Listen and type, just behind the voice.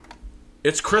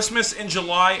It's Christmas in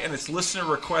July, and it's listener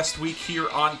request week here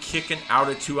on Kicking Out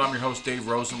at 2. I'm your host, Dave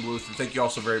Rosenbluth, and thank you all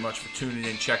so very much for tuning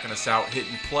in, checking us out,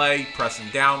 hitting play, pressing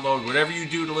download, whatever you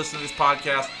do to listen to this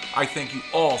podcast. I thank you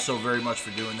all so very much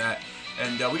for doing that.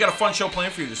 And we got a fun show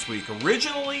planned for you this week.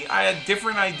 Originally, I had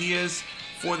different ideas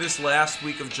for this last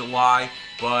week of July,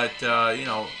 but,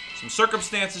 some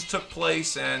circumstances took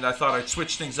place, and I thought I'd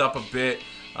switch things up a bit.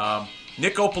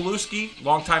 Nick Opalewski,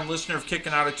 longtime listener of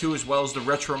Kicking Out at 2, as well as the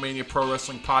Retromania Pro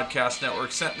Wrestling Podcast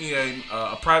Network, sent me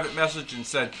a private message and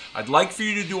said, I'd like for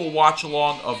you to do a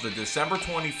watch-along of the December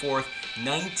 24th,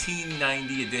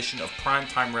 1990 edition of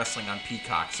Primetime Wrestling on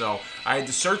Peacock. So I had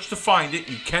to search to find it.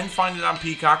 You can find it on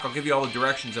Peacock. I'll give you all the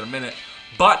directions in a minute.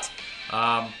 But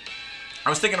I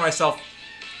was thinking to myself,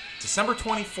 December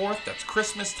 24th, that's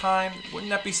Christmas time. Wouldn't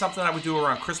that be something I would do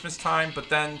around Christmas time? But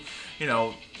then,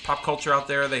 pop culture out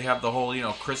there, they have the whole,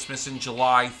 Christmas in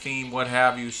July theme, what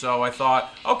have you. So I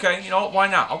thought, okay, why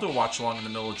not? I'll do a watch along in the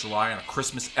middle of July on a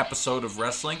Christmas episode of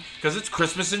wrestling because it's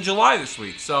Christmas in July this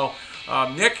week. So,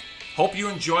 Nick, hope you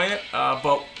enjoy it.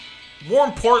 But more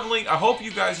importantly, I hope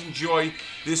you guys enjoy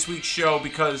this week's show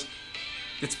because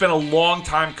it's been a long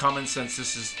time coming since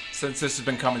this has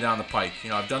been coming down the pike.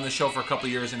 I've done this show for a couple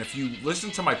of years, and if you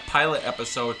listen to my pilot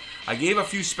episode, I gave a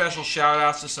few special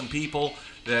shout-outs to some people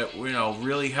that,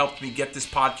 really helped me get this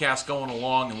podcast going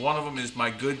along, and one of them is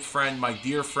my good friend, my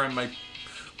dear friend, my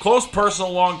close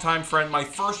personal longtime friend, my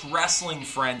first wrestling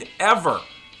friend ever,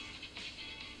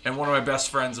 and one of my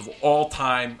best friends of all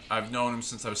time. I've known him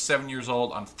since I was 7 years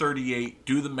old. I'm 38.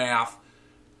 Do the math.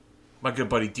 My good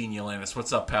buddy, Dean Yolanis.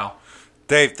 What's up, pal?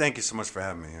 Dave, thank you so much for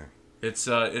having me here. It's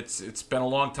been a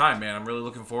long time, man. I'm really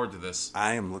looking forward to this.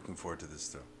 I am looking forward to this,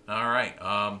 too. All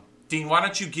right. Dean, why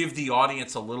don't you give the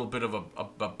audience a little bit of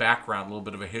a background, a little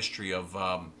bit of a history of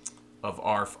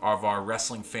our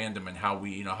wrestling fandom and how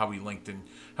we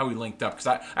linked up? Because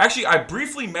I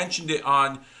briefly mentioned it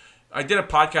I did a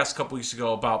podcast a couple weeks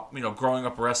ago about growing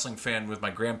up a wrestling fan with my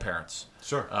grandparents.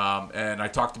 Sure. And I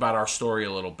talked about our story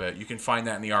a little bit. You can find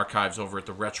that in the archives over at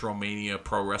the Retromania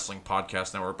Pro Wrestling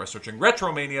Podcast Network by searching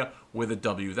Retromania with a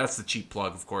W. That's the cheap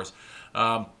plug, of course.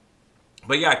 But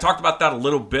yeah, I talked about that a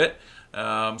little bit.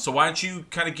 So why don't you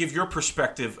kind of give your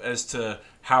perspective as to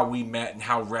how we met and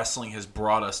how wrestling has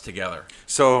brought us together?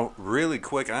 So really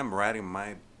quick, I'm riding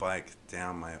my bike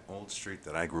down my old street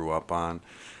that I grew up on.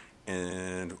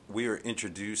 And we were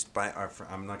introduced by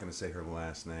I'm not going to say her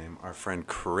last name, our friend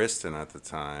Kristen at the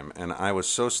time. And I was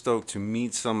so stoked to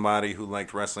meet somebody who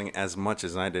liked wrestling as much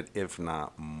as I did, if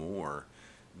not more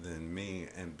than me.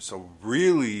 And so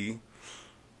really,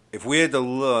 if we had to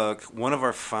look, one of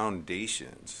our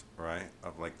foundations, right,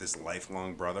 of like this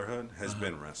lifelong brotherhood has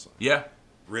been wrestling. Yeah.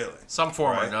 Really? Some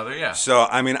form or another, yeah. So,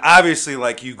 I mean, obviously,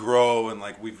 like, you grow and,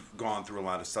 like, we've gone through a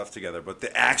lot of stuff together. But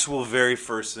the actual very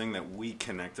first thing that we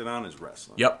connected on is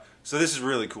wrestling. Yep. So this is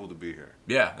really cool to be here.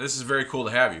 Yeah, this is very cool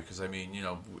to have you because, I mean,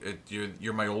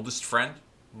 you're my oldest friend.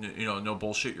 No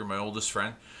bullshit, you're my oldest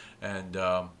friend. And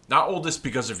not oldest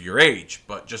because of your age,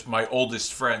 but just my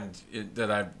oldest friend that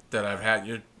I've had.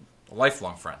 You're a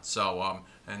lifelong friend. So,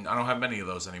 and I don't have many of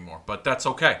those anymore. But that's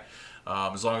okay.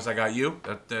 As long as I got you,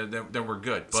 then we're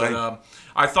good. But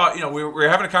I thought, we were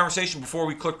having a conversation before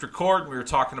we clicked record, and we were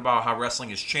talking about how wrestling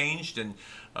has changed, and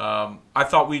I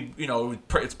thought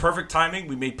it's perfect timing.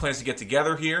 We made plans to get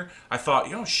together here. I thought,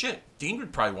 Dean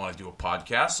would probably want to do a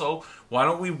podcast, so why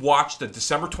don't we watch the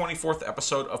December 24th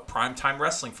episode of Primetime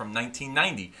Wrestling from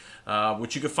 1990,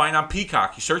 which you can find on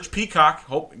Peacock. You search Peacock,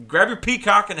 grab your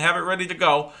Peacock and have it ready to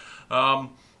go.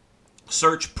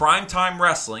 Search Primetime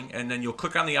Wrestling, and then you'll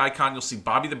click on the icon. You'll see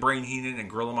Bobby the Brain Heenan and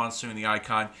Gorilla Monsoon in the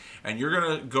icon, and you're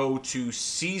going to go to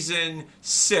Season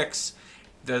 6,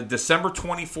 the December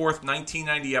 24th,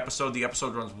 1990 episode. The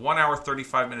episode runs 1 hour,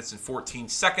 35 minutes, and 14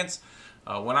 seconds.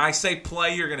 When I say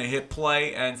play, you're going to hit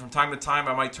play, and from time to time,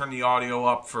 I might turn the audio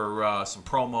up for some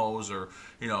promos or,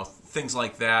 things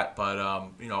like that. But,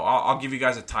 I'll give you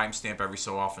guys a timestamp every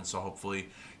so often, so hopefully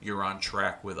you're on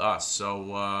track with us.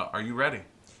 So, are you ready?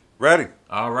 Ready.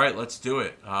 All right, let's do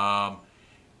it.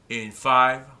 In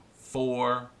 5,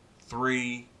 4,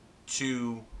 3,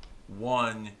 2,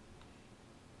 1,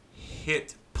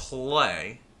 hit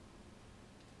play.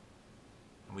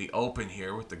 We open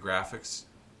here with the graphics.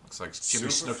 Looks like Jimmy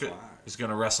Snuka is going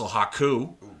to wrestle Haku.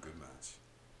 Ooh, good match.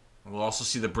 And we'll also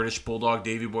see the British Bulldog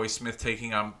Davey Boy Smith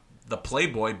taking on the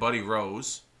Playboy Buddy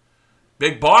Rose.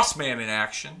 Big Boss Man in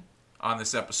action on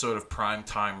this episode of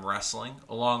Primetime Wrestling,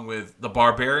 along with the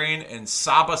Barbarian and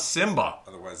Saba Simba.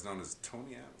 Otherwise known as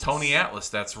Tony Atlas. Tony Atlas,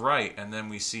 that's right. And then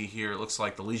we see here, it looks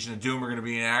like the Legion of Doom are going to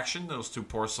be in action. Those two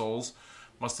poor souls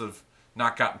must have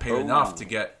not gotten paid enough to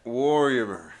get...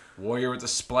 Warrior Warrior with the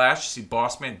Splash. See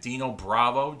Bossman Dino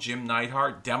Bravo, Jim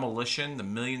Neidhart, Demolition, the $1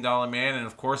 Million Man, and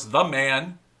of course the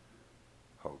man,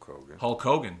 Hulk Hogan. Hulk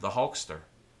Hogan, the Hulkster,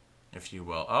 if you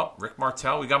will. Oh, Rick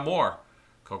Martel. We got more.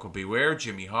 Coco Beware,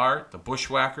 Jimmy Hart, the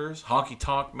Bushwhackers, Honky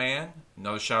Tonk Man,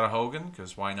 another shot of Hogan,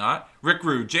 because why not? Rick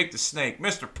Rude, Jake the Snake,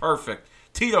 Mr. Perfect,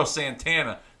 Tito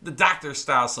Santana, the Dr.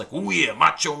 Styles, like, oh yeah,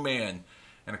 Macho Man,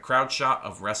 and a crowd shot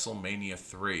of WrestleMania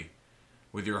 3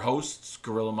 with your hosts,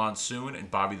 Gorilla Monsoon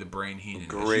and Bobby the Brain Heenan.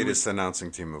 Greatest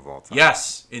announcing team of all time.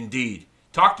 Yes, indeed.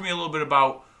 Talk to me a little bit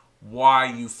about why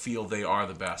you feel they are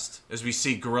the best, as we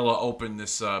see Gorilla open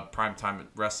this Primetime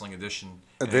Wrestling edition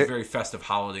in a very festive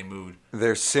holiday mood.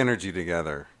 Their synergy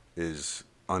together is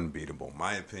unbeatable.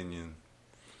 My opinion,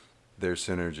 their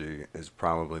synergy is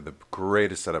probably the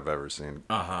greatest that I've ever seen.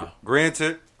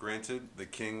 Granted, the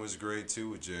King was great too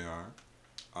with JR.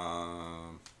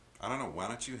 I don't know. Why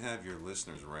don't you have your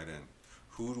listeners write in?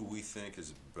 Who do we think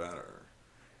is better?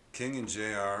 King and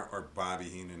JR or Bobby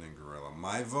Heenan and Gorilla?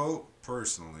 My vote,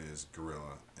 personally, is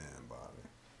Gorilla and Bobby.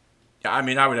 Yeah, I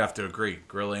mean, I would have to agree.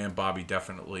 Gorilla and Bobby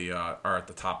definitely are at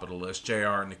the top of the list.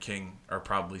 JR and the King are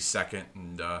probably second.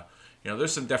 And,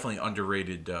 there's some definitely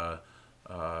underrated...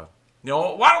 why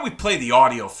don't we play the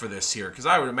audio for this here? Because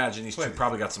I would imagine these two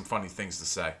probably got some funny things to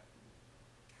say.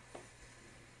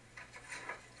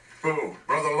 Who?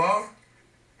 Brother Love?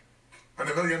 And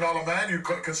the $1 Million Man? You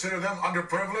consider them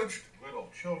underprivileged? Little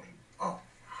children. Oh.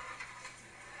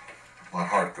 My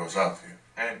heart goes out to you.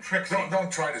 And Trixie.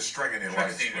 Don't try to string any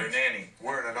lights. Trixie, their nanny.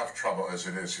 We're in enough trouble as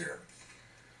it is here.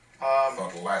 I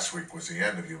thought last week was the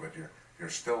end of you, but you're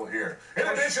still here. In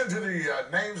addition to the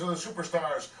names of the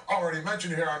superstars already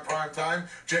mentioned here on Primetime,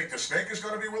 Jake the Snake is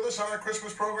going to be with us on our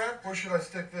Christmas program. Where should I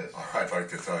stick this? I'd like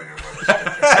to tell you.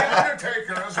 The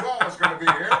Undertaker as well is going to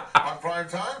be here on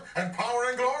Primetime, and Power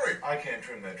and Glory. I can't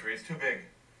trim that tree. It's too big.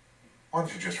 Why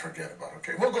don't you just forget about it,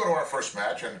 okay? We'll go to our first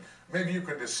match, and maybe you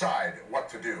can decide what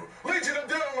to do. Legion of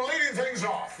Doom leading things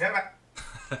off. Yeah,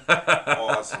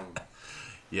 Awesome.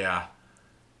 Yeah.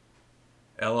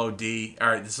 LOD. All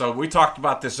right, so we talked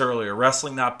about this earlier,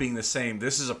 wrestling not being the same.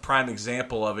 This is a prime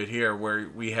example of it here, where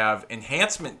we have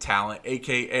enhancement talent,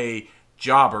 a.k.a.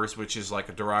 jobbers, which is like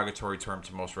a derogatory term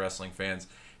to most wrestling fans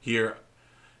here,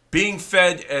 being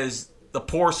fed as the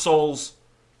poor souls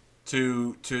for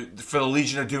the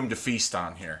Legion of Doom to feast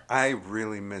on here. I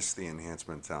really miss the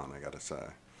enhancement talent, I gotta say.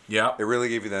 Yeah. It really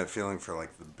gave you that feeling for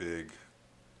like the big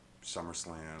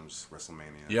SummerSlams,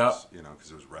 WrestleManias. Yep.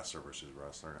 Because it was wrestler versus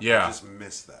wrestler. Yeah. I just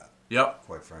miss that. Yep.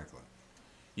 Quite frankly.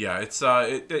 Yeah, it's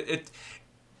I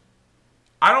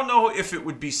don't know if it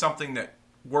would be something that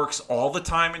works all the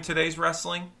time in today's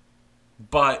wrestling,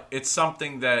 but it's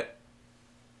something that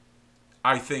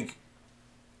I think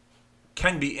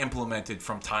can be implemented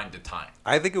from time to time.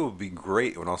 I think it would be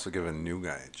great. It would also give a new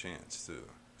guy a chance too.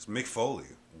 'Cause Mick Foley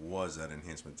was that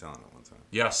enhancement talent at one time.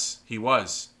 Yes, he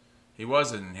was. He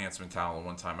was an enhancement talent at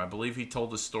one time. I believe he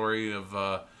told the story of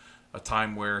a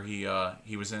time where he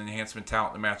was an enhancement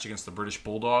talent in a match against the British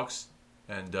Bulldogs,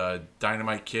 and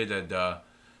Dynamite Kid had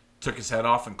took his head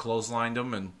off and clotheslined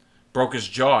him and broke his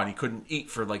jaw, and he couldn't eat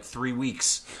for like 3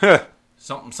 weeks.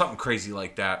 Something crazy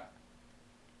like that.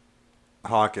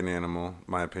 Hawk and Animal,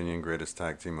 my opinion, greatest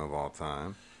tag team of all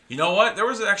time. You know what? There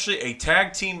was actually a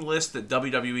tag team list that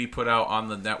WWE put out on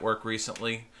the network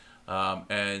recently.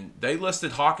 And they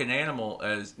listed Hawk and Animal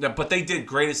as... But they did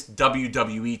greatest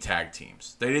WWE tag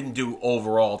teams. They didn't do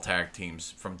overall tag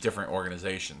teams from different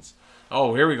organizations.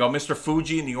 Oh, here we go. Mr.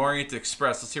 Fuji and the Orient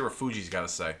Express. Let's hear what Fuji's got to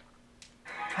say.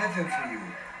 Present for you.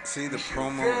 See the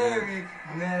promo. Very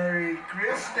Merry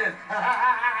Christmas.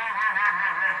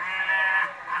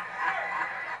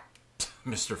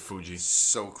 Mr. Fuji.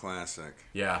 So classic.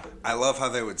 Yeah. I love how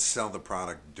they would sell the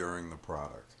product during the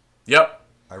product. Yep.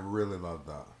 I really love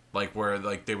that. Like where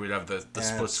they would have the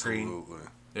split screen. Absolutely.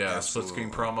 Yeah, Absolutely. split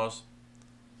screen promos.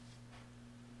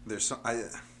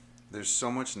 There's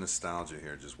so much nostalgia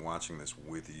here just watching this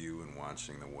with you and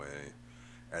watching the way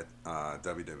at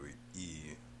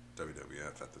WWE,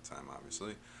 WWF at the time,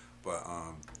 obviously, but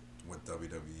what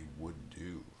WWE would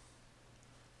do.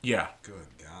 Yeah. Good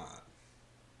God.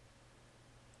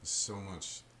 So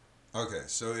much. Okay,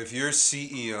 so if you're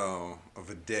CEO of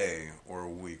a day or a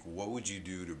week, what would you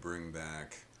do to bring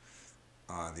back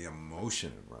the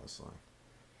emotion of wrestling?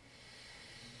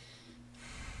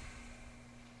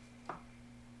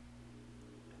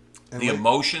 The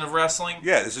emotion of wrestling?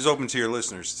 Yeah, this is open to your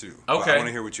listeners too. Okay. But I want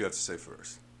to hear what you have to say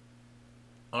first.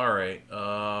 All right.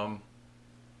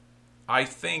 I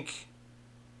think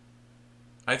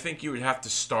you would have to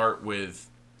start with...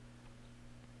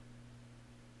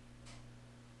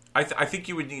 I think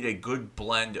you would need a good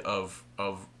blend of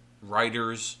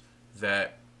writers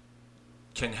that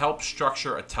can help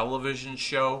structure a television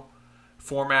show,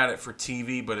 format it for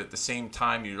TV, but at the same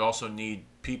time, you'd also need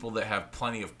people that have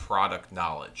plenty of product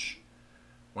knowledge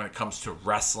when it comes to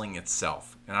wrestling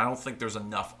itself. And I don't think there's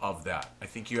enough of that. I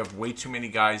think you have way too many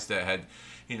guys that had,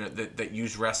 that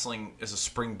use wrestling as a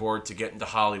springboard to get into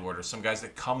Hollywood, or some guys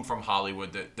that come from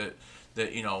Hollywood that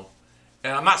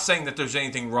and I'm not saying that there's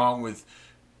anything wrong with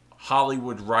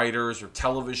Hollywood writers or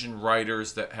television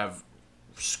writers that have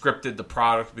scripted the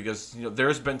product, because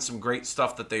there's been some great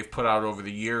stuff that they've put out over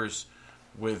the years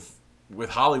with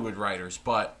Hollywood writers.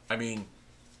 But I mean,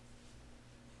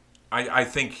 I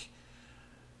think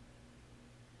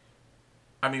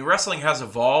wrestling has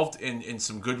evolved in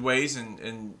some good ways and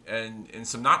in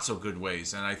some not so good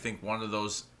ways, and I think one of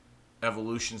those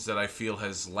evolutions that I feel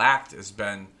has lacked has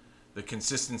been the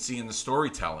consistency in the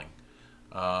storytelling.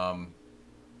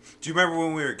 Do you remember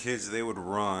when we were kids, they would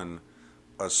run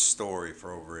a story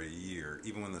for over a year?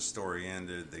 Even when the story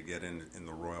ended, they get in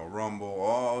the Royal Rumble.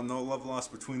 Oh, no love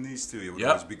lost between these two. It would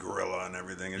always be Gorilla and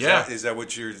everything. Is that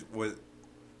what you're... What?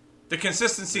 The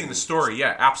consistency in the story,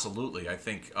 yeah, absolutely. I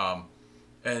think...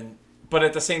 But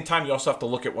at the same time, you also have to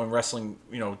look at when wrestling,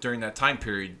 during that time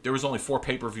period, there was only 4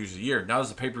 pay-per-views a year. Now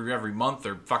there's a pay-per-view every month,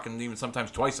 or fucking even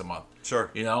sometimes twice a month. Sure.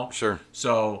 Sure.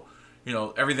 So,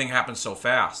 everything happens so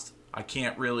fast. I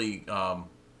can't really...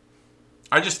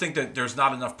 I just think that there's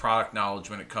not enough product knowledge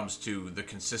when it comes to the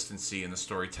consistency in the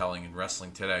storytelling in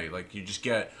wrestling today. Like, you just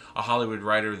get a Hollywood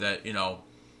writer that,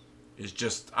 is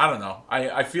just... I don't know.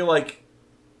 I feel like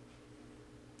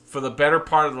for the better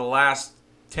part of the last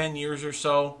 10 years or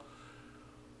so,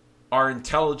 our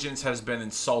intelligence has been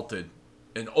insulted.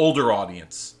 An older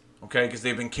audience, okay? Because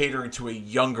they've been catering to a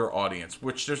younger audience,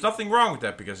 which there's nothing wrong with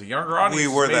that, because a younger audience...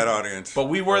 We were that audience. But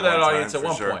we were that audience at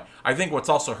one point. I think what's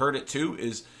also hurt it, too,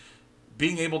 is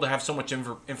being able to have so much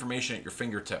information at your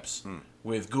fingertips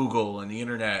with Google and the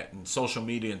internet and social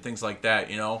media and things like that,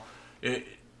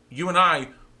 you and I,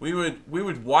 we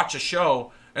would watch a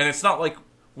show, and it's not like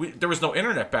there was no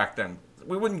internet back then.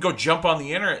 We wouldn't go jump on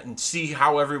the internet and see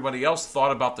how everybody else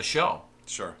thought about the show.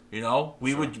 Sure.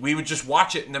 We would just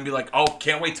watch it and then be like, oh,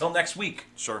 can't wait till next week.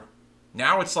 Sure.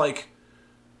 Now it's like,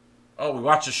 oh, we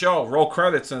watch the show, roll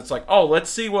credits, and it's like, oh, let's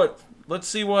see what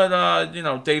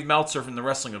Dave Meltzer from the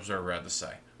Wrestling Observer had to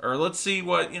say, or let's see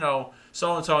what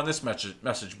so and so on this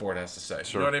message board has to say.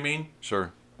 Sure. You know what I mean?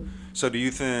 Sure. So do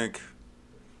you think?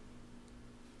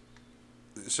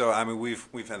 So I mean,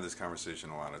 we've had this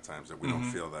conversation a lot of times that we don't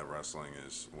feel that wrestling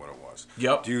is what it was.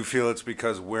 Yep. Do you feel it's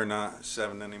because we're not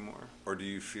 7 anymore, or do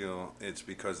you feel it's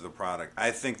because of the product?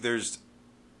 I think there's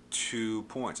 2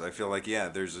 points. I feel like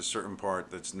there's a certain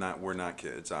part that's not. We're not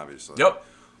kids, obviously. Yep.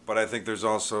 But I think there's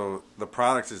also the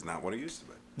product is not what it used to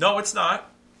be. No, it's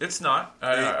not. It's not.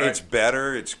 It's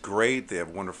better. It's great. They have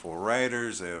wonderful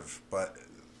writers. But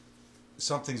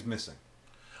something's missing.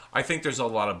 I think there's a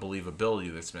lot of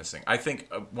believability that's missing. I think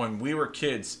when we were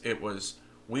kids,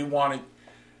 we wanted.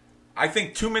 I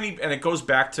think too many, and it goes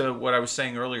back to what I was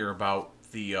saying earlier about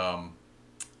the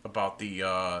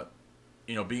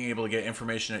being able to get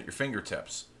information at your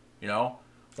fingertips.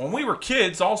 When we were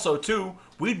kids, also too,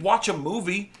 we'd watch a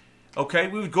movie. Okay,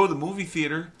 we would go to the movie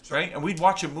theater, right, and we'd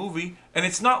watch a movie, and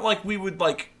it's not like we would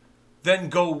then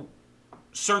go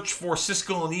search for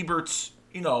Siskel and Ebert's,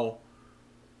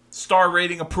 star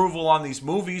rating approval on these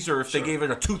movies, or if they gave it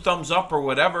a 2 thumbs up or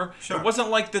whatever. Sure. It wasn't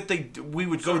like that we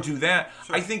would go do that.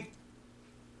 Sure. I think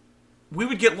we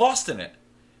would get lost in it,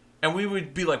 and we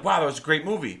would be like, wow, that was a great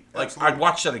movie. Absolutely. I'd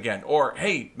watch that again. Or,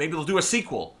 hey, maybe they'll do a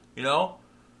sequel,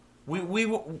 We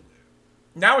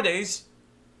nowadays,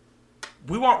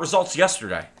 we want results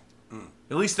yesterday.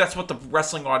 At least that's what the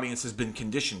wrestling audience has been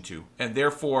conditioned to. And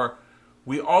therefore,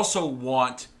 we also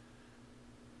want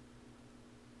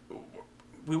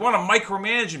to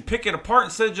micromanage and pick it apart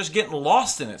instead of just getting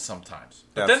lost in it sometimes.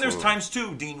 But then there's times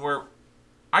too, Dean, where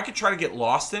I could try to get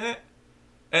lost in it,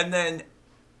 and then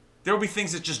there will be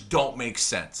things that just don't make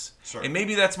sense. Sure. And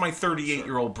maybe that's my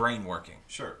 38-year-old brain working.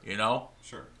 Sure.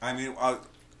 Sure. I mean,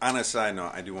 on a side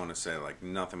note, I do want to say,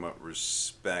 nothing but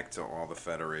respect to all the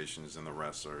federations and the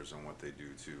wrestlers and what they do,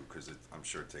 too, because I'm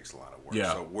sure it takes a lot of work.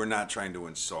 Yeah. So we're not trying to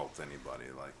insult anybody,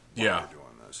 while we're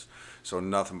doing this. So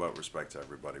nothing but respect to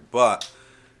everybody. But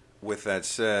with that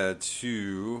said,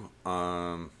 too,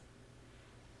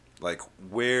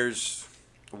 where's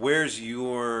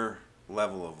your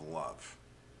level of love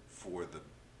for the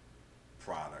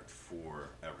product, for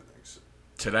everything?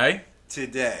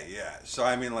 Today, yeah. So,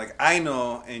 I mean, I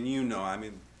know, and I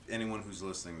mean, anyone who's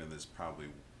listening to this probably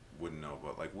wouldn't know,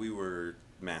 but, we were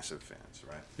massive fans,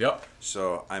 right? Yep.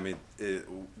 So, I mean,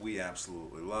 we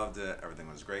absolutely loved it. Everything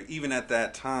was great. Even at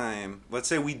that time, let's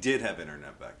say we did have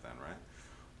internet back then,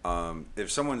 right?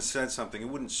 If someone said something, it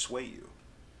wouldn't sway you.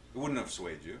 It wouldn't have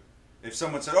swayed you. If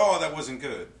someone said, "Oh, that wasn't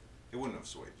good," it wouldn't have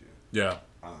swayed you. Yeah.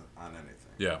 On anything.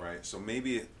 Yeah. Right? So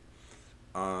maybe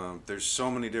there's so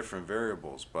many different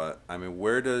variables, but, I mean,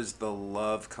 where does the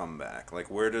love come back? Like,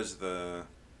 where does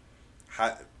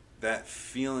that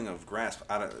feeling of grasp?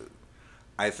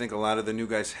 I think a lot of the new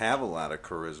guys have a lot of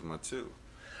charisma, too.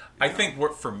 I think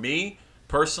what for me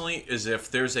personally is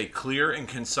if there's a clear and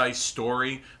concise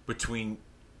story between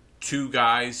two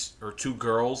guys or two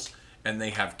girls and they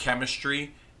have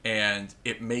chemistry and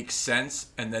it makes sense,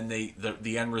 and then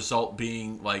the end result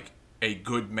being like a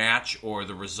good match or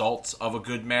the results of a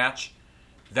good match,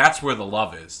 that's where the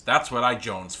love is. That's what I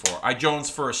jones for. I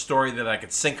jones for a story that I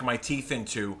could sink my teeth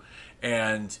into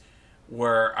and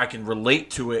where I can relate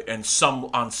to it and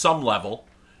on some level,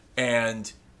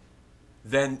 and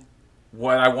then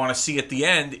what I want to see at the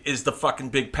end is the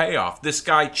fucking big payoff. This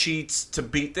guy cheats to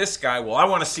beat this guy. Well, I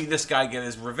want to see this guy get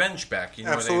his revenge back. You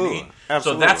know what I mean?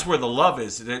 Absolutely. So that's where the love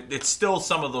is. It's still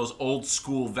some of those old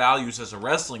school values as a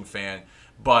wrestling fan,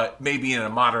 but maybe in a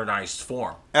modernized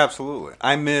form. Absolutely.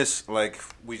 I miss, like,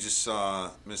 we just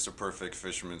saw Mr. Perfect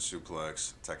Fisherman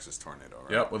Suplex, Texas Tornado,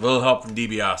 right? Yep, with a little help from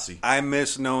DiBiase. I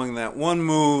miss knowing that one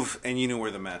move and you knew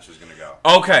where the match was going to go.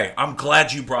 Okay, I'm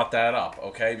glad you brought that up,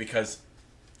 okay? Because,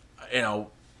 you know,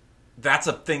 that's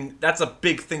a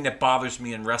big thing that bothers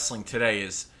me in wrestling today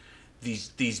is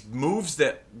these moves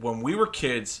that when we were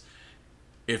kids,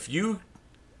 if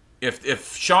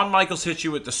Shawn Michaels hit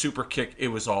you with the super kick, it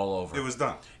was all over. It was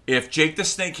done. If Jake the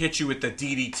Snake hit you with the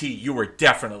DDT, you were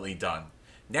definitely done.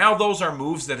 Now those are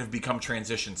moves that have become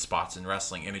transition spots in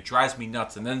wrestling, and it drives me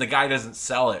nuts. And then the guy doesn't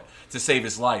sell it to save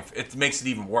his life. It makes it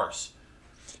even worse.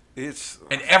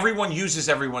 And everyone uses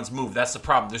everyone's move. That's the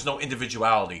problem. There's no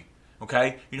individuality.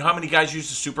 Okay? You know how many guys use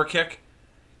the super kick?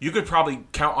 You could probably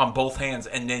count on both hands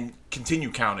and then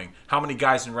continue counting how many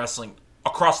guys in wrestling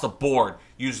across the board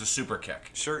use the super kick.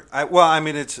 Sure. I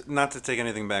mean, it's not to take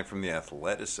anything back from the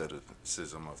athleticism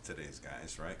of today's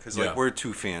guys, right? Because we're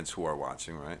two fans who are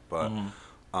watching, right? But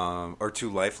or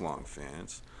two lifelong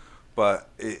fans. But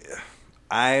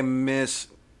I miss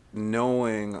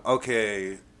knowing.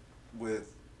 Okay,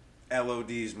 with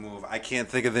LOD's move, I can't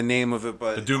think of the name of it,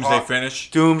 but the Doomsday Finish.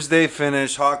 Doomsday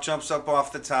Finish. Hawk jumps up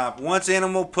off the top. Once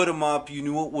Animal put him up, you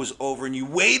knew it was over, and you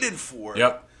waited for it.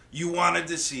 Yep. You wanted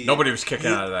to see. Nobody was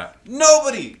kicking out of that.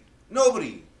 Nobody.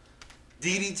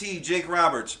 DDT, Jake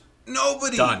Roberts.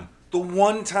 Nobody. Done. The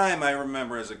one time I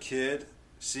remember as a kid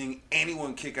seeing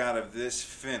anyone kick out of this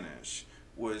finish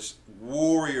was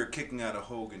Warrior kicking out of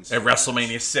Hogan's at finish.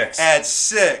 WrestleMania 6. At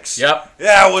 6. Yep.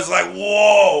 That was like,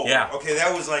 whoa. Yeah. Okay,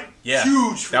 that was like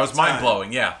huge for that was the time.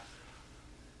 mind-blowing, yeah.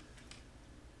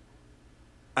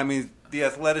 I mean, the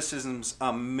athleticism's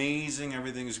amazing.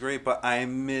 Everything's great, but I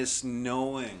miss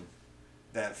knowing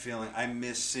that feeling. I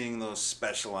miss seeing those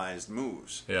specialized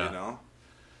moves. Yeah. You know?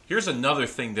 Here's another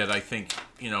thing that I think,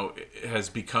 has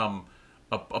become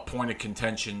a point of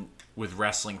contention with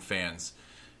wrestling fans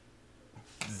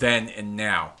then and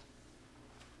now.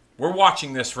 We're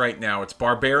watching this right now. It's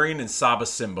Barbarian and Saba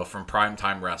Simba from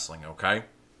Primetime Wrestling, okay?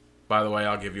 By the way,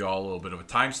 I'll give you all a little bit of a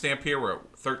timestamp here. We're at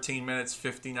 13 minutes,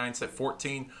 59 seconds,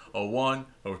 14, 01,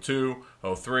 02,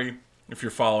 03, if you're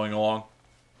following along.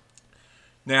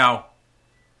 Now,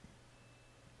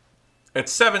 at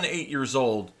 7, 8 years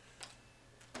old,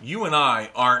 you and I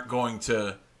aren't going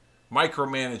to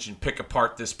micromanage and pick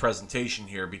apart this presentation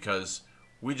here because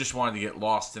we just wanted to get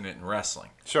lost in it in wrestling.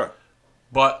 Sure.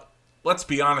 But let's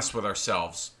be honest with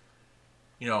ourselves.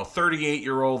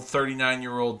 38-year-old,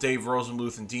 39-year-old Dave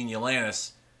Rosenbluth and Dean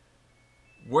Yalanis,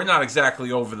 we're not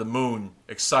exactly over the moon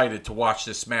excited to watch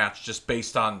this match just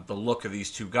based on the look of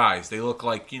these two guys. They look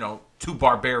like, two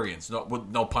barbarians. No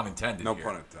pun intended. No here.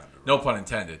 pun intended. Right? No pun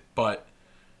intended. But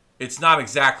it's not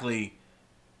exactly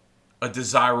a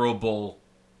desirable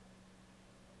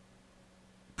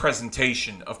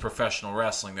presentation of professional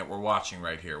wrestling that we're watching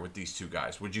right here with these two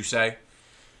guys. Would you say?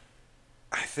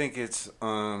 I think it's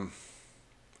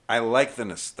I like the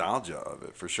nostalgia of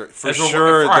it for sure.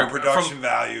 The production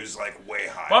value is like way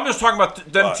high. Well, I'm just talking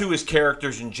about them two as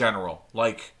characters in general.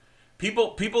 Like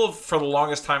people for the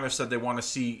longest time have said they want to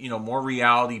see more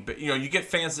reality. But you get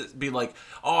fans that be like,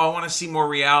 oh, I want to see more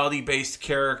reality based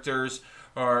characters,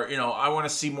 or I want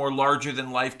to see more larger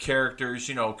than life characters.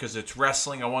 Because it's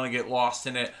wrestling, I want to get lost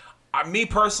in it. Me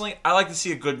personally, I like to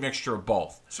see a good mixture of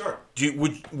both. Sure.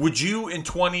 Would you in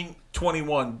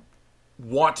 2021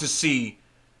 want to see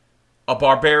a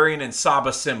Barbarian and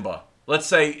Saba Simba Let's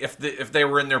say if they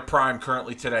were in their prime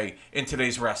currently today in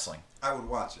today's wrestling. I would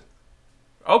watch it.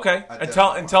 Okay,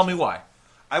 and tell me why.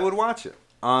 I would watch it.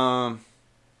 Talking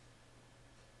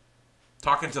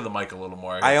to the mic a little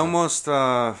more.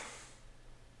 I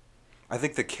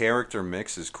think the character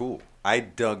mix is cool. I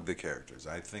dug the characters.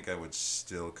 I think I would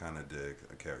still kind of dig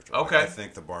a character. Okay. Like, I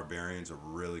think the Barbarian's a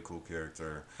really cool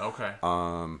character. Okay.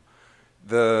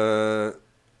 The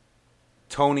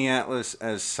Tony Atlas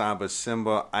as Saba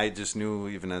Simba, I just knew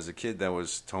even as a kid that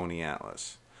was Tony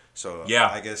Atlas. So yeah.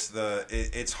 I guess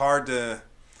it's hard to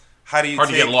to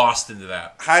get lost into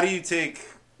that. How do you take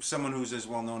someone who's as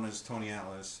well known as Tony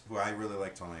Atlas, who I really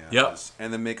like Tony Atlas,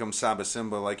 and then make him Saba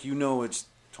Simba? Like, it's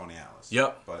Tony Atlas.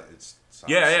 Yep. But it's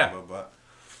Saba Simba.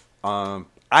 But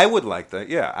I would like that.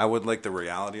 Yeah, I would like the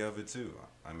reality of it too.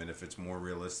 I mean, if it's more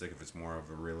realistic, if it's more of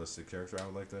a realistic character, I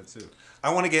would like that too.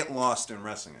 I want to get lost in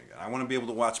wrestling again. I want to be able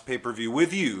to watch pay-per-view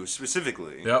with you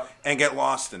specifically, and get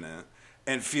lost in it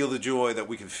and feel the joy that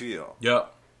we can feel.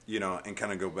 Yep. And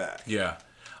kind of go back. Yeah.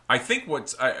 I think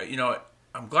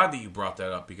I'm glad that you brought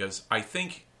that up, because I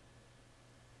think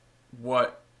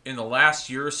in the last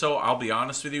year or so, I'll be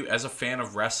honest with you, as a fan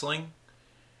of wrestling,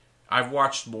 I've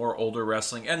watched more older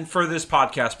wrestling, and for this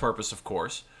podcast purpose, of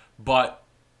course, but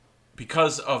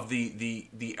because of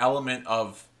the element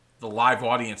of the live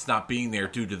audience not being there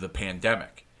due to the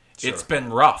pandemic, it's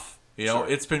been rough.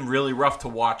 It's been really rough to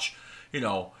watch,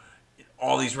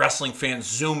 all these wrestling fans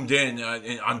zoomed in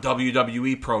on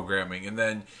WWE programming, and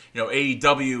then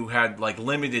AEW had like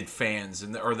limited fans,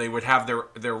 or they would have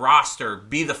their roster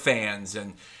be the fans,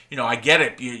 and I get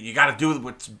it. You got to do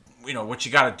what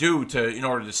you got to do in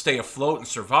order to stay afloat and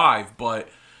survive. But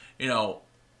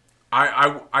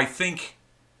I think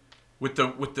with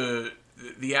the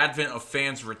advent of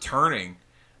fans returning,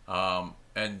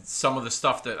 and some of the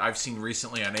stuff that I've seen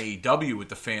recently on AEW with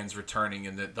the fans returning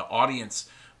and the audience.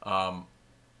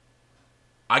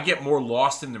 I get more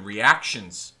lost in the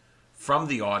reactions from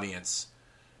the audience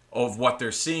of what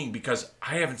they're seeing, because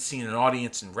I haven't seen an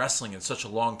audience in wrestling in such a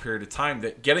long period of time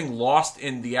that getting lost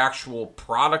in the actual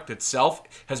product itself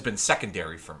has been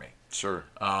secondary for me. Sure.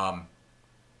 WWE,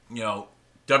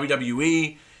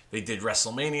 they did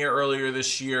WrestleMania earlier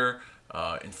this year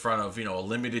in front of a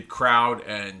limited crowd,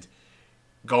 and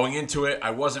going into it,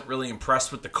 I wasn't really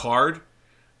impressed with the card.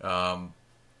 On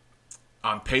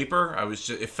paper,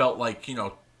 it felt like,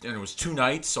 and it was 2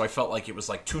 nights, so I felt like it was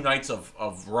like 2 nights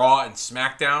of Raw and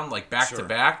SmackDown, like back to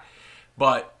back.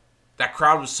 But that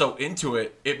crowd was so into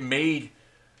it, it made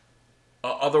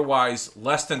an otherwise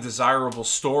less than desirable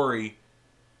story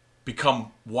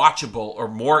become watchable or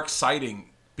more exciting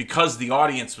because the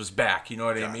audience was back. You know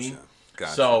what I mean?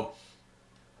 Gotcha. So,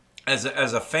 as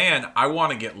a fan, I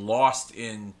want to get lost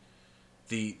in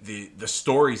the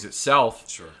stories itself.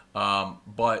 Sure.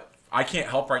 But I can't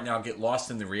help right now get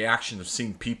lost in the reaction of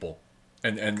seeing people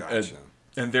and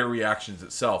their reactions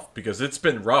itself, because it's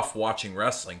been rough watching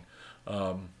wrestling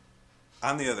on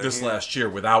the other this hand, last year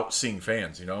without seeing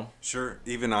fans, Sure.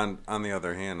 Even on the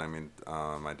other hand, I mean,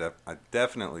 I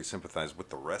definitely sympathize with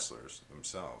the wrestlers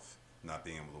themselves not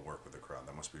being able to work with the crowd.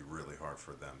 That must be really hard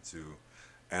for them too.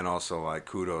 And also, like,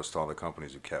 kudos to all the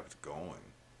companies who kept going.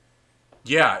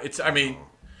 Yeah,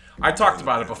 I talked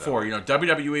about it before.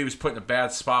 WWE was put in a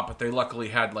bad spot, but they luckily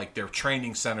had like their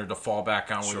training center to fall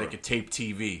back on where they could tape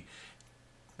TV.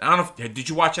 I don't know. Did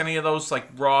you watch any of those like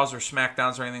Raws or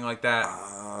SmackDowns or anything like that?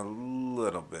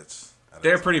 Little bits.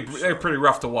 They're pretty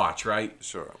rough to watch, right?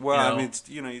 Sure. Well, I mean,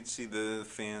 you'd see the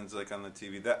fans like on the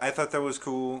TV. I thought that was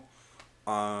cool.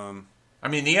 I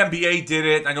mean, the NBA did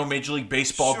it. I know Major League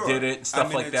Baseball did it and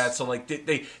stuff like that. So like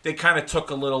they kind of took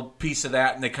a little piece of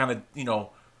that and they kind of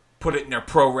put it in their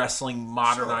pro wrestling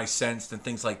modernized sense and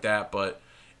things like that. But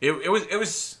it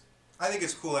was. I think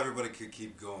it's cool. Everybody could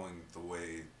keep going the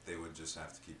way they would just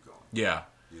have to keep going. Yeah.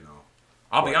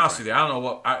 I'll be honest with you. I don't know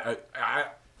what I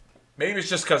maybe it's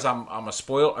just because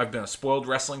I've been a spoiled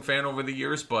wrestling fan over the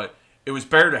years, but it was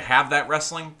better to have that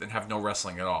wrestling than have no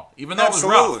wrestling at all. Even though it was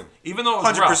rough. Even though it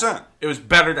was 100%. rough, it was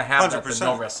better to have that than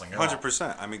no wrestling at all.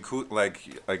 100%. I mean,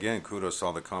 kudos to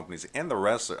all the companies and the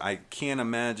wrestler. I can't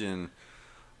imagine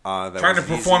trying to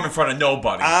perform in front of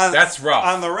nobody. That's rough.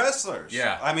 On the wrestlers.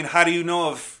 Yeah. I mean, how do you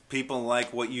know if people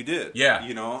like what you did? Yeah.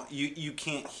 You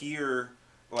can't hear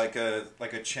like a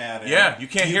chat. Yeah, you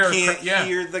can't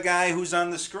hear the guy who's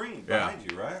on the screen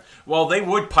behind you, right? Well, they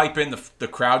would pipe in the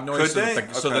crowd noise so that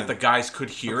that the guys could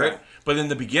hear it. But in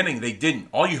the beginning, they didn't.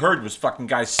 All you heard was fucking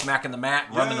guys smacking the mat,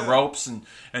 running the ropes,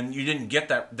 and you didn't get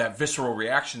that visceral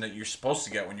reaction that you're supposed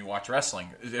to get when you watch wrestling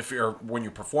when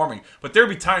you're performing. But there'd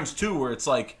be times too where it's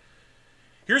like,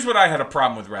 Here's what I had a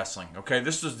problem with wrestling, okay?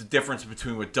 This was the difference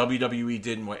between what WWE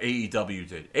did and what AEW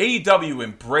did. AEW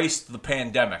embraced the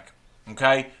pandemic,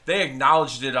 okay? They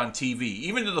acknowledged it on TV,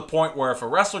 even to the point where if a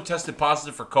wrestler tested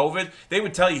positive for COVID, they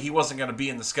would tell you he wasn't going to be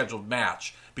in the scheduled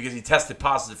match because he tested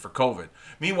positive for COVID.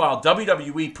 Meanwhile,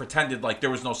 WWE pretended like there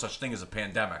was no such thing as a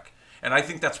pandemic. And I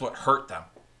think that's what hurt them,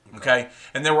 okay?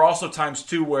 And there were also times,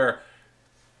 too, where,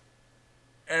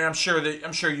 and I'm sure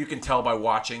you can tell by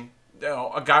watching,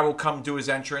 a guy will come do his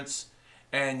entrance,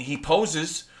 and he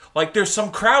poses like there's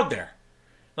some crowd there.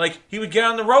 Like, he would get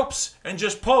on the ropes and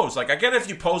just pose. Like, I get it if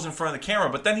you pose in front of the camera,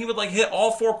 but then he would, like, hit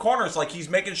all four corners. Like, he's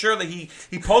making sure that he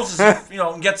poses,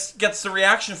 and gets the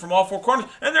reaction from all four corners,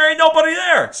 and there ain't nobody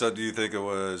there. So do you think it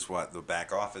was, the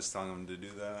back office telling him to do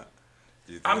that?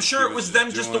 I'm sure it was them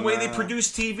just the way they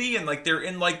produce TV, and, like, they're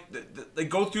in, like, they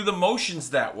go through the motions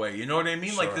that way. You know what I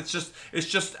mean? Sure. Like, it's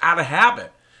just out of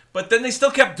habit. But then they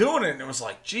still kept doing it, and it was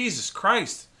like, Jesus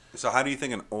Christ. So how do you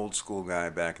think an old school guy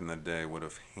back in the day would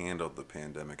have handled the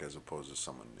pandemic as opposed to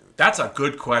someone new? That's a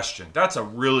good question. That's a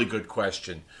really good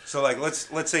question. So, like, let's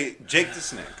say Jake the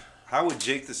Snake. How would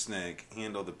Jake the Snake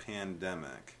handle the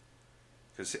pandemic?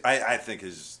 Because I think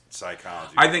his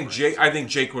psychology. I think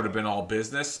Jake would have been all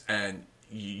business, and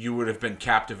you would have been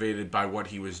captivated by what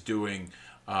he was doing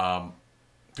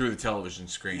through the television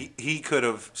screen. He could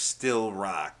have still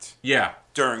rocked. Yeah.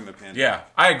 During the pandemic. Yeah,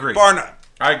 I agree. Bar none.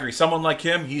 I agree. Someone like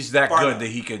him, he's that Bar good none. that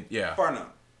he could. Yeah. Bar none.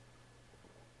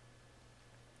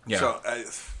 Yeah. So,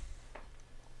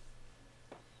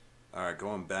 all right,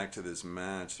 going back to this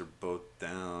match, they're both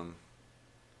down.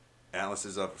 Atlas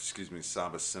is up.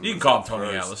 Saba Simmons. You can call him up Tony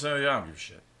first. Atlas. I don't give a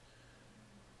shit.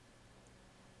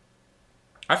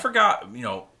 I forgot.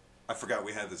 I forgot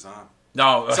we had this on.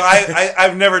 No. So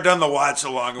I've never done the watch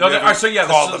along. No, We haven't so yeah.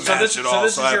 called the So match this at all,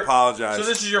 is so I your, apologize. So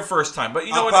this is your first time, but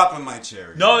you know I'm what? popping my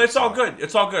chair. No, here, it's all so- good.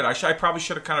 It's all good. I probably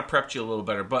should have kind of prepped you a little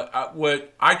better. But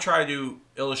what I try to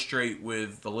illustrate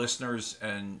with the listeners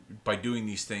and by doing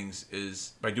these things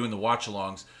is by doing the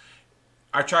watch-alongs,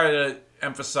 I try to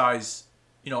emphasize,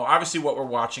 obviously what we're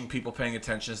watching, people paying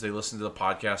attention as they listen to the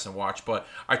podcast and watch. But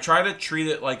I try to treat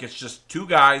it like it's just two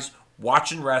guys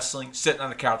watching wrestling, sitting on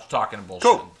the couch talking and bullshit.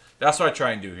 Cool. That's what I try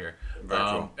and do here. Very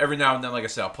cool. Every now and then, like I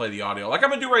said, I'll play the audio. Like I'm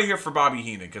going to do right here for Bobby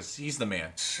Heenan because he's the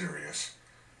man. Serious.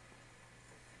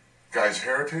 Guy's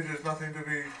heritage is nothing to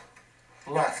be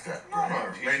laughed at. No,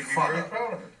 or you made should be fun very of.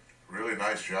 proud of it. Really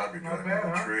nice job you're Not doing bad,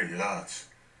 on the huh? tree. Yeah, it's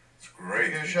You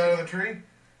great. get a shot of the tree?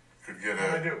 Could get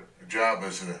What'd I do? a job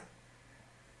as a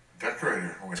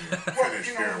decorator when you Well, finish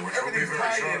here, which will be everything's very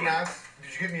tied in shortly. knots.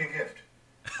 Did you get me a gift?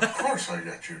 Of course I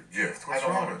got your gift. What's I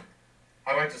don't wrong want with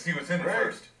I'd like to see what's in it Right.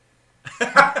 first.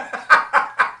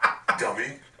 dummy?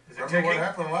 Is it Remember ticking? what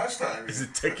happened last time? Is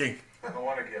it ticking? I don't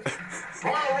want a gift.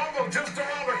 Royal Rumble just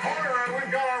around the corner, and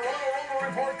we've got our Royal Rumble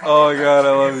report coming Oh my next. God,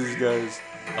 I love these guys.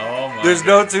 Oh my There's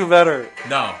no two better.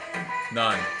 No,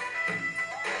 none.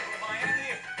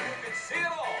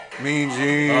 Mean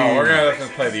Gene. Oh, we're gonna have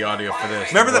to play the audio for this.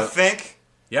 Remember the But- Fink?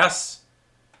 Yes,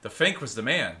 the Fink was the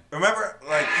man. Remember,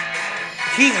 like,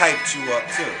 he hyped you up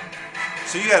too.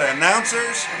 So you had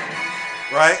announcers,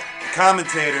 right?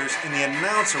 Commentators, and the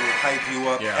announcer would hype you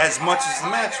up Yeah. as much as the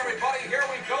match would. Everybody, here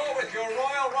we go with your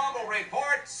Royal Rumble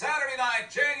report. Saturday night,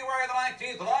 January the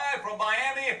 19th, live from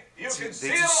Miami. You See, can they see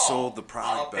it just all sold the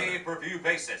product on a better. pay-per-view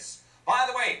basis. By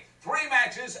the way, 3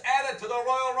 matches added to the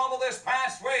Royal Rumble this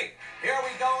past week. Here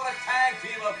we go in a tag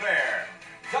team affair.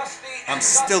 Dusty I'm and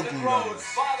still Dustin glued on Rhodes,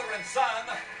 this. father and son,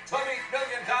 to meet $1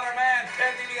 Million Man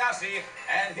Ted DiBiase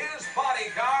and his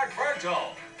bodyguard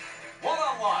Virgil.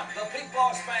 One-on-one, the Big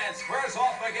Boss Man squares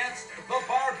off against the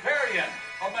Barbarian,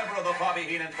 a member of the Bobby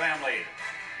Heenan family.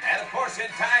 And of course, in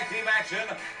tag team action,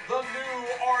 the new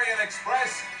Orient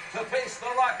Express to face the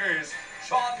Rockers,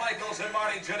 Shawn Michaels and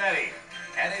Marty Jannetty.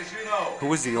 And as you know, Who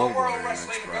was the old World Orient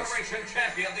Wrestling Express? Federation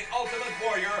champion, the Ultimate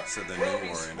Warrior, Said the will new be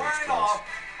Orient squaring Express. off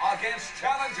against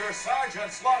challenger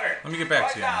Sergeant Slaughter. Let me get back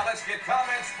right to you. now, let's get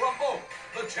comments from both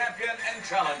the champion and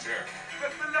challenger.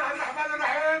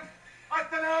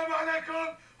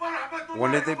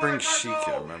 When did they bring Sheik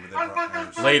in? Remember they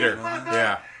brought him? Later,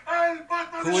 yeah.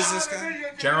 Who is this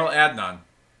guy? General Adnan.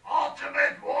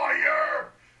 Ultimate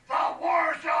Warrior, the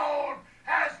War Zone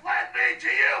has led me to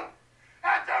you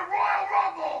at the Royal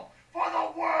Rumble for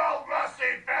the World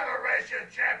Wrestling Federation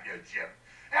Championship.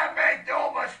 And make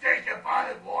no mistake about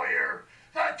it, Warrior,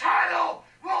 the title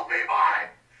will be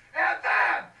mine. And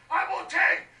then I will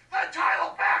take the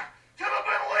title back to the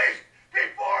Middle East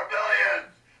before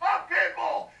millions of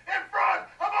people in front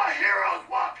of a hero's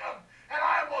welcome. And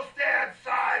I will stand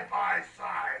side by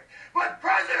side with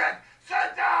President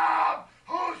Saddam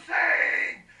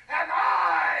Hussein. And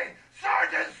I,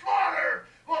 Sergeant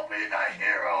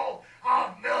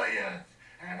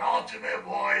Ultimate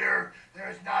Warrior,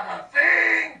 there's not a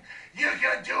thing you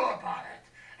can do about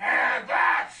it. And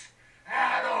that's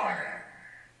an order.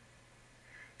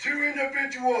 Two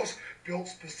individuals built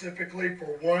specifically for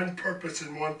one purpose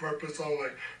and one purpose only,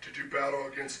 to do battle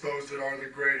against those that are the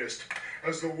greatest.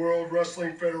 As the World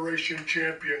Wrestling Federation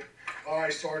champion, I,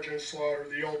 Sergeant Slaughter,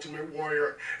 the Ultimate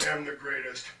Warrior, am the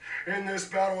greatest. In this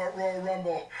battle at Royal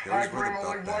Rumble, I bring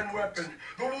only one weapon,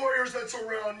 the warriors that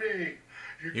surround me.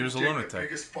 You He was a dig lunatic. the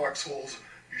biggest foxholes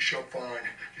you shall find.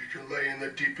 You can lay in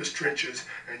the deepest trenches,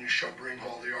 and you shall bring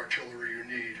all the artillery you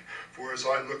need. For as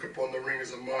I look upon the ring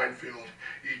as a minefield,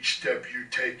 each step you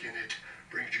take in it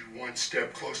brings you one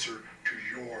step closer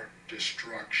to your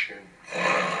destruction.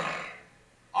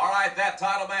 All right, that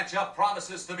title matchup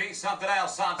promises to be something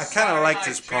else on I kind of Saturday like night,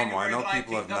 this promo. I know January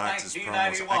people have 19th, knocked his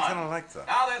promos. I kind of like that.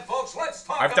 Now then, folks, let's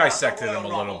talk I've about dissected the them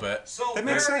Royal a little Rumble. bit. So They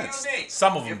make very sense. unique.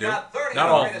 Some of them You've do. got 30 Not of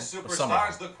the all of greatest them, but some of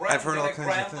superstars, them. the creme I've heard de all la kinds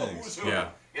of creme, the things. who's who Yeah.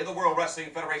 in the World Wrestling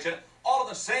Federation, all in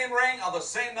the same ring on the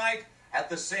same night at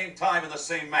the same time in the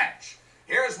same match.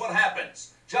 Here's what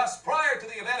happens. Just prior to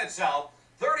the event itself,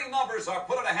 30 numbers are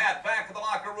put in a hat back in the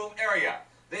locker room area.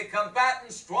 The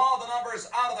combatants draw the numbers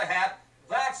out of the hat.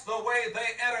 That's the way they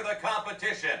enter the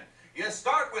competition. You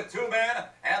start with 2 men,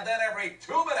 and then every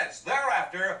 2 minutes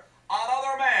thereafter,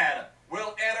 another man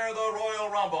will enter the Royal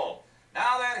Rumble.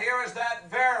 Now then, here is that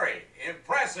very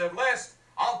impressive list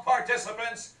of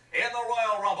participants in the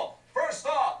Royal Rumble. First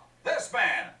off, this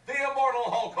man, the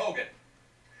immortal Hulk Hogan.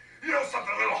 You know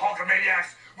something, little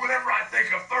Hulkamaniacs? Whenever I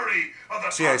think of 30 of the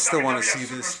See, I top still wanna WWF see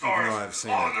this, superstars, even though I've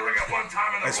seen all it. in the ring at one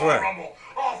time in the I Royal swear. Rumble,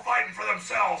 all fighting for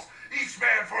themselves, each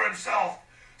man for himself.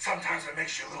 Sometimes it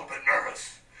makes you a little bit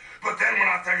nervous. But then when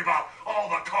I think about all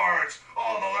the cards,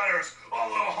 all the letters, all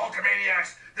the little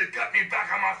Hulkamaniacs that got me back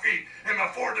on my feet, and the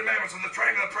 4 commandments, and the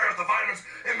training, the prayers, the vitamins,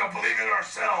 and the believing in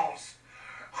ourselves,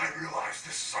 I realize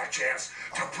this is our chance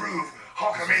to prove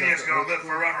Hulkamania is going to live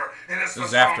forever, and it's the This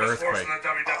is after strongest force in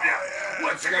Earthquake. the WWF.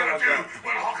 What's it going to do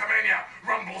when Hulkamania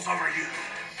rumbles over you?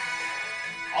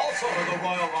 Also in the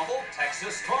Royal Rumble,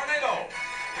 Texas Tornado,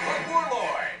 the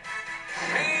Warlord,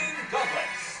 Shane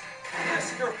Douglas,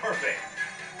 Mr. Perfect,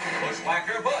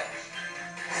 Bushwhacker Butch,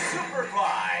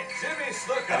 Superfly, Jimmy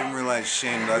Snuka. I didn't realize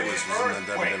Shane Douglas was in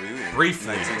the WWE.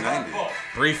 Briefly. 1990. Rumble,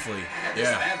 Briefly, and this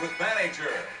yeah. man with manager,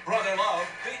 Brother Love,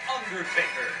 The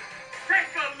Undertaker.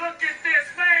 Take a look at this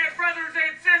man, brothers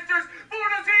and sisters. Boy,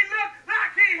 does he look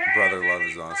like he has Brother Love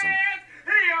any is awesome. friends.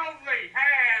 He only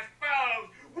has foes.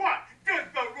 What does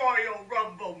the Royal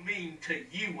Rumble mean to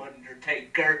you,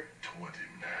 Undertaker? 29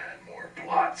 more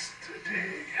plots to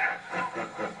dig.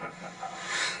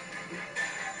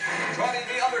 Joining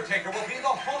The Undertaker will be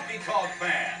the Honky Tonk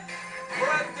Man,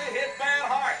 Bret the Hitman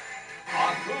Hart,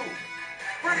 Haku,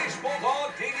 British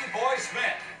Bulldog Davey Boy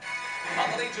Smith, on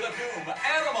the Legion of Doom,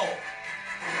 Animal,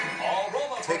 Paul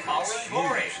Roma for Taker Power was and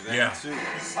Glory, huge then, Yeah. too.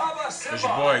 Saba There's your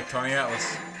Simba, boy, Tony Atlas.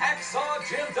 Hacksaw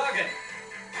Jim Duggan,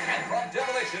 and from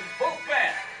Demolition, both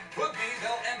men could be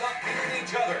they'll end up beating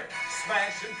each other,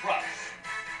 smash and crush.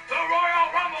 The Royal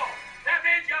Rumble. That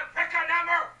means you pick a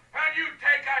number and you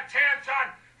take a chance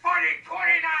on fighting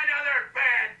 29 other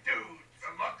bad dudes.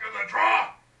 The luck of the draw.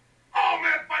 All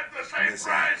men fight for the same Miss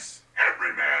prize. Axe.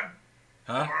 Every man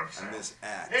Huh? for I himself. miss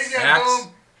Axe. Axe?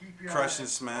 Crush and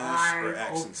Smash or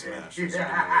Axe and Smash. Was a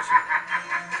demolition.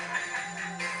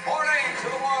 Morning to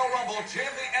the Royal Rumble,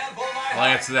 Jim the Anvil Knight. I'll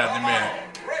answer that in a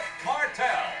minute. Rick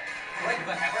Martel, Rick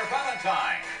the Hammer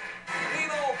Valentine,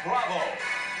 Nino Bravo,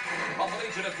 from the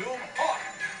Legion of Doom, Hawk,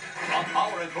 from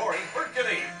Power and Glory,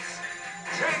 Hercules,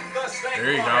 Jake the Snake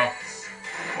There you go. Roberts,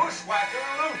 Bushwhacker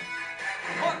Luke,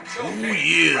 Macho King,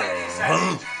 yeah, Randy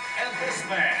Savage, and this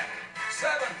man,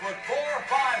 7'4",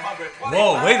 520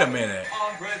 Whoa, wait a pounds, minute.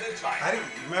 Andre the Giant. I didn't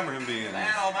remember him being in Man,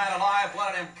 this. oh man alive,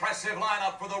 what an impressive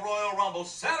lineup for the Royal Rumble.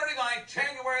 Saturday night,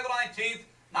 January the 19th,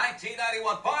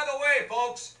 1991. By the way,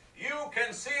 folks, you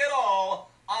can see it all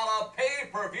on a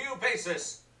pay-per-view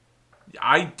basis.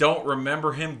 I don't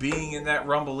remember him being in that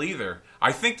Rumble either.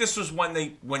 I think this was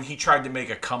when he tried to make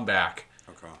a comeback,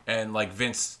 Okay. and like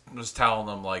Vince was telling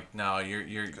him like, no,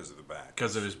 you're Because of the back.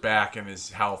 because of his back and his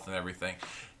health and everything.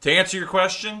 To answer your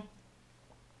question,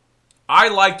 I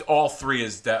liked all three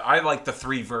I like the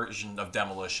 3 version of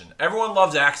Demolition. Everyone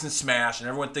loves Axe and Smash, and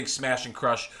everyone thinks Smash and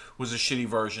Crush was a shitty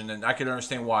version, and I can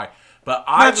understand why. But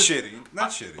Not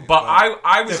shitty. But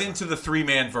I was into the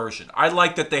 3-man version. I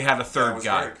liked that they had a third was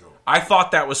guy. very cool. I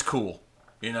thought that was cool,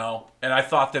 you know, and I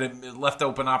thought that it left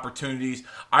open opportunities.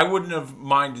 I wouldn't have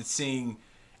minded seeing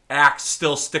Axe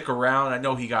still stick around. I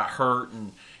know he got hurt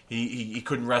and he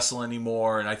couldn't wrestle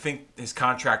anymore, and I think his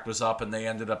contract was up, and they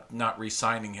ended up not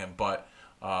re-signing him. But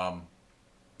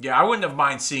Yeah, I wouldn't have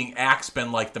mind seeing Axe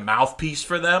been like the mouthpiece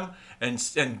for them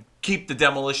and keep the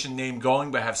Demolition name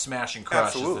going, but have Smash and Crush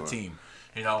Absolutely. as the team.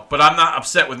 You know, but I'm not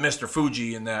upset with Mr.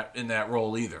 Fuji in that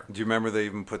role either. Do you remember they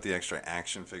even put the extra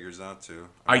action figures out too?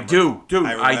 I do, dude.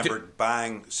 I remember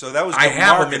buying. So that was good I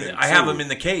have marketing. them. I have too. them in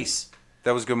the case.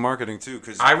 That was good marketing too,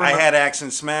 because I I remember- had Axe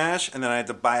and Smash, and then I had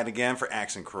to buy it again for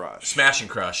Axe and Crush. Smash and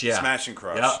Crush, yeah. Smash and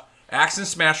Crush. Yep. Axe and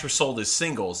Smash were sold as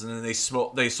singles, and then they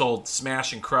sold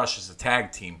Smash and Crush as a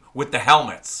tag team with the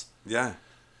helmets. Yeah.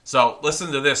 So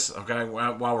listen to this, okay,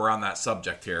 while we're on that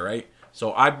subject here, right?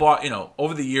 So I bought,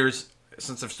 over the years,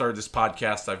 since I've started this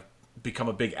podcast, I've become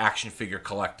a big action figure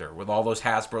collector with all those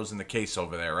Hasbros in the case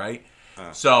over there, right?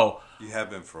 So You have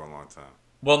been for a long time.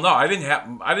 well, no, I didn't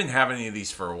have any of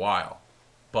these for a while,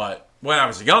 but when I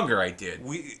was younger, I did.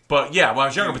 But yeah, when I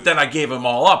was younger, but then I gave them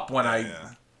all up when I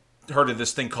heard of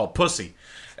this thing called Pussy,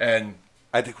 and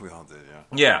I think we all did,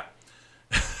 yeah.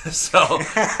 yeah. So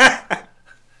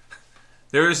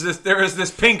there is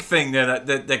this pink thing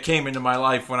that came into my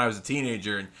life when I was a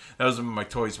teenager, and that was when my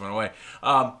toys went away.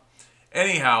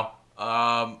 Anyhow,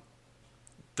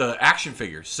 the action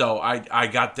figures. So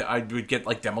I would get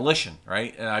like Demolition,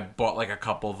 right? And I bought like a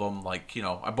couple of them, like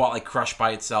I bought like Crush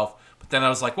by itself. But then I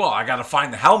was like, well, I got to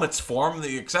find the helmets for them,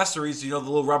 the accessories, the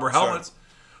little rubber helmets. Sure.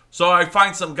 So I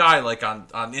find some guy like on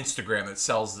Instagram that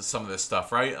sells some of this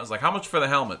stuff, right? I was like, how much for the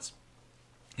helmets?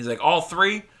 He's like, all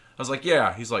three? I was like,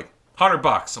 yeah. He's like,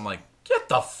 $100. I'm like, get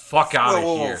the fuck out of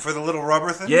here. For the little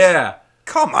rubber thing? Yeah.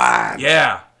 Come on.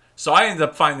 Yeah. So I ended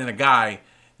up finding a guy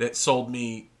that sold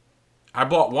me. I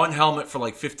bought one helmet for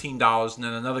like $15, and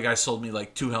then another guy sold me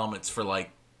like two helmets for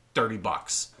like $30.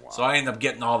 Wow. So I ended up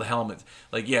getting all the helmets.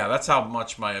 Like, yeah, that's how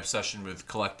much my obsession with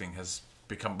collecting has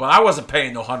become. But I wasn't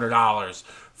paying no $100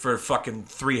 for fucking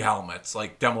 3 helmets,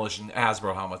 like Demolition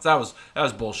Hasbro helmets. That was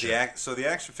bullshit. So the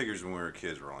action figures when we were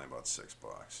kids were only about $6.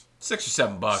 $6 or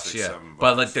 $7, yeah. $7.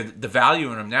 But like the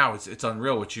value in them now, it's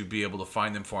unreal what you'd be able to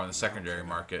find them for on the secondary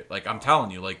market. Like I'm telling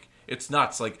you, like it's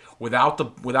nuts. Like without the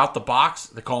box,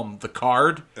 they call them the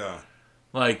card. Yeah.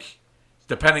 Like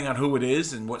depending on who it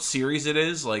is and what series it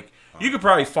is, like you could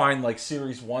probably find like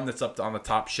series 1 that's up on the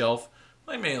top shelf.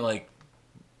 I mean like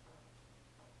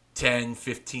 $10,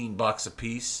 $15 a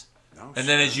piece. And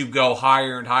then as you go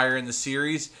higher and higher in the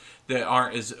series that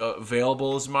aren't as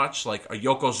available as much, like a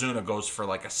Yokozuna goes for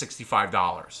like a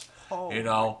 $65. Oh my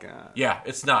God. Yeah,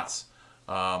 it's nuts.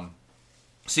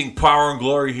 Seeing Power and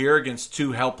Glory here against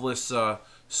 2 helpless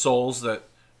souls that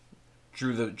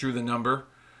drew the number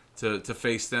to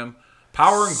face them.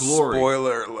 Power and Glory.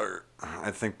 Spoiler alert.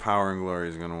 I think Power and Glory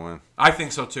is going to win. I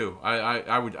think so too.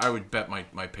 I would bet my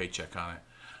paycheck on it.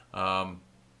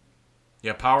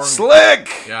 Yeah, Power and Slick!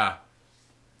 Yeah.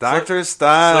 Dr.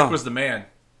 Style. Slick was the man.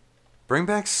 Bring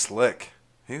back Slick.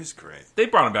 He was great. They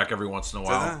brought him back every once in a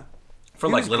while. For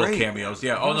He like was little great, cameos. man.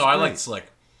 Yeah. He Oh was no, I great. liked Slick.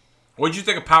 What did you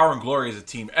think of Power and Glory as a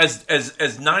team? As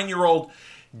 9-year-old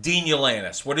Dean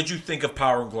Ulanis, what did you think of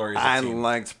Power and Glory as a I team?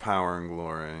 liked Power and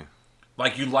Glory.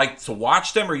 Like you liked to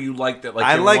watch them, or you liked that? Like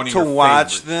I they were one like of to your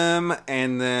watch favorites? them,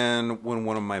 and then when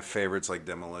one of my favorites, like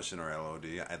Demolition or LOD,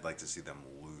 I'd like to see them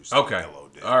lose to Okay.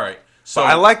 LOD. All right. So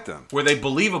But I liked them. Were they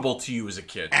believable to you as a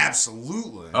kid?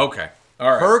 Absolutely. Okay.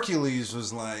 All right. Hercules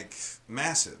was like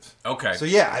massive. Okay. So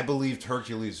yeah, I believed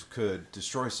Hercules could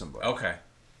destroy somebody. Okay.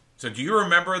 So do you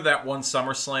remember that one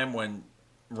SummerSlam when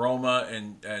Roma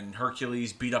and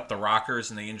Hercules beat up the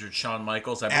Rockers and they injured Shawn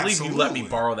Michaels? I believe you let me Absolutely.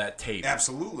 borrow that tape.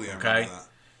 Absolutely. I Okay. remember that.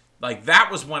 Like that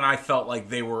was when I felt like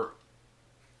they were,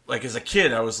 like as a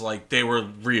kid, I was like they were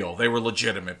real, they were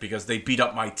legitimate because they beat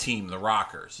up my team, the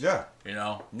Rockers. Yeah.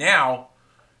 Now,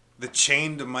 The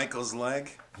chain to Michael's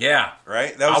leg, yeah,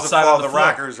 right? That was Outside the fall of of the the floor.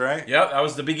 Rockers, right? Yep, that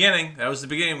was the beginning. That was the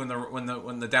beginning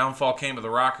when the downfall came of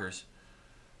the Rockers.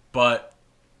 But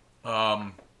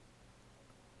now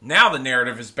the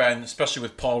narrative has been, especially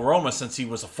with Paul Roma, since he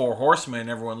was a 4 Horseman,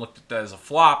 everyone looked at that as a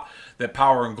flop. That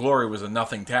Power and Glory was a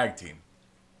nothing tag team.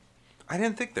 I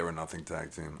didn't think they were nothing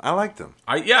tag team. I liked them.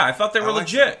 I thought they were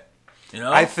liked legit.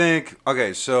 I think,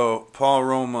 okay, so Paul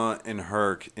Roma and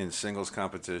Herc in singles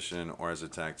competition or as a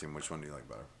tag team, which one do you like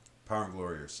better? Power and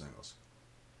Glory or singles?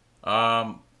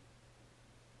 Power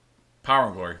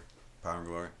and Glory. Power and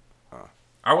Glory?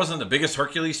 I wasn't the biggest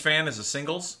Hercules fan as a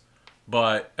singles,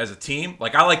 but as a team,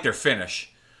 like I like their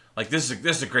finish. Like this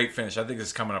is a great finish. I think this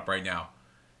is coming up right now.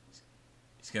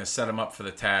 He's gonna set him up for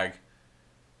the tag.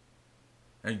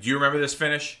 And do you remember this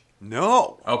finish?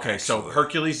 No. Okay, so actually.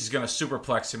 Hercules is gonna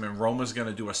superplex him, and Roma's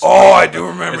gonna do a. Oh, I do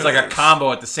remember It's like a this.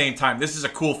 combo at the same time. This is a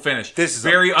cool finish. This is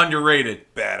very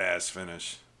underrated. Badass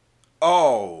finish.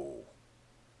 Oh.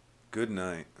 Good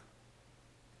night.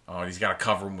 Oh, and he's got to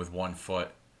cover him with one foot.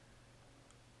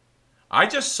 I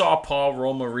just saw Paul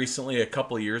Roma recently a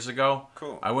couple of years ago.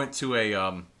 Cool. I went to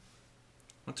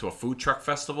a food truck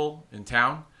festival in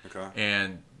town. Okay.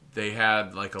 And they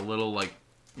had like a little a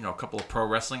couple of pro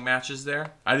wrestling matches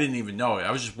there. I didn't even know it.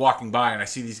 I was just walking by and I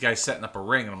see these guys setting up a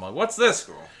ring and I'm like, "What's this?"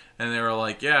 Cool. And they were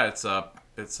like, "Yeah, it's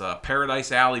a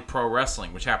Paradise Alley Pro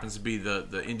Wrestling, which happens to be the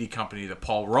indie company that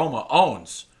Paul Roma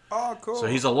owns." Oh, cool. So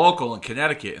he's a local in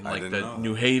Connecticut, in like didn't the know that.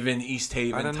 New Haven, East I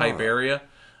Haven didn't type know that. area.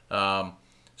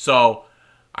 So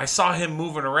I saw him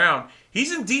moving around.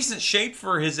 He's in decent shape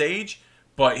for his age,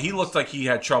 but he looked like he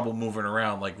had trouble moving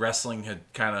around. Like wrestling had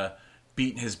kind of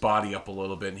beaten his body up a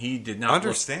little bit, and he did not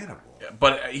Understandable.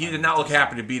 But he did not look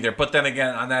happy to be there. But then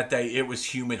again, on that day, it was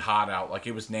humid, hot out. Like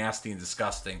it was nasty and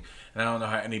disgusting. And I don't know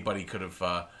how anybody could have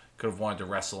wanted to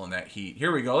wrestle in that heat.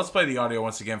 Here we go. Let's play the audio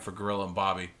once again for Gorilla and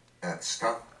Bobby. That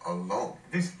stuff alone.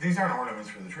 These aren't ornaments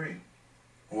for the tree.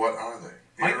 What are they?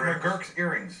 Mike McGurk's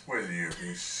earrings. Will you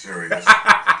be serious?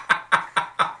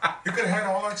 You could have had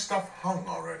all that stuff hung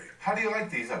already. How do you like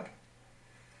these up?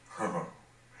 Well,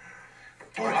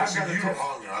 I can see you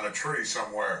hung on a tree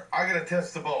somewhere. I gotta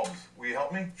test the bulbs. Will you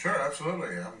help me? Sure,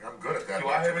 absolutely. I'm good at that. Do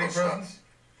I have any electrical stuff. presents?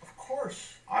 Of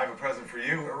course. I have a present for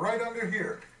you. They're right under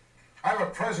here. I have a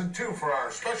present, too, for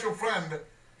our special friend,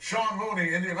 Sean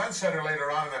Mooney, in the event center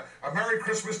later on. A Merry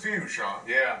Christmas to you, Sean.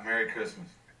 Yeah, Merry Christmas.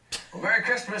 Well, Merry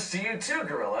Christmas to you too,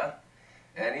 Gorilla.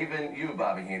 And even you,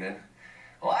 Bobby Heenan.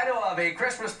 Well, I know of a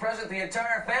Christmas present the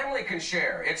entire family can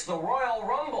share. It's the Royal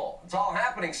Rumble. It's all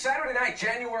happening Saturday night,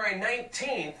 January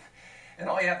 19th. And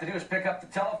all you have to do is pick up the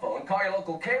telephone, call your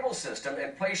local cable system,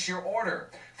 and place your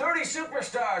order. 30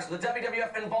 superstars of the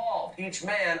WWF involved, each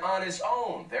man on his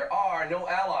own. There are no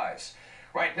allies.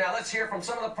 Right now, let's hear from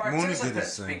some of the Mooney did his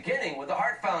participants, thing. beginning with the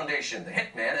Heart Foundation, the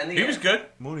Hitman, and the... He was good.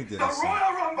 Mooney did The his thing.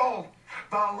 Royal Rumble,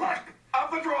 the luck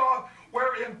of the draw,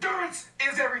 where endurance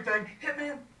is everything.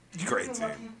 Hitman. Great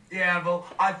team. Yeah, well,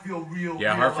 I feel real.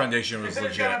 Yeah, real Heart lucky. Foundation was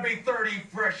There's legit. gonna be 30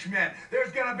 fresh men.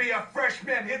 There's gonna be a fresh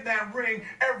man hitting that ring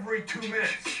every 2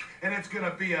 minutes. And it's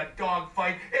gonna be a dog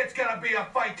fight. It's gonna be a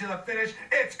fight to the finish.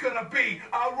 It's gonna be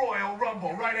a Royal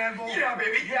Rumble, right, Anvil? Yeah,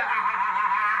 baby,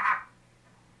 yeah!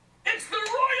 It's the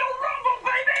Royal Rumble,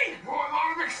 baby! Oh, a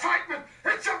lot of excitement.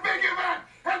 It's a big event.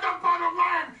 And the bottom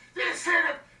line, you said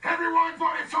it. Everyone's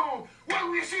on its own.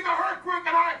 When we see the Hurt Group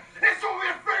and I, it's only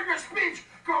a figure speech.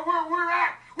 Go where we're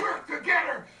at. We're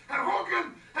together. And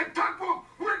Hogan and Tugboat,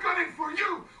 we're gunning for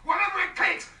you. Whatever it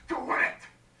takes to win it.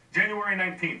 January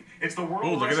 19th. It's the World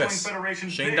Ooh, look at Wrestling this.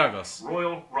 Federation's Shane big Douglas.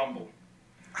 Royal Rumble.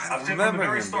 I I've said from remember the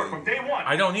very him start, being- from day one,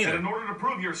 I don't either. that in order to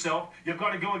prove yourself, you've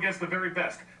got to go against the very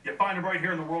best. You find them right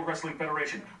here in the World Wrestling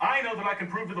Federation. I know that I can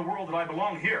prove to the world that I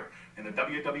belong here in the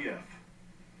WWF.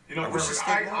 You know, wish Perfect, it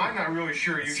stayed I'm not really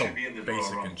sure you It's so should be in this basic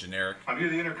Royal Rumble. and generic. I mean,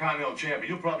 you're the Intercontinental Champion.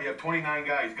 You'll probably have 29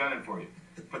 guys gunning for you.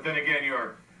 But then again,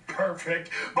 you're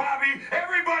perfect. Bobby,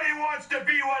 everybody wants to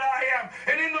be what I am.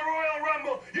 And in the Royal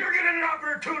Rumble, you're getting an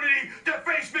opportunity to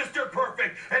face Mr.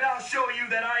 Perfect. And I'll show you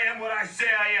that I am what I say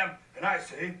I am. And I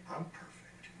say, I'm perfect.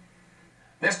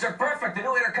 Mr. Perfect, the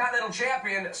new Intercontinental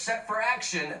Champion, set for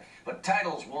action, but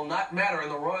titles will not matter in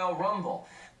the Royal Rumble.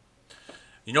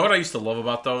 You know what I used to love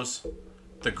about those?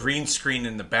 The green screen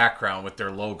in the background with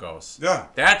their logos. Yeah.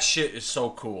 That shit is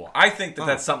so cool. I think that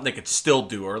that's something they could still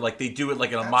do, or like they do it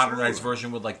like in a modernized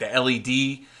version with like the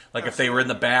LED. Like if they were in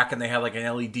the back and they had like an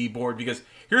LED board. Because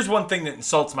here's one thing that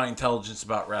insults my intelligence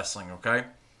about wrestling, okay?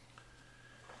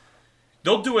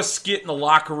 They'll do a skit in the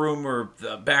locker room or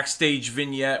the backstage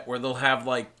vignette where they'll have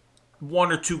like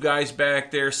one or two guys back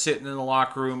there sitting in the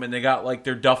locker room and they got like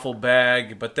their duffel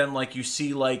bag, but then like you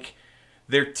see like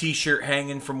their t-shirt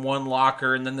hanging from one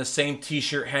locker and then the same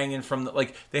t-shirt hanging from the,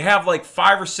 like they have like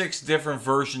 5 or 6 different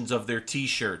versions of their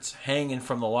t-shirts hanging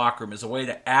from the locker room as a way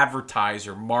to advertise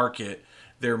or market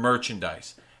their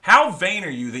merchandise. How vain are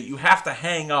you that you have to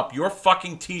hang up your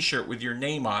fucking t-shirt with your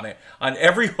name on it on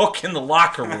every hook in the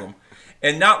locker room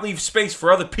and not leave space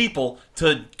for other people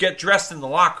to get dressed in the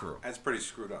locker room? That's pretty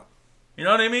screwed up. You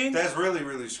know what I mean? That's really,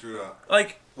 really screwed up.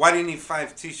 Like, Why do you need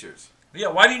 5 t-shirts? yeah,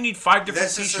 why do you need 5 different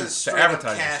That's just a t-shirts to straight up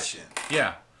advertise cash yourself? in.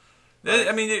 Yeah.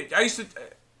 I mean, I used to...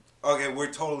 Okay,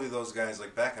 we're totally those guys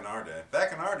like back in our day.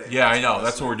 Back in our day. Yeah, I know.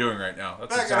 That's what we're doing right now.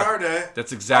 That's Back in our day.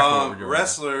 That's exactly what we're doing.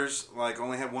 Wrestlers like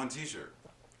only had one t-shirt,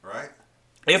 right?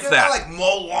 If You that. gotta, like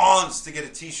mow lawns to get a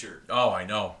t-shirt. Oh, I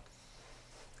know.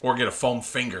 Or get a foam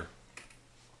finger.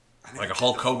 I never Like a did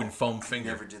Hulk the Hogan foam- foam finger.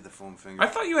 Never did the foam finger. I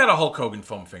thought you had a Hulk Hogan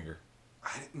foam finger.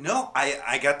 No,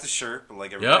 I got the shirt, but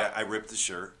like everybody, Yep. I ripped the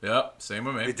shirt. Yep, same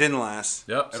with me. It didn't last.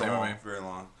 Yep, at same all, with me. very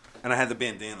long. And I had the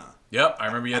bandana. Yep, I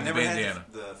remember you I had the never bandana.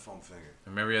 had the foam finger. I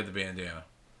remember you had the bandana.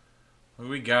 What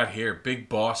do we got here? Big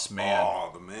Boss Man. Oh,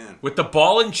 the man. With the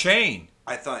ball and chain.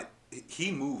 I thought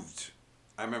he moved.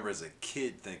 I remember as a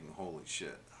kid thinking, holy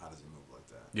shit, how does he move like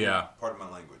that? Yeah. Part of my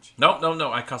language.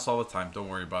 No. I cuss all the time. Don't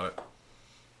worry about it.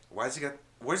 Where's the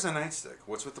nightstick?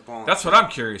 What's with the ball? That's what I'm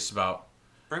curious about.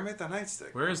 Bring back the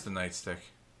nightstick. Where is the nightstick?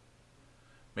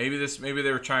 Maybe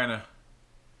they were trying to.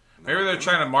 Maybe they're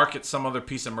trying to market some other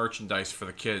piece of merchandise for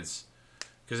the kids,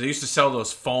 because they used to sell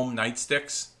those foam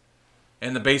nightsticks,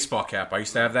 and the baseball cap. I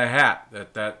used to have that hat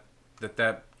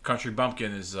that Country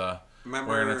Bumpkin is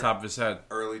wearing on top of his head.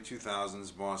 Early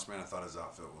 2000s, Boss Man. I thought his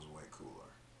outfit was way cooler.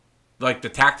 Like the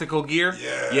tactical gear.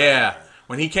 Yeah.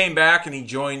 When he came back and he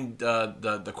joined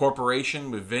the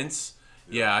corporation with Vince.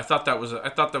 Yeah, I thought that was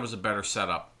a better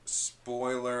setup.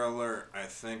 Spoiler alert, I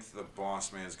think the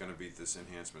Boss Man is going to beat this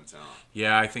enhancement talent.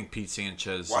 Yeah, I think Pete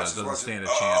Sanchez doesn't stand a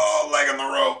chance. Oh, leg on the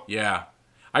rope. Yeah.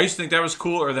 I used to think that was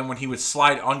cooler than when he would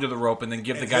slide under the rope and then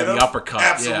give the guy the uppercut.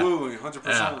 Absolutely, 100%.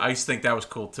 Yeah, I used to think that was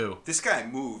cool too. This guy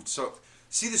moved. So,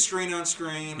 see the screen on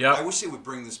screen? Yep. I wish they would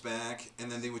bring this back,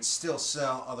 and then they would still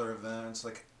sell other events.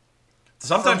 Like,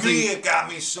 sometimes for me, it got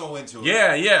me so into it.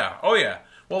 Yeah. Oh, yeah.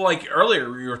 Well, like earlier,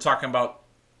 we were talking about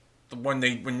when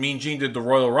Mean Gene did the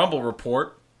Royal Rumble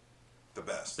report. The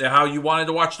best. How you wanted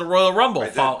to watch the Royal Rumble.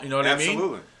 You know what I mean?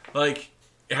 Absolutely. Like,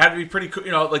 it had to be pretty cool.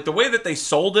 You know, like the way that they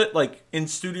sold it, like in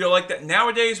studio like that.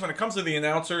 Nowadays, when it comes to the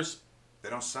announcers, they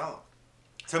don't sell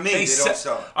it. To me, they don't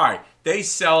sell it. All right, they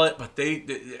sell it, but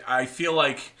I feel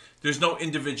like there's no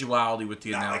individuality with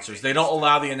the announcers. They don't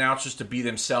allow the announcers to be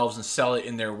themselves and sell it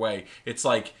in their way. It's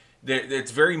like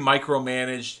it's very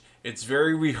micromanaged. It's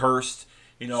very rehearsed.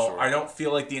 You know, sure. I don't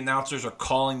feel like the announcers are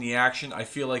calling the action. I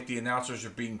feel like the announcers are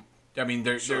being. I mean,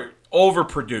 they're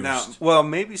overproduced. Now, well,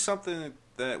 maybe something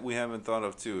that we haven't thought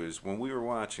of too is when we were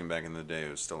watching back in the day, it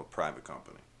was still a private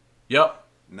company. Yep.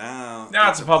 Now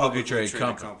it's a publicly traded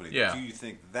company. Yeah. Do you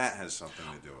think that has something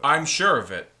to do with it? I'm sure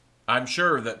of it. I'm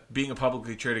sure that being a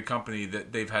publicly traded company,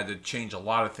 that they've had to change a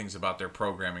lot of things about their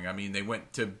programming. I mean, they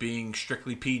went to being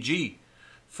strictly PG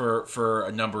for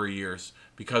a number of years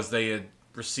because they had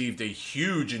received a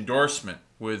huge endorsement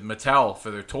with Mattel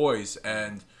for their toys,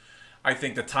 and I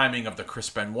think the timing of the Chris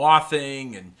Benoit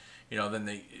thing, and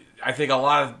I think a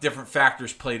lot of different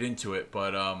factors played into it.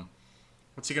 But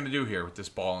what's he going to do here with this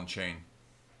ball and chain?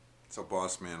 So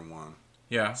Boss Man won.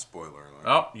 Yeah. Spoiler alert.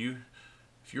 Oh,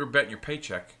 if you were betting your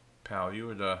paycheck, pal,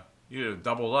 you'd have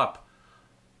doubled up.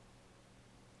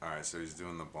 All right, so he's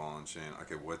doing the ball and chain.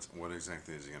 Okay, what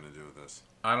exactly is he going to do with this?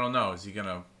 I don't know. Is he going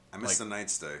to? I missed the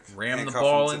nightstick. Ram the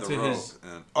ball into his.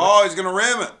 He's going to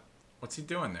ram it. What's he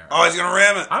doing there? Oh, he's going to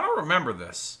ram it. I don't remember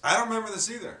this. I don't remember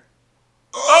this either.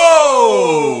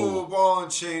 Oh! Ball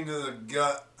and chain to the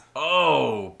gut.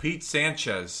 Oh, Pete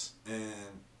Sanchez.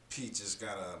 And Pete just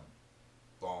got a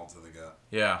ball to the gut.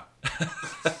 Yeah.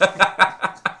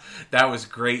 That was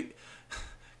great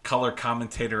color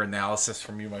commentator analysis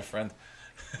from you, my friend.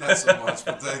 Not so much,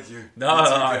 but thank you. No,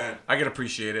 I can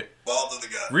appreciate it. Ball to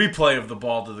the gut. Replay of the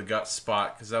ball to the gut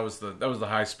spot, because that was the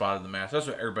high spot of the match. That's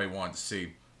what everybody wanted to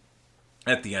see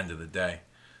at the end of the day.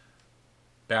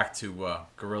 Back to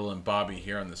Gorilla and Bobby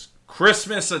here on this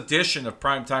Christmas edition of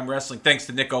Primetime Wrestling. Thanks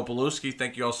to Nick Opalewski.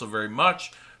 Thank you also very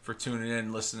much for tuning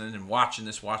in, listening, and watching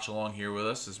this watch-along here with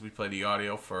us as we play the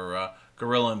audio for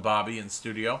Gorilla and Bobby in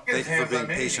studio. Thank you for being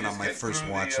patient on my first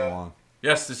watch-along.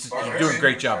 Yes, you're doing a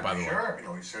great job, by the way. Sure.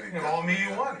 He said he all me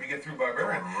you want. If you get through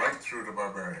Barbarian. Going right through to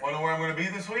Barbarian. Want to know where I'm going to be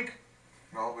this week?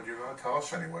 No, but you're going to tell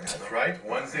us anyway. That's right.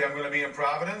 Wednesday I'm going to be in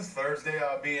Providence. Thursday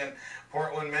I'll be in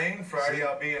Portland, Maine. Friday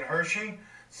I'll be in Hershey.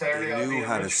 Saturday I'll be in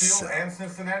Richfield and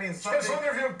Cincinnati. And Sunday,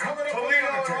 coming up Toledo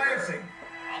and Lansing.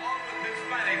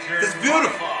 It's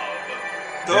beautiful.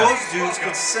 Those dudes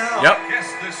could sell. Yep.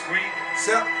 Guest this week,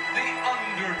 Sell. The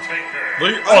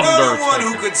Undertaker. Another one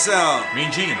who could sell.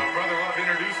 Mean Gene. Brother Love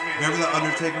introduced me. Remember the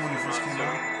Undertaker when he first came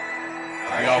out?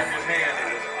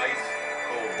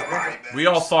 We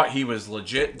all thought he was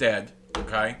legit dead.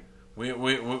 Okay, we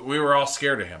were all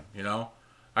scared of him. You know,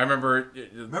 I remember.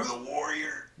 Remember the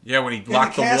Warrior? Yeah, when he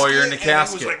locked the Warrior in the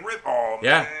casket. It was like rip. Oh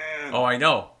yeah. Man. Oh, I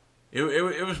know.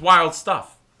 It was wild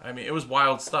stuff. I mean, it was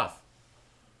wild stuff.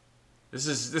 This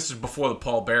is before the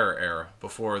Paul Bearer era.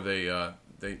 Before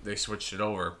they switched it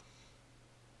over.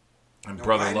 And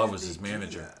Brother Love was his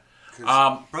manager.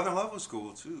 Brother Love was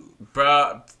cool too.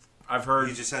 I've heard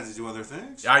he just had to do other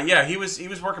things. Yeah, he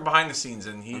was working behind the scenes,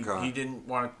 and he didn't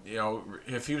want to.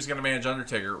 If he was going to manage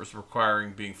Undertaker, it was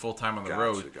requiring being full time on the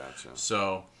road. Gotcha.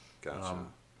 So,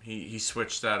 he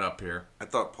switched that up here. I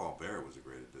thought Paul Bearer was a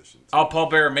great addition. Oh, Paul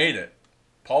Bearer made it.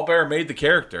 Paul Bearer made the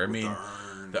character. I mean,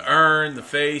 The urn, the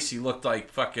face. He looked like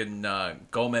fucking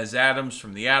Gomez Addams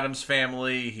from the Addams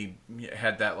Family. He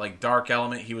had that like dark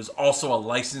element. He was also a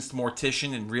licensed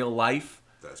mortician in real life,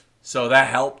 so that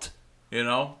helped. You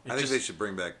know, I think they should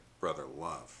bring back Brother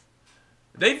Love.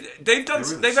 They've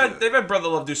had Brother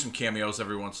Love do some cameos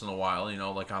every once in a while. You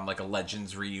know, like on like a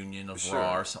Legends reunion of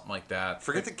Raw or something like that.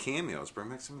 Forget the cameos. Bring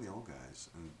back some of the old guys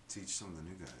and teach some of the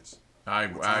new guys.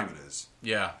 What time it is.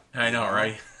 Yeah, I know,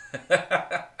 right?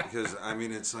 Because, I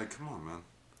mean, it's like, come on, man.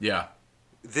 Yeah.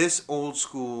 This old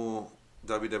school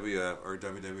WWF or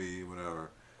WWE,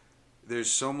 whatever, there's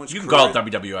so much... You can call it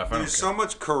WWF, There's so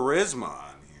much charisma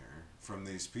on here from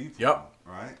these people. Yep.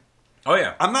 Right? Oh,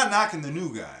 yeah. I'm not knocking the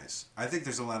new guys. I think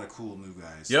there's a lot of cool new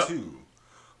guys, too.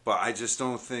 But I just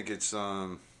don't think it's...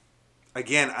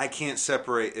 Again, I can't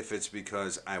separate if it's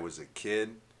because I was a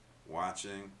kid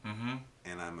watching... Mm-hmm.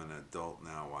 And I'm an adult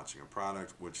now watching a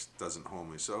product which doesn't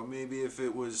hold me. So maybe if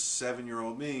it was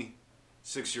 7-year-old me,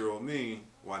 6-year-old me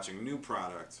watching a new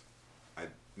product,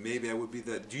 maybe I would be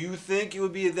that. Do you think you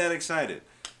would be that excited?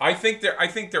 I think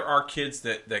there are kids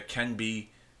that can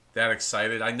be that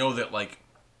excited. I know that like.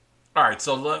 All right,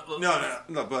 so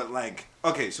no, but like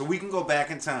okay, so we can go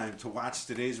back in time to watch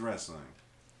today's wrestling.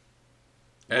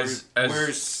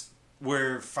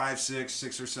 We're 5,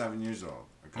 6 or 7 years old.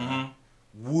 Okay. Mm-hmm.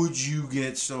 Would you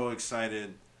get so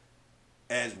excited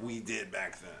as we did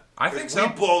back then? I think so.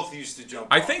 We both used to jump.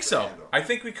 I think so. I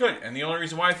think we could. And the only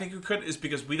reason why I think we could is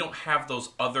because we don't have those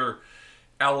other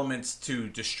elements to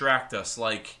distract us,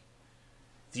 like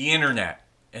the internet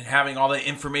and having all that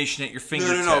information at your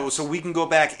fingertips. No. So we can go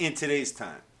back in today's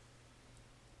time.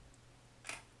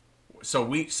 So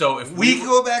if we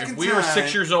go back if we were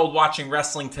 6 years old watching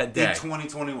wrestling today in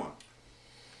 2021.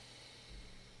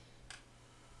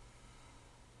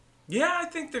 Yeah, I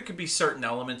think there could be certain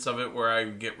elements of it where I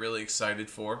would get really excited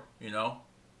for, you know?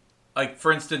 Like,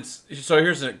 for instance, so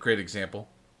here's a great example.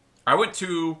 Last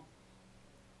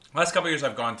couple of years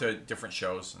I've gone to different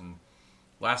shows, and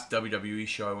last WWE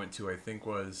show I went to, I think,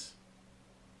 was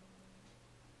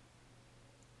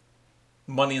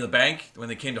Money in the Bank, when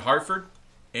they came to Hartford.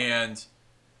 And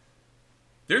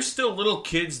there's still little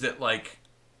kids that, like,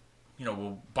 you know,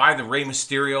 will buy the Rey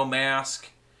Mysterio mask.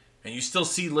 And you still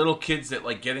see little kids that,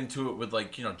 like, get into it with,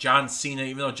 like, you know, John Cena,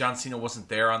 even though John Cena wasn't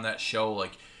there on that show.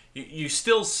 Like, you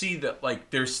still see that,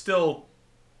 like, there's still...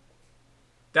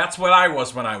 That's what I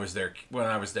was when I was their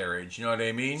age. You know what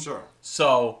I mean? Sure.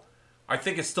 So, I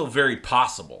think it's still very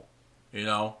possible, you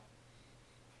know?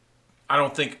 I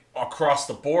don't think across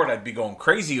the board I'd be going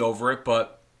crazy over it,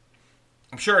 but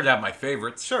I'm sure I'd have my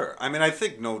favorites. Sure. I mean, I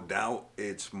think no doubt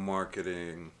it's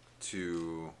marketing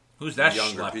to Who's that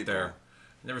younger schlep people. there?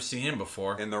 Never seen him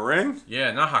before. In the ring?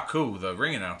 Yeah, not Haku, the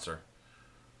ring announcer.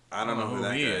 I don't know who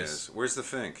that guy is. Where's the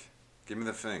Fink? Give me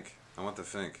the Fink. I want the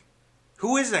Fink.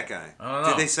 Who is that guy? I don't know.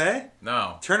 Did they say?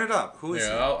 No. Turn it up. Who is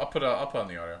he? I'll put on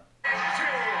the audio.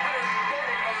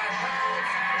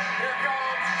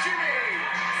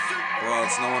 Well,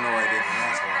 it's no wonder why I didn't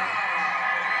ask one.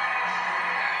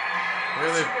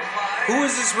 Really? Who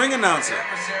is this ring announcer? The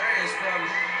adversary is from the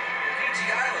Fiji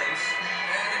Islands,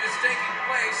 and it is taking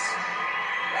place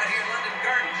right here in London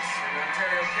Gardens in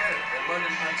Ontario, Canada. In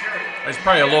London, Ontario. He's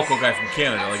probably a local guy from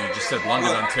Canada, like you just said,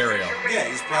 London, Ontario. Yeah,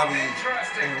 he's probably in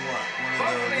what?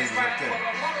 One of the leagues up there.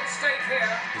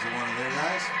 Is it one of their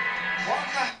guys?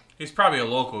 He's probably a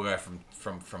local guy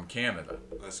from Canada.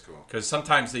 That's cool. Because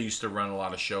sometimes they used to run a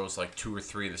lot of shows, like 2 or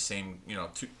 3 the same, you know,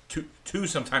 two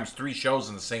sometimes 3 shows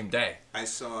in the same day. I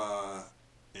saw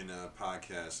in a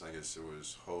podcast, I guess it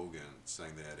was Hogan,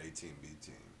 saying they had A-Team,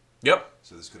 B-Team. Yep.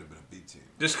 So this could have been a B-Team.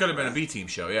 This could have been a B-Team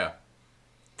show, yeah.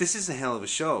 This is a hell of a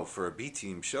show for a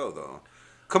B-Team show, though.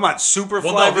 Come on,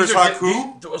 Superfly versus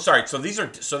Haku? Sorry, so these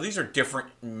are different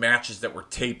matches that were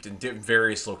taped in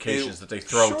various locations that they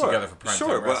throw together for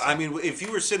primetime wrestling. But I mean, if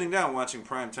you were sitting down watching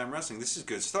primetime wrestling, this is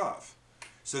good stuff.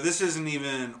 So this isn't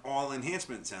even all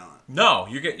enhancement talent. No,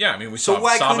 you get I mean, we so saw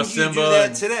why Saba couldn't you Simba do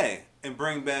that today and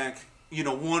bring back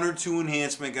 1 or 2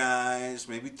 enhancement guys,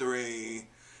 maybe 3,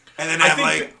 and then have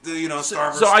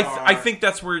Star versus Star. I think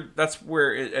that's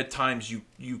where at times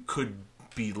you could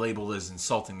be labeled as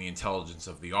insulting the intelligence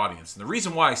of the audience. And the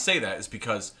reason why I say that is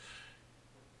because,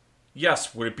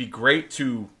 yes, would it be great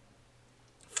to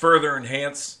further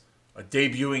enhance a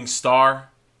debuting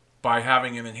star by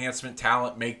having an enhancement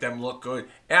talent make them look good?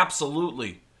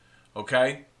 Absolutely.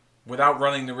 Okay? Without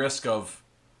running the risk of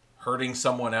hurting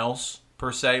someone else,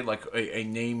 per se, like a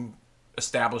name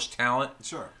established talent.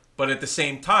 Sure. But at the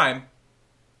same time,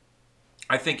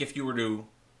 I think if you were to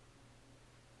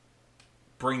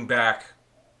bring back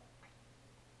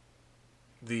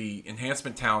the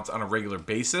enhancement talents on a regular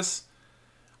basis,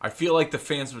 I feel like the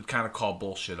fans would kind of call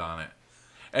bullshit on it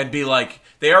and be like,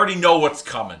 they already know what's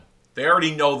coming. They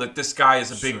already know that this guy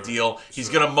is a big deal. He's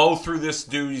going to mow through this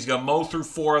dude. He's going to mow through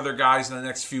 4 other guys in the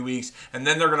next few weeks, and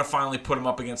then they're going to finally put him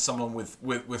up against someone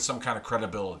with some kind of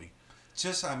credibility.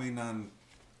 Just, I mean, on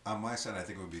my side, I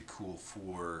think it would be cool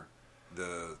for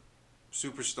the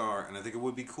superstar, and I think it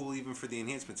would be cool even for the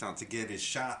enhancement talent to get his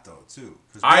shot, though, too.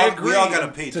 I agree. We all got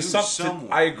to pay to someone.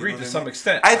 I agree to some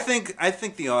extent. I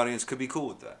think the audience could be cool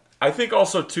with that. I think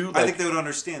also too. Like, I think they would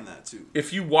understand that too.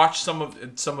 If you watch some of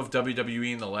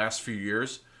WWE in the last few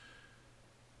years,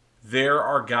 there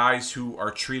are guys who are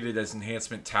treated as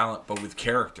enhancement talent, but with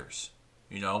characters.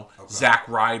 You know, Zack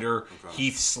Ryder,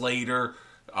 Heath Slater.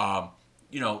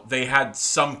 You know, they had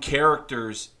some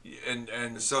characters,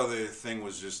 and so the thing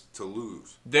was just to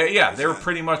lose. They were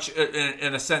pretty much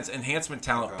in a sense enhancement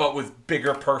talent, but with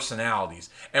bigger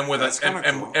personalities and with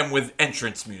and with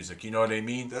entrance music. You know what I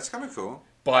mean? That's kind of cool.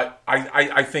 But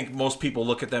I think most people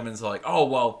look at them and it's like, oh,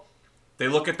 well, they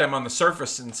look at them on the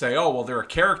surface and say, oh, well, they're a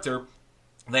character.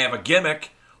 They have a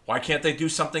gimmick. Why can't they do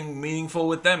something meaningful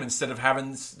with them instead of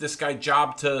having this guy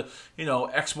job to, you know,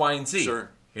 X, Y, and Z?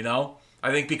 Sure. You know? I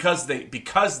think because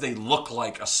they look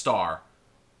like a star,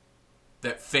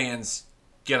 that fans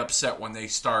get upset when they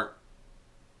start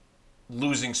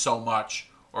losing so much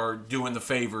or doing the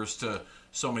favors to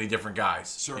so many different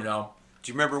guys. Sure. You know?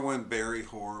 Do you remember when Barry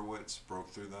Horowitz broke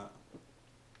through that?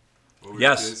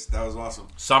 Yes. That was awesome.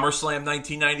 SummerSlam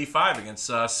 1995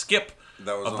 against Skip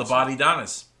of the Body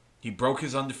Donnas. He broke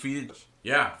his undefeated...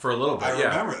 Yeah, for a little bit. I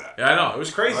remember that. Yeah, I know. It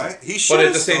was crazy. Right? But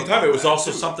at the same time, it was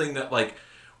also something that, like,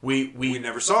 we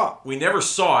never saw. We never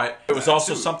saw it. It was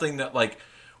also something that, like,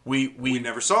 we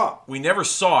never saw. We never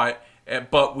saw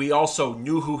it, but we also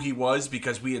knew who he was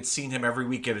because we had seen him every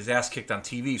week get his ass kicked on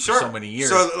TV for so many years.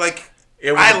 So, like...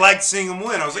 I liked seeing him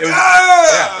win. I was like,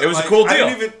 it was a cool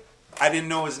deal. I didn't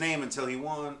know his name until he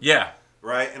won. Yeah.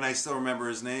 Right? And I still remember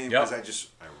his name because I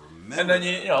remember. And then,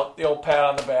 you know, the old pat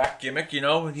on the back gimmick, you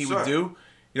know, he would do.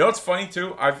 You know what's funny,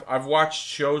 too? I've watched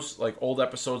shows, like old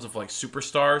episodes of, like,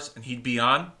 Superstars, and he'd be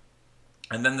on.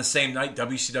 And then the same night,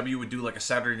 WCW would do, like, a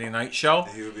Saturday night show.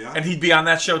 And he would be on? And he'd be on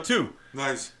that show, too.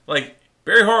 Nice. Like...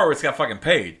 Barry Horowitz got fucking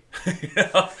paid. You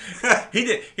know? He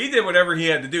did whatever he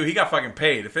had to do. He got fucking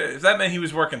paid. If that meant he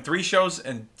was working 3 shows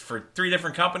and for 3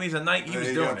 different companies a night, he was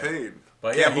doing it. Paid.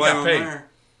 But yeah, he got paid. There.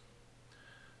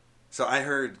 So I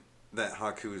heard that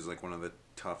Haku is like one of the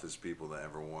toughest people that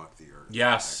ever walked the earth.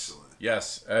 Yes, actually.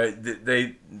 Yes.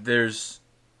 There's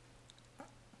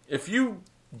if you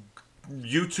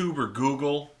YouTube or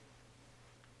Google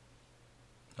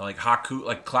like Haku,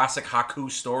 like classic Haku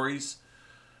stories.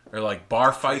 Or like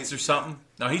bar fights or something.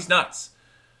 No, he's nuts.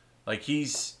 Like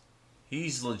he's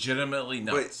legitimately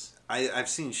nuts. But I've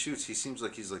seen shoots. He seems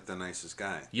like he's like the nicest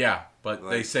guy. Yeah, but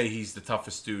they say he's the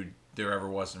toughest dude there ever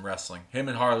was in wrestling. Him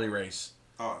and Harley Race.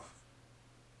 Oh.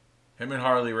 Him and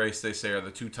Harley Race, they say, are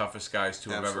the 2 toughest guys to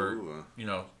have ever, you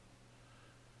know.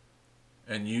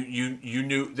 And you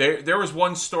knew there was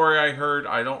one story I heard.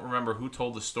 I don't remember who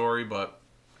told the story, but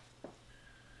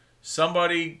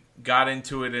somebody got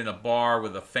into it in a bar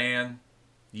with a fan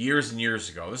years and years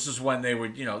ago. This is when they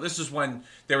would, you know, this is when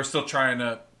they were still trying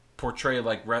to portray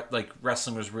like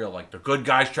wrestling was real. Like the good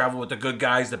guys travel with the good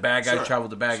guys, the bad guys travel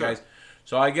with the bad guys.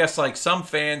 So I guess like some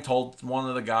fan told one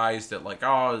of the guys that like,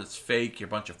 oh, it's fake, you're a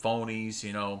bunch of phonies,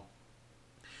 you know.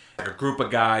 Like a group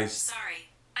of guys. Sorry,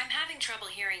 I'm having trouble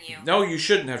hearing you. No, you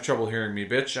shouldn't have trouble hearing me,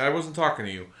 bitch. I wasn't talking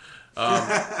to you.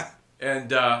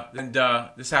 And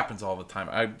this happens all the time.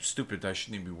 I'm stupid. I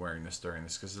shouldn't even be wearing this during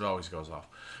this because it always goes off.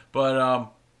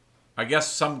 But I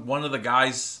guess one of the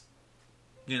guys,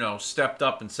 you know, stepped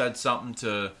up and said something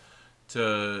to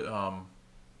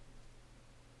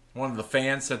one of the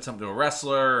fans said something to a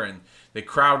wrestler, and they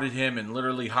crowded him, and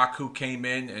literally Haku came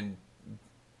in and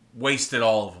wasted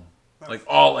all of them. Like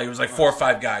it was like 4 or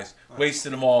 5 guys.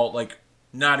 Wasted them all. Like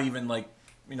not even like,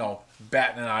 you know,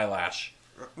 batting an eyelash.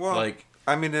 Well, like.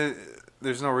 I mean,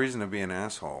 there's no reason to be an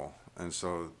asshole. And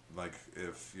so, like,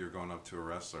 if you're going up to a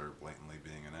wrestler blatantly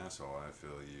being an asshole, I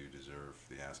feel you deserve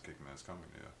the ass kicking that's coming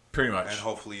to you. Pretty much. And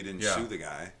hopefully you didn't sue the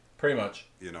guy. Pretty much.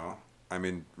 You know? I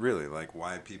mean, really, like,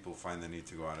 why people find the need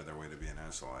to go out of their way to be an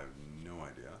asshole, I have no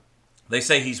idea. They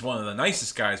say he's one of the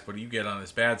nicest guys, but you get on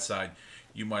his bad side,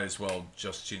 you might as well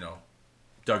just, you know,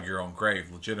 dug your own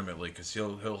grave legitimately because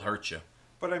he'll hurt you.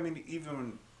 But, I mean,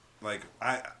 even, like,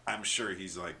 I'm sure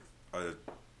he's, like, a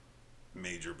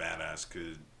major badass,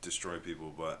 could destroy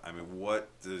people, but I mean, what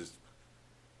does,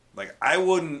 like, I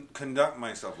wouldn't conduct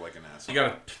myself like an asshole. You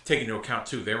gotta take into account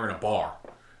too, they were in a bar,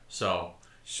 so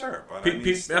Sure, but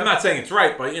I'm not saying it's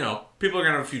right, but people are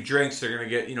gonna have a few drinks. They're gonna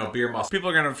get beer muscles. People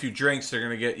are gonna have a few drinks. They're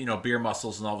gonna get beer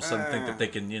muscles, and all of a sudden think that they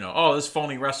can this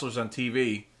phony wrestler's on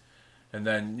TV, and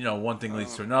then one thing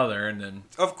leads to another, and then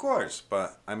of course.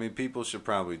 But I mean, people should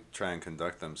probably try and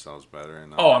conduct themselves better.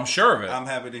 And I'm sure of it. I'm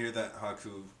happy to hear that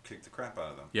Haku kicked the crap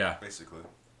out of them. Yeah, basically.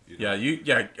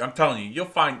 I'm telling you, you'll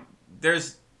find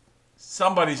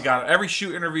somebody's got every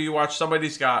shoot interview you watch.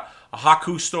 Somebody's got a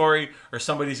Haku story, or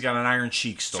somebody's got an Iron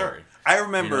Sheik story. Sure. I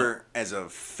remember as a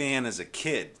fan, as a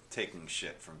kid, taking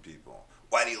shit from people.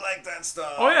 Why do you like that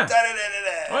stuff? Oh yeah.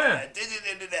 Oh yeah.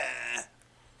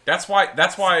 That's why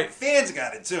fans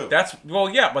got it too.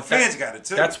 Fans got it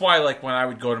too. That's why, like, when I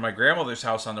would go to my grandmother's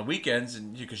house on the weekends,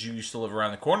 and because you used to live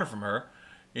around the corner from her,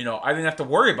 I didn't have to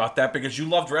worry about that because you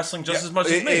loved wrestling just as much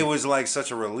as me. It was like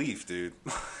such a relief, dude.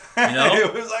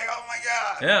 It was like, oh my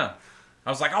god. Yeah. I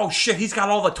was like, oh shit, he's got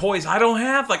all the toys I don't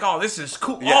have. Like, oh, this is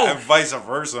cool. Yeah, and vice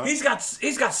versa. He's got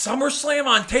SummerSlam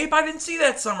on tape. I didn't see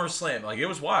that SummerSlam. Like, it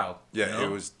was wild. Yeah,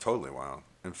 it was totally wild.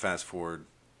 And fast forward,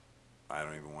 I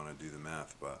don't even want to do the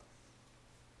math, but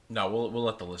no, we'll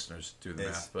let the listeners do the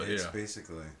math. But it's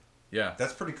basically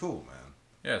that's pretty cool, man.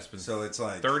 Yeah, it's been so it's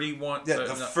like 31. Yeah,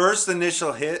 the first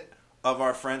initial hit of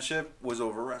our friendship was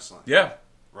over wrestling. Yeah.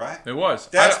 Right? It was.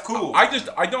 That's cool.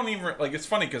 I don't even, like, it's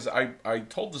funny because I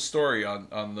told the story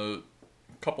on the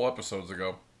couple episodes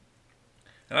ago,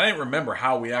 and I didn't remember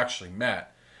how we actually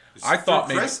met. I thought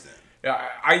maybe Kristen.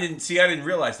 I didn't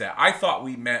realize that. I thought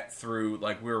we met through,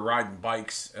 like, we were riding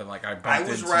bikes, and like I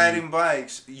was riding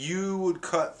bikes. You would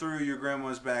cut through your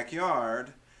grandma's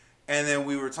backyard, and then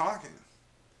we were talking.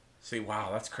 See,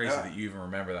 wow, that's crazy that you even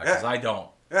remember that because I don't.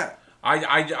 Yeah.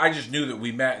 I just knew that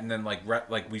we met, and then like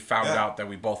we found out that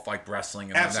we both liked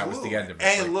wrestling, and then that was the end of it.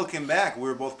 And looking back, we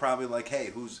were both probably like, "Hey,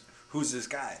 who's this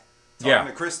guy?" Talking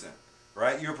to Kristen,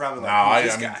 right? You were probably like,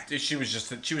 "Who's this guy?" She was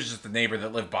just the neighbor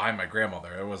that lived behind my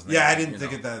grandmother. It wasn't. Yeah, I didn't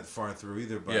think it that far through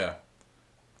either. But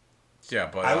yeah,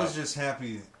 but I was just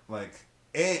happy, like.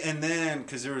 And then,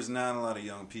 because there was not a lot of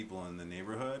young people in the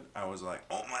neighborhood, I was like,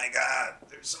 "Oh my god,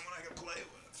 there's someone I can play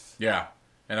with." Yeah.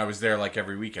 And I was there like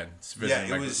every weekend,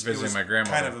 visiting my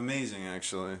grandmother. Kind of amazing,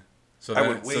 actually. So I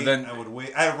would wait.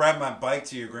 I'd ride my bike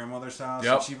to your grandmother's house,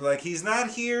 and she'd be like, "He's not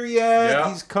here yet.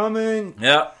 He's coming."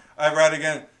 Yep. I'd ride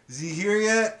again. Is he here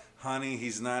yet, honey?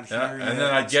 He's not here yet. And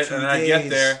then I get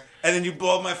there, and then you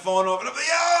blow up my phone over, and I'm like,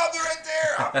 "Yo, they're right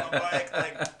there!" Hop on the bike,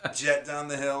 like jet down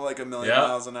the hill like a million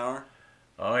miles an hour.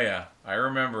 Oh yeah, I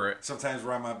remember it. Sometimes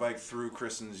ride my bike through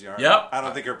Kristen's yard. Yep. I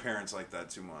don't think her parents like that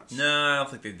too much. No, I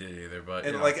don't think they did either.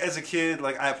 But like as a kid,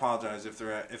 like I apologize if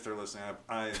they're listening.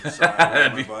 I'm sorry.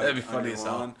 That'd be funny as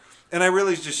hell. And I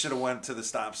really just should have went to the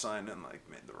stop sign and like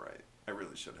made the right. I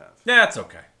really should have. Yeah, it's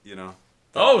okay.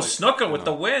 But, Snuka with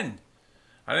the win.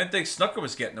 I didn't think Snuka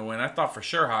was getting the win. I thought for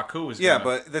sure Haku was. Yeah,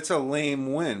 but that's a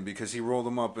lame win because he rolled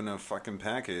him up in a fucking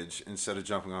package instead of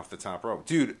jumping off the top rope.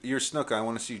 Dude, you're Snuka. I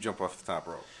want to see you jump off the top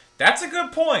rope. That's a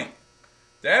good point.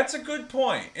 That's a good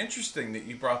point. Interesting that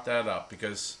you brought that up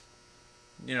because,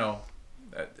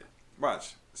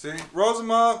 Watch. See? Rolls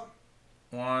him up.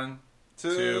 1,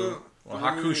 2. Well,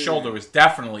 Haku's shoulder was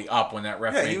definitely up when that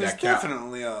ref made that count. Yeah, he was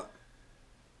definitely up.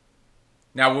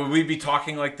 Now, would we be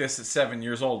talking like this at 7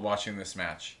 years old watching this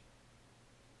match?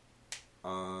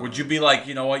 Would you be like,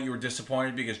 you know what, you were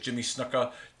disappointed because Jimmy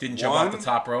Snuka didn't jump off the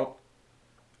top rope?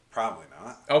 Probably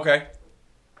not. Okay.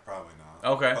 Probably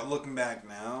not. Okay. But looking back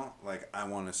now, like, I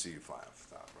want to see you fly off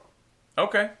the top rope.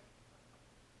 Okay.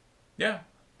 Yeah.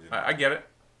 I get it.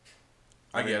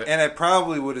 I get it. And I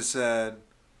probably would have said,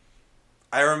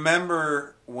 I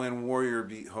remember when Warrior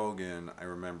beat Hogan, I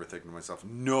remember thinking to myself,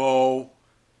 no,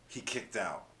 he kicked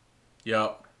out.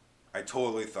 Yep. I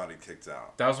totally thought he kicked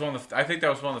out. That was I think that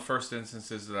was one of the first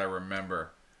instances that I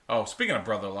remember. Oh, speaking of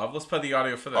Brother Love, let's play the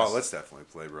audio for this. Oh, let's definitely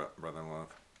play Brother Love.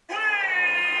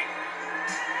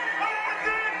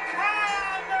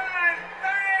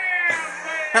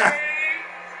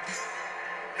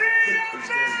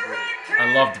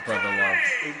 I loved Brother Love.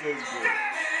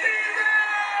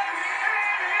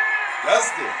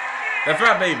 Dusty. That's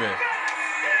right, baby. Is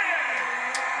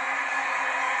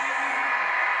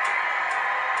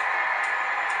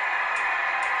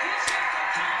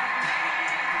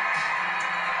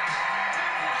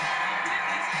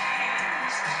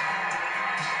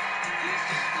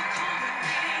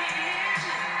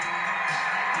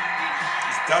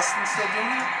Dustin still doing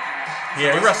it?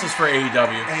 Yeah, he wrestles for AEW.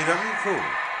 AEW? Cool.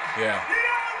 Yeah.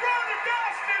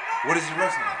 What is he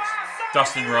wrestling as?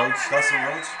 Dustin Rhodes. Dustin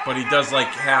Rhodes? But he does like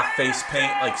half face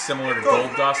paint, like similar to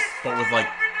Gold Dust, but with like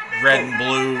red and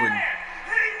blue and. He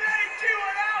made you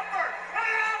an offer of a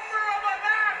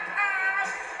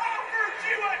lifetime, offered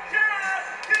you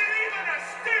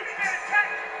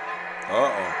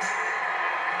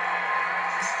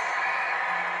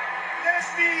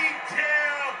Let me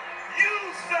tell you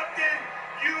something,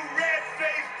 you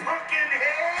red-faced pumpkin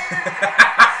head.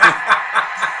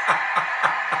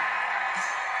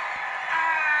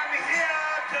 I'm here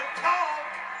to talk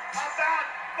about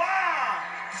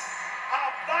bonds. A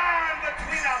bond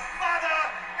between a father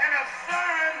and a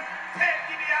son, Ted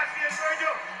DiBiase and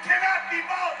Virgil, cannot be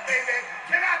bought, baby.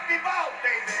 Cannot be bought,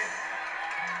 baby.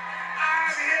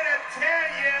 I'm here to tell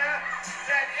you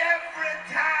that every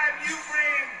time you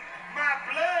bring my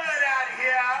blood out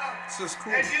here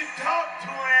and you talk to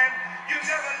him, you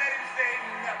never let him say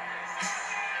nothing.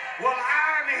 Well,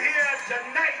 I'm here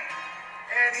tonight,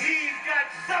 and he's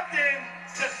got something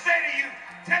to say to you.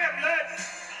 Tell him, blood.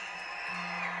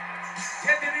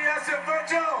 Ted DiBiase,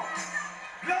 Virgil,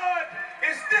 blood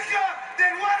is thicker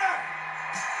than water.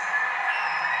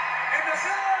 And the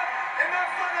blood in my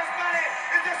father's body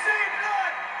is the same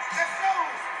blood that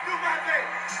flows through my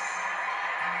veins.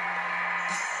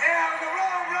 Now, the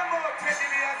Royal Rumble, Ted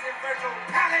DiBiase, Virgil,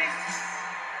 Palace,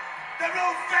 the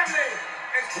Rose family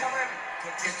is coming to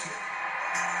get you.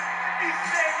 Let me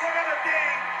say one other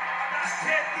thing about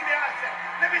Ted DiBiase.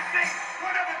 Let me say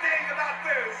one other thing about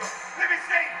Virgil. Let me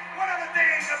say one other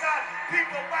thing about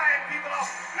people buying people off.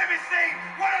 Let me say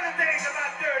one other thing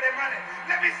about dirty money.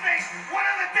 Let me say one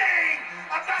other thing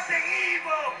about the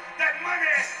evil that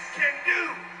money can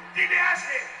do.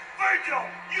 DiBiase, Virgil,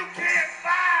 you can't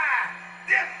buy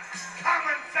this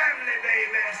common family,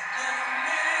 baby.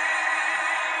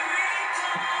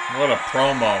 What a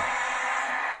promo.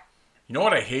 You know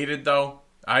what I hated, though?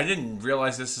 I didn't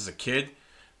realize this as a kid,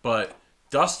 but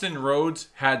Dustin Rhodes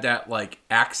had that, like,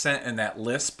 accent and that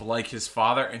lisp like his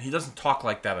father, and he doesn't talk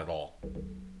like that at all.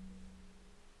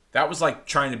 That was like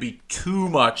trying to be too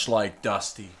much like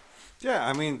Dusty. Yeah,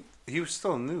 I mean, he was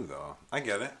still new, though. I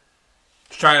get it.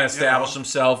 Trying to establish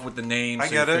himself with the names. I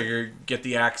get it. Figured, get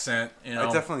the accent, you know.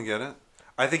 I definitely get it.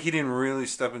 I think he didn't really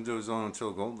step into his own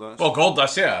until Goldust. Well,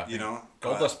 Goldust, yeah. You know?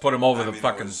 Goldust put him over the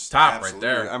fucking top right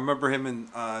there. I remember him in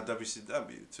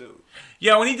WCW, too.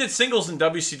 Yeah, when he did singles in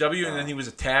WCW and then he was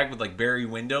a tag with, like, Barry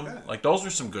Windham. Yeah. Like, those were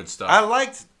some good stuff. I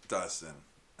liked Dustin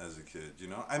as a kid, you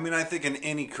know? I mean, I think in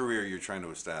any career you're trying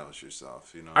to establish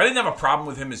yourself, you know? I didn't have a problem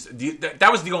with him.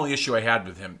 That was the only issue I had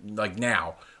with him, like,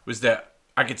 now, was that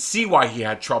I could see why he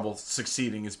had trouble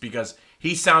succeeding is because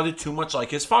he sounded too much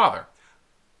like his father.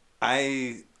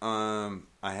 I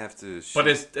have to shoot. But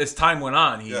as time went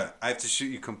on, I have to shoot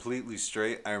you completely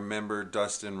straight. I remember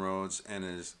Dustin Rhodes and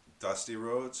his Dusty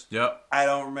Rhodes. Yep. I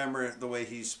don't remember the way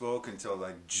he spoke until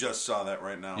I just saw that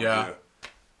right now. Yeah.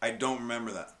 I don't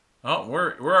remember that. Oh,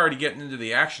 we're already getting into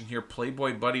the action here.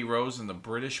 Playboy Buddy Rose and the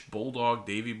British Bulldog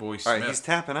Davey Boy Smith. All right, he's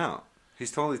tapping out.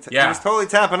 He's totally he's totally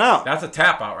tapping out. That's a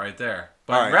tap out right there.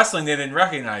 But in wrestling, they didn't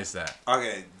recognize that.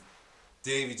 Okay.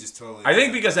 Davey just totally... I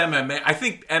think because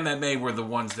MMA were the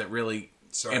ones that really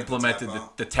implemented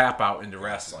the tap out into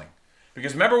wrestling.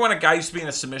 Because remember when a guy used to be in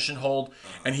a submission hold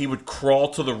and he would crawl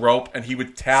to the rope and he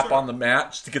would tap on the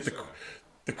mat just to get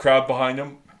the crowd behind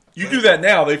him? You do that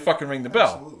now, they fucking ring the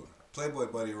bell. Absolutely.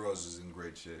 Playboy Buddy Rose is in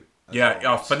great shape.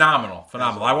 Phenomenal.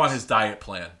 I want his diet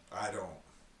plan. I don't.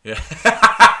 Yeah.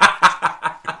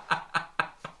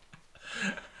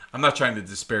 I'm not trying to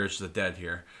disparage the dead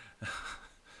here.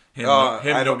 Him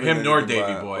nor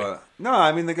Davey Boy. But, no,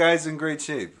 I mean, the guy's in great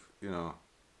shape, you know.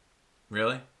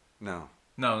 Really? No.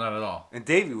 No, not at all. And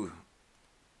Davey, you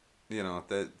know,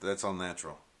 that's all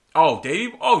natural. Oh,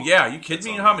 Davey? Oh, yeah. You kidding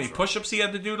me? You know how many push-ups he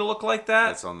had to do to look like that?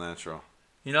 That's all natural.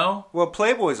 You know? Well,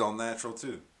 Playboy's all natural,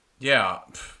 too. Yeah.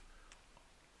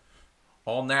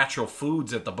 All natural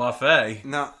foods at the buffet.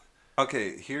 No.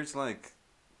 Okay, here's like...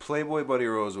 Playboy Buddy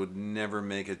Rose would never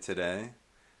make it today,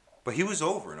 but he was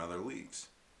over in other leagues.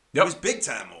 Yep. He was big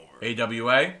time over.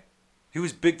 AWA? He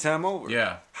was big time over.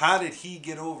 Yeah. How did he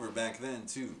get over back then,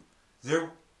 too? I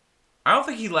don't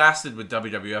think he lasted with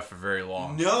WWF for very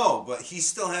long. No, but he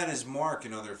still had his mark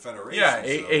in other federations.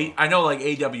 Yeah, I know, like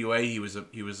AWA, he was a,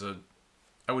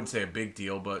 I wouldn't say a big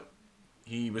deal, but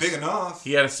he was big enough.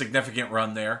 He had a significant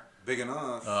run there. Big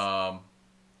enough.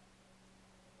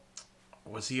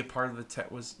 Was he a part of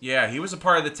the he was a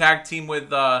part of the tag team with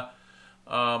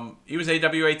he was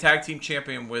AWA tag team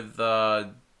champion with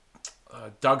Doug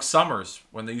Summers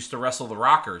when they used to wrestle the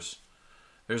Rockers.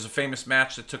 There's a famous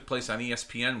match that took place on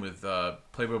ESPN with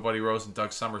Playboy Buddy Rose and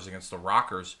Doug Summers against the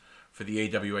Rockers for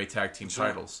the AWA tag team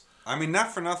titles. I mean,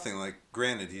 not for nothing. Like,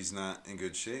 granted, he's not in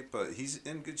good shape, but he's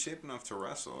in good shape enough to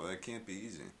wrestle. That can't be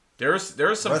easy. There are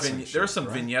some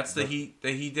vignettes that he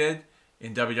did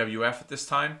in WWF at this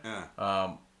time,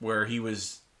 where he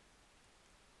was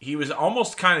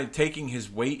almost kind of taking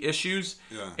his weight issues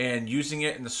and using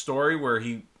it in the story where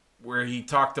he where he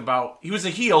talked about he was a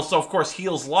heel, so of course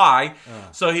heels lie.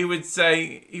 So he would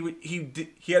say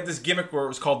he had this gimmick where it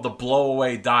was called the blow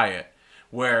away diet,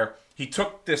 where he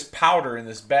took this powder in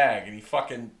this bag and he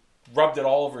fucking rubbed it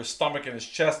all over his stomach and his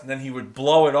chest, and then he would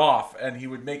blow it off, and he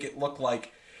would make it look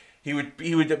like he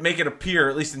would make it appear,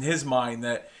 at least in his mind,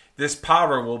 that this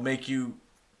powder will make you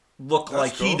look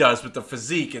like he does with the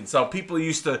physique. And so people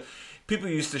used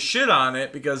to shit on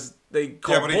it because they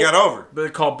called but he got over. They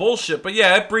called bullshit. But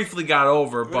yeah, it briefly got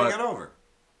over. But he got over.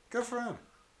 Good for him.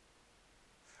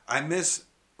 I miss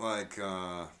like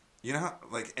you know how,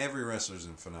 like every wrestler's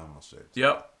in phenomenal shape.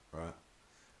 Yep. Right.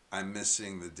 I'm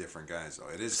missing the different guys though.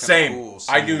 It is kind of cool.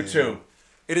 I do too.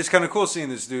 It is kind of cool seeing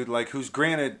this dude, like, who's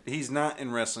granted he's not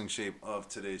in wrestling shape of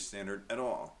today's standard at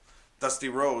all. Dusty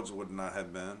Rhodes would not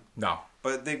have been. No.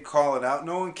 But they'd call it out.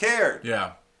 No one cared.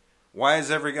 Yeah. Why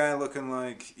is every guy looking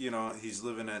like, he's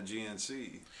living at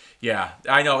GNC? Yeah,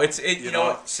 I know. You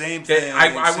know same thing.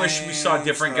 I wish we saw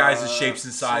different guys' shapes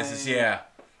and sizes. Yeah.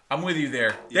 I'm with you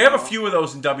there. They have a few of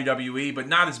those in WWE, but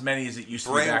not as many as it used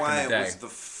to be back in the day. Bray Wyatt was the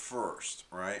first,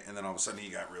 right? And then all of a sudden he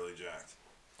got really jacked.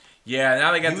 Yeah,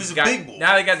 now they got this guy.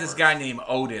 Now they got this guy named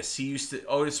Otis.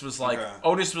 Otis was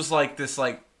like this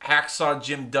like hacksaw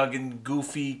Jim Duggan,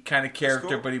 goofy kind of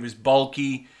character, but he was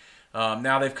bulky.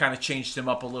 Now they've kind of changed him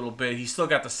up a little bit. He's still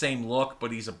got the same look,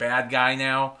 but he's a bad guy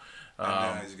now. And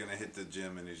now he's gonna hit the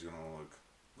gym and he's gonna look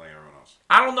like everyone else.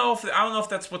 I don't know if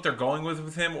that's what they're going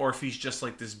with him, or if he's just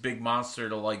like this big monster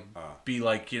to like be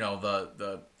like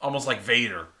the almost like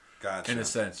Vader. Gotcha. In a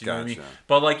sense, you know what I mean?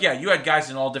 But like, yeah, you had guys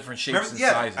in all different shapes and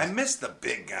sizes. I miss the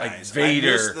big guys. Like Vader.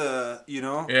 I miss the,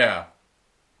 Yeah.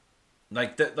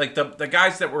 Like the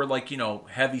guys that were like,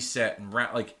 heavy set and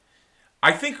round. Like,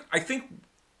 I think,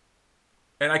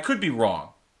 and I could be wrong,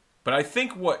 but I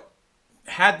think what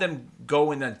had them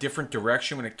go in a different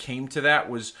direction when it came to that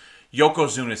was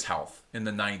Yokozuna's health in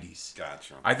the 90s.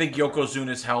 Gotcha. I think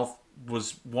Yokozuna's health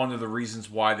was one of the reasons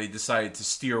why they decided to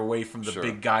steer away from the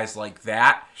big guys like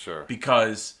that. Sure.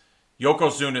 Because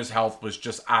Yokozuna's health was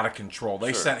just out of control.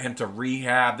 They sent him to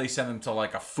rehab. They sent him to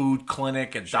like a food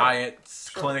clinic, a diet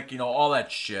clinic, all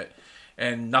that shit.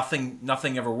 And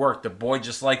nothing ever worked. The boy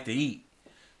just liked to eat.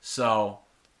 So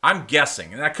I'm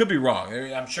guessing, and I could be wrong.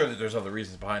 I'm sure that there's other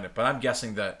reasons behind it, but I'm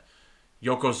guessing that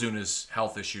Yokozuna's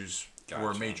health issues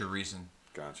were a major reason.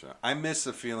 Gotcha. I miss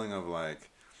the feeling of like,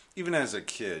 even as a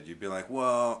kid, you'd be like,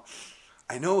 well,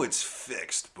 I know it's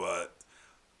fixed, but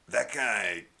that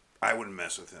guy, I wouldn't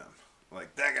mess with him.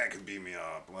 Like, that guy could beat me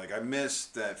up. Like, I miss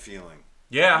that feeling.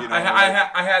 Yeah,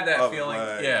 I had that feeling.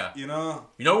 Like, yeah. You know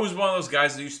who was one of those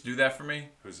guys that used to do that for me?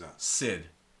 Who's that? Sid.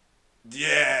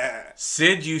 Yeah.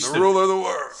 Sid used the ruler of the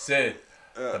world. Sid.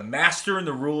 The master and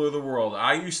the ruler of the world.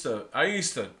 I used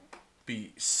to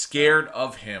be scared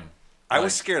of him. I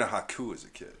was scared of Haku as a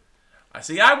kid.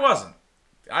 I wasn't.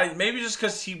 Maybe just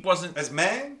because he wasn't as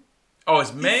Mang. Oh,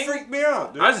 as Mang? He freaked me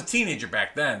out, dude. I was a teenager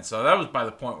back then, so that was by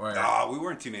the point where. We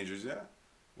weren't teenagers yet.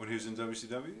 When he was in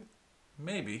WCW.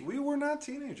 Maybe we were not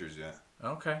teenagers yet.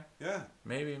 Okay. Yeah.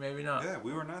 Maybe not. Yeah,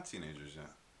 we were not teenagers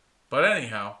yet. But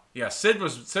anyhow, yeah, Sid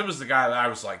was the guy that I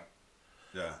was like.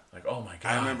 Yeah. Like, oh my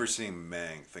god. I remember seeing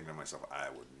Mang, thinking to myself, I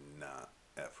would not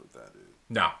F with that dude.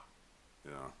 No.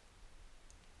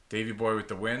 Davey Boy with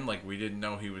the win, like we didn't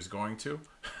know he was going to.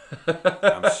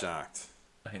 I'm shocked.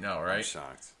 I know, right? I'm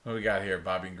shocked. What we got here,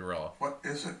 Bobby and Gorilla? What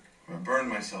is it? I burned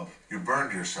myself. You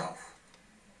burned yourself.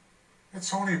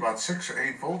 It's only about 6 or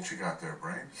 8 volts you got there,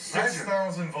 Brain.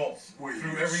 6,000 volts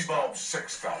through every bulb.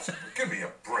 6,000. Give me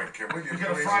a break here, will you? We're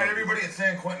going to fry everybody at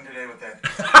San Quentin today with that.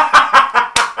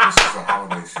 This is the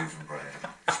holiday season, Brain.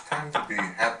 It's time to be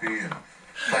happy and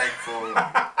thankful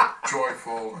and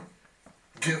joyful and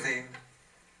giving.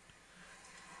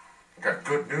 I got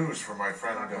good news for my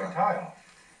friend Kyle.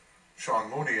 Sean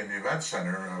Mooney in the event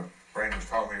center. Brain was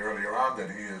telling me earlier on that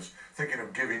he is thinking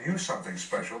of giving you something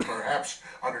special, perhaps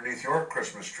underneath your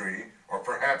Christmas tree, or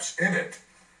perhaps in it,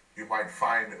 you might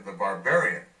find the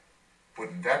Barbarian.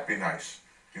 Wouldn't that be nice?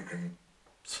 You can...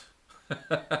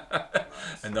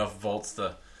 Enough volts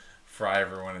to fry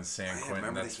everyone in San Quentin.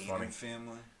 Remember That's the funny. Heenan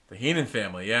family? The Heenan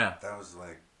family, yeah. That was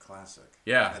like classic.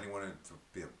 Yeah. And then he wanted to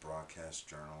be a broadcast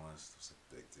journalist. It was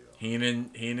a big deal.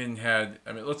 Heenan had,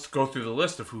 let's go through the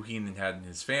list of who Heenan had in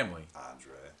his family.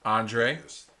 Andre.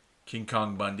 King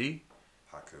Kong Bundy.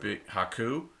 Haku. Big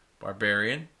Haku.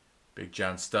 Barbarian. Big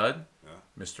John Studd. Yeah.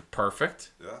 Mr. Perfect.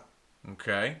 Yeah.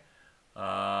 Okay.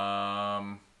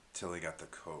 Till he got the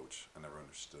coach. I never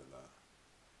understood that.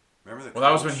 Remember the Well,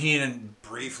 that was when Heenan...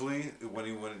 Briefly, when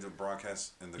he went into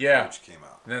broadcast and the coach came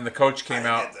out. And then the coach came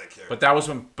out. Get that character.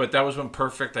 But that was when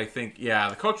Perfect, I think... Yeah,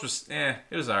 the coach was... it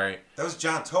was all right. That was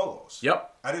John Tolos.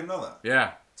 Yep. I didn't know that.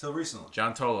 Yeah. Till recently.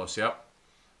 John Tolos, yep.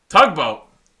 Tugboat.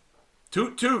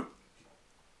 Toot toot.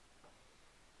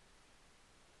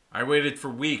 I waited for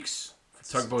weeks for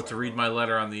Tugboat to read my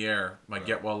letter on the air, my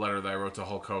get well letter that I wrote to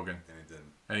Hulk Hogan.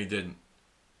 And he didn't.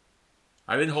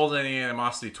 I didn't hold any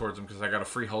animosity towards him because I got a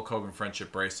free Hulk Hogan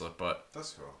friendship bracelet, but...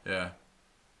 That's cool. Yeah.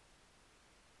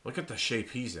 Look at the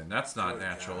shape he's in. That's not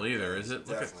natural either, is it?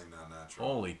 Definitely not natural.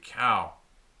 Holy cow.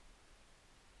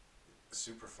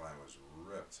 Superfly was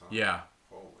ripped, huh? Yeah.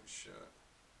 Holy shit.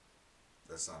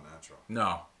 That's not natural.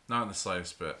 No, not in the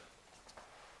slightest bit.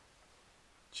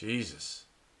 Jesus.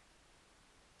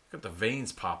 Look at the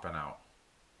veins popping out.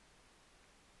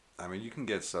 I mean, you can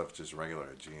get stuff just regular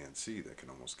at GNC that can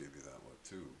almost give you that look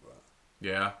too, but...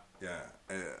 Yeah? Yeah.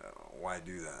 Why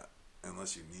do that?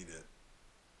 Unless you need it.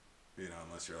 You know,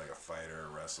 unless you're like a fighter,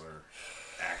 a wrestler,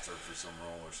 actor for some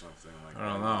role or something. Like,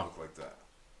 I don't why know. Look like that.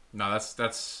 No,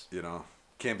 that's... You know?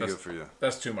 Can't be good for you.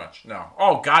 That's too much. No.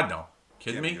 Oh, God, no.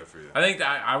 Kidding Can't me? be good for you. I think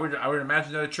that I would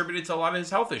imagine that attributed to a lot of his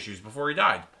health issues before he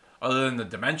died. Other than the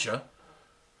dementia.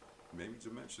 Maybe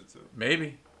dementia too.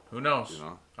 Maybe. Who knows? You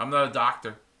know? I'm not a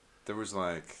doctor. There was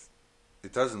like...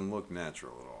 It doesn't look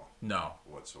natural at all. No.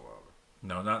 Whatsoever.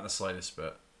 No, not in the slightest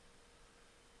bit.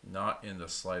 Not in the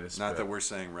slightest bit. Not that we're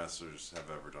saying wrestlers have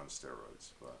ever done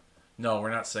steroids, but... No,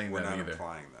 we're not saying that either. We're not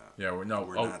implying that. Yeah, we're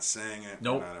not saying it.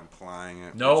 Nope. We're not implying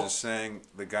it. Nope. We're just saying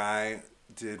the guy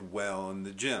did well in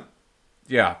the gym.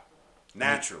 Yeah.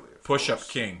 Naturally. Push-up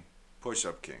king.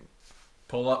 Push-up king.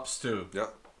 Pull-ups, too.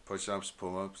 Yep. Push-ups,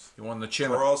 pull-ups. He won the chin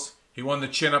Curls. He won the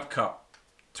chin-up cup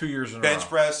 2 years in a row. Bench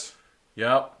press.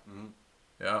 Yep. Mm-hmm.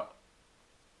 Yep.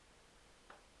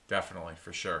 Definitely,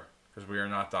 for sure. Because we are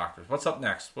not doctors. What's up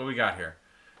next? What we got here?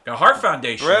 Got Heart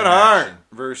Foundation. Bret Hart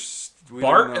versus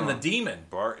Bart and the Demon.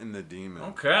 Bart and the Demon.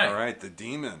 Okay. All right, the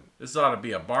Demon. This ought to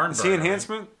be a barn burner. Is he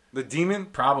enhancement? The Demon?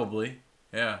 Probably.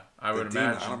 Yeah, I would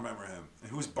imagine. I don't remember him.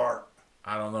 Who's Bart?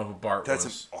 I don't know who Bart was.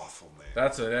 That's an awful name.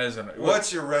 That is an.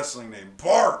 What's your wrestling name?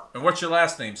 Bart. And what's your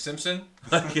last name? Simpson?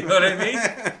 You know what I mean?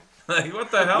 Like,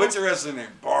 what the hell? What's your wrestling name?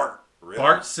 Bart. Really?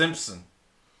 Bart Simpson.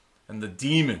 And the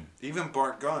Demon. Even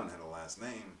Bart Gunn had a last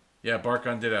name. Yeah, Bart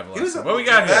Gunn did have a He was last a name. What we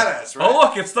got here? badass, right? Oh,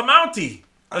 look, it's the Mountie.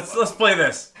 Let's play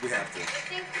this. We have to. What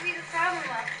seems to be the problem,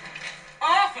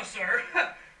 Officer?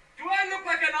 Do I look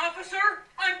like an officer?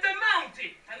 I'm the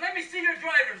Mountie. And let me see your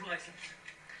driver's license.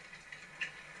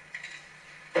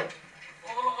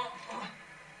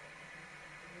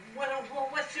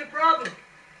 What's your problem?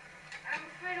 I'm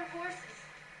afraid of horses.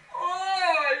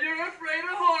 Oh, you're afraid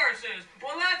of horses.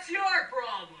 Well, that's your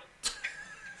problem.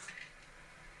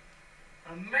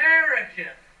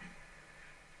 American.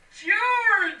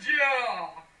 Georgia.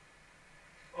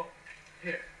 Oh,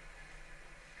 here.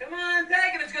 Come on,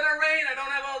 take it. It's gonna rain. I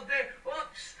don't have all day.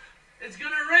 Whoops. It's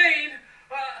gonna rain.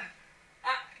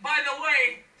 By the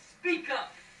way, speak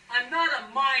up. I'm not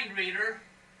a mind reader.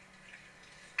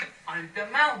 I'm the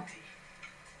Mountie.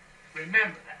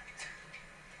 Remember that.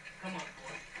 Come on,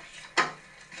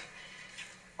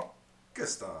 boy. Good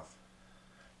stuff.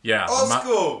 Yeah. Old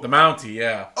school. The Mountie,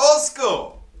 yeah. Old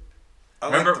school.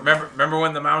 Remember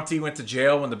when the Mountie went to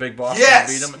jail when the Big Boss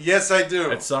beat him? Yes, I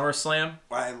do. At SummerSlam?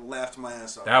 I laughed my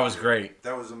ass off. That was great.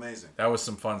 That was amazing. That was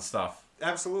some fun stuff.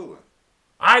 Absolutely.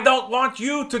 I don't want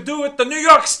you to do it the New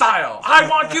York style. I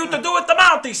want you to do it the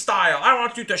Mountie style. I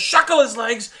want you to shackle his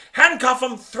legs, handcuff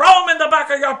him, throw him in the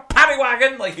back of your paddy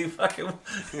wagon. Like he was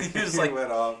like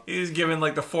went off. He was giving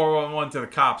like the 411 to the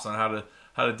cops on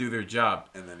how to do their job.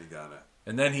 And then he got it.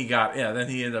 And then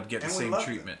he ended up getting the same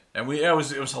treatment. And it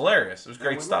was hilarious. It was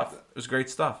great stuff. It was great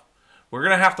stuff. We're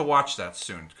gonna have to watch that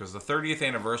soon because the 30th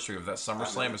anniversary of that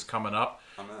SummerSlam is coming up,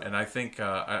 and I think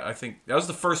that was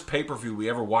the first pay-per-view we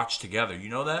ever watched together. You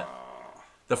know that?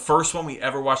 The first one we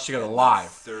ever watched together live.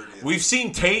 30th. We've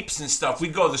seen tapes and stuff.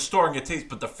 We'd go to the store and get tapes,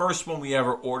 but the first one we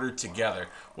ever ordered together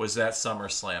was that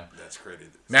SummerSlam. That's crazy.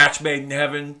 Match made in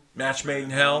heaven, match made in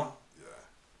hell.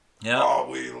 Yeah. Yep. Oh,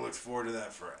 we looked forward to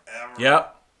that forever.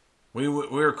 Yep. We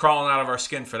were crawling out of our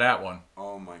skin for that one.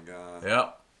 Oh my god.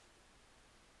 Yep.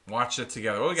 Watch it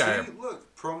together. What we got here?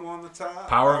 Look, promo on the top.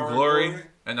 Power and Glory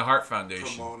and the Heart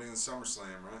Foundation. Promoting the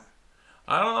SummerSlam, right?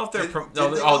 I don't know if they're did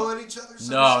they go at each other?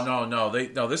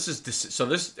 No.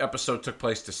 This episode took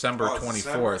place December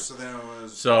 24th. So then it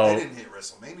was. So they didn't hit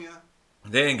WrestleMania.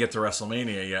 They didn't get to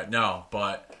WrestleMania yet. No,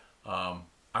 but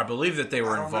I believe that they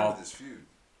were involved. Remember this feud.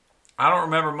 I don't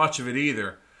remember much of it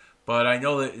either, but I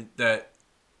know that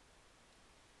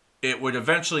it would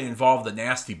eventually involve the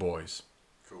Nasty Boys.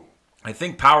 Cool. I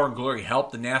think Power and Glory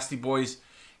helped the Nasty Boys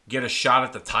get a shot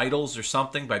at the titles or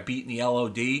something by beating the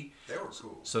LOD. They were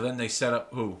cool. So then they set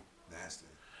up who? Nasty.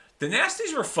 The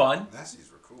Nasties were fun.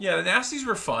 Nasties were cool. Yeah, the Nasties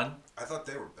were fun. I thought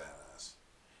they were badass.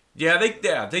 Yeah,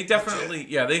 they definitely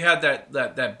they had that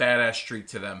badass streak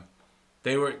to them.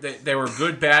 They were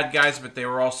good bad guys, but they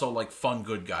were also like fun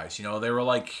good guys. You know, they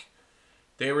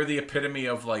were the epitome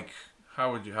of like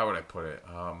how would I put it?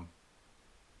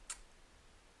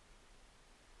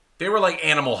 They were like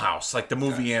Animal House, like the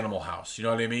movie Animal House. You know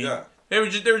what I mean? Yeah. They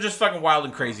were just fucking wild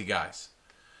and crazy guys.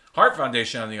 Heart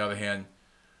Foundation, on the other hand,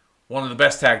 one of the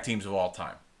best tag teams of all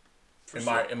time, in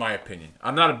my opinion.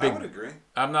 I'm not a big. I would agree.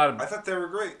 I thought they were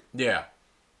great. Yeah.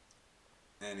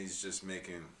 And he's just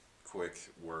making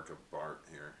quick work of Bart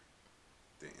here.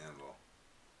 The Anvil.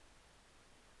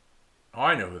 Oh,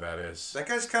 I know who that is. That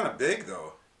guy's kind of big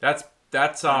though. That's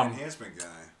enhancement guy.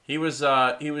 He used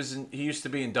to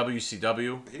be in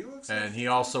WCW. He looks and he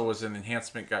also was an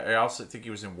enhancement guy. I also think he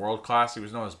was in World Class. He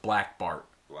was known as Black Bart.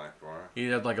 Black Bart. He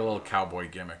had like a little cowboy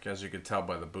gimmick, as you could tell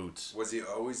by the boots. Was he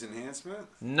always enhancement?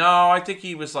 No, I think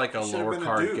he was like a lower been a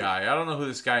card dude. guy. I don't know who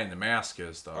this guy in the mask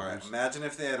is though. All right, imagine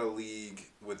if they had a league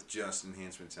with just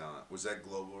enhancement talent. Was that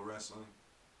Global Wrestling?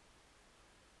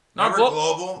 No, Remember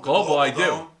Global? The Global, I do.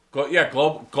 Dome? Global.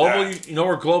 Yeah. You know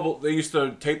where Global? They used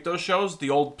to tape those shows. The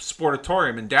old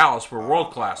Sportatorium in Dallas, where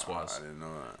World Class was. I didn't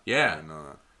know that. Yeah. I didn't know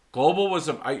that. Global was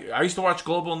I used to watch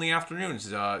Global in the afternoons.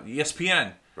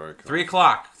 ESPN. Very cool. 3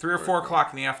 o'clock, 3 or 4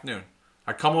 o'clock in the afternoon.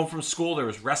 I'd come home from school. There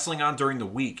was wrestling on during the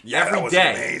week. Yeah, every that was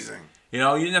day. amazing. You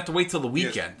know, you didn't have to wait till the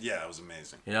weekend. Yeah, it was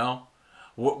amazing. You know,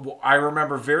 I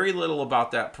remember very little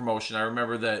about that promotion. I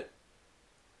remember that.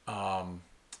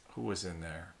 Who was in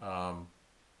there?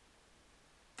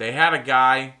 They had a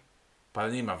guy by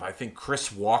the name of, I think,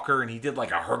 Chris Walker, and he did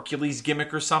like a Hercules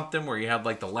gimmick or something where he had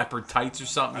like the leopard tights or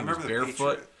something. He was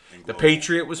barefoot. The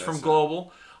Patriot was from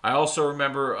Global. I also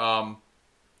remember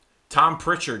Tom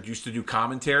Pritchard used to do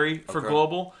commentary for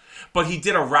Global, but he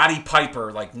did a Roddy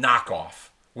Piper like knockoff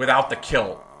without the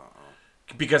kilt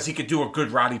because he could do a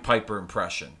good Roddy Piper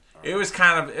impression. It was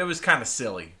kind of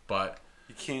silly, but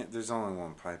you can't. There's only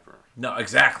one Piper. No,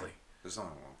 exactly. There's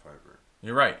only one Piper.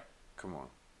 You're right. Come on.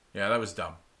 Yeah, that was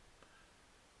dumb.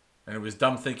 And it was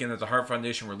dumb thinking that the Heart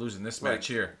Foundation were losing this match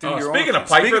here. Dude, speaking of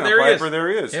Piper, there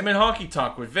he is. Him and Honky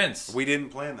Tonk with Vince. We didn't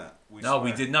plan that.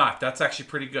 We did not. That's actually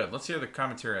pretty good. Let's hear the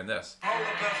commentary on this. Hold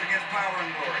the belts against Power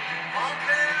and Glory.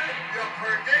 Hunter, you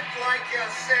predict like you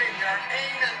say. There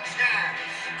ain't a chance.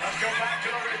 Let's go back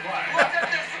to the replay. Look at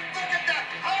this. Look at that.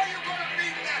 How are you going to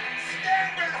beat that?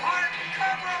 Standard Hart.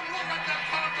 Come on. Look at the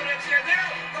confidence here. There,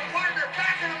 the partner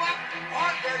backing him up. Oh,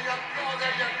 there you go.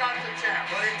 There you got the champ.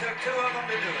 Well, he took 2 of them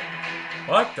to do it.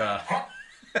 What the?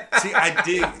 See,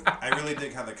 I really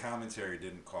dig how the commentary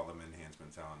didn't call them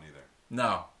enhancement talent either.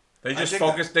 No, they just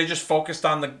focused. They just focused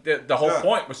on the whole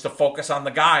point was to focus on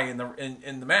the guy in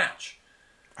the match.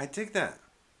 I dig that.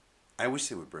 I wish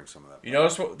they would bring some of that. You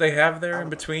notice what they have there in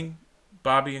between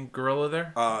Bobby and Gorilla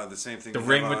there? The same thing. The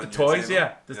ring with the toys.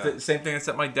 Yeah, the same thing that's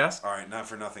at my desk. All right, not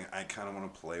for nothing. I kind of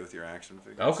want to play with your action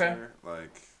figures. Okay. There.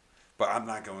 But I'm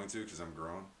not going to because I'm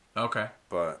grown. Okay.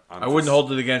 But I wouldn't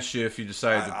hold it against you if you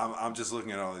decided to. I'm just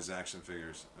looking at all these action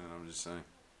figures, and I'm just saying.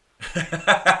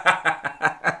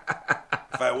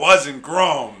 If I wasn't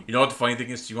grown. You know what the funny thing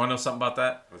is? Do you want to know something about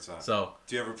that? What's that? So,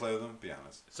 do you ever play with them? Be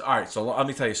honest. So, all right, so let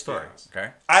me tell you a story. Okay.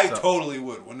 I totally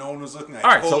would. When no one was looking,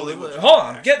 totally would. Hold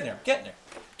on, I'm getting there. Gotta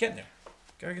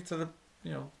get to the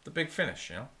the big finish.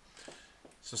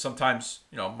 So sometimes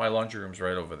my laundry room's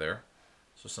right over there.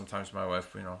 So sometimes my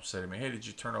wife say to me, "Hey, did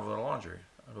you turn over the laundry?"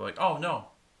 I'll be like, "Oh no,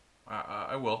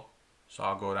 I will." So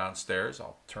I'll go downstairs.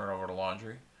 I'll turn over the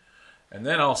laundry, and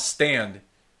then I'll stand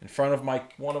in front of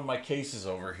one of my cases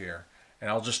over here, and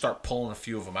I'll just start pulling a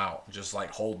few of them out, just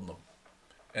like holding them,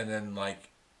 and then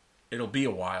it'll be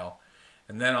a while,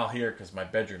 and then I'll hear, because my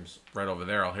bedroom's right over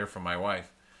there, I'll hear from my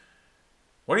wife,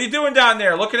 "What are you doing down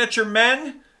there? Looking at your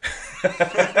men?"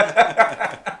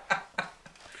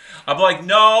 I'm like,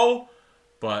 "No,"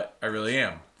 but I really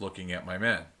am looking at my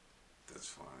men. That's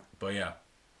fine. But yeah,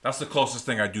 that's the closest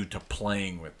thing I do to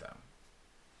playing with them.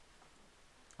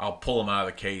 I'll pull them out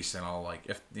of the case and I'll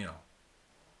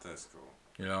That's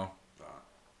cool.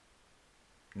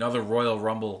 Another Royal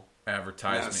Rumble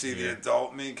advertisement. Now, see, here. the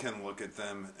adult me can look at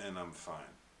them and I'm fine,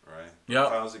 right? Yep.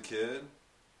 If I was a kid.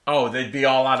 Oh, they'd be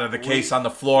all out of the case on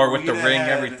the floor with the ring,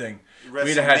 everything.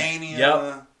 We'd have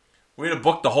had, we'd have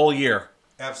booked the whole year.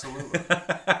 Absolutely.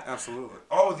 Absolutely.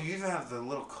 Oh, you even have the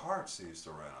little carts they used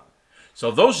to rent on. So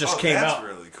those just came out. That's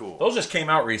really cool. Those just came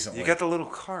out recently. You got the little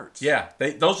carts. Yeah,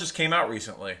 those just came out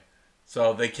recently.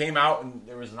 So they came out, and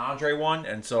there was an Andre one,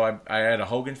 and so I had a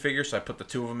Hogan figure, so I put the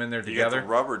two of them in there together. You got the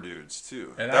rubber dudes,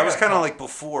 too. And that was kind of like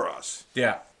before us.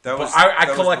 Yeah.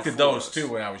 I collected those,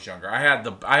 too, when I was younger. I had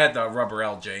the rubber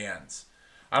LJNs.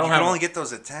 You can only get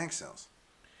those at tag sales.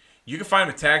 You can find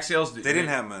them at tag sales. They didn't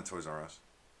have them at Toys R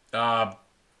Us.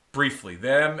 Briefly.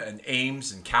 Them and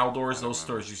Ames and Caldors, those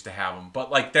stores used to have them.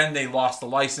 But, like, then they lost the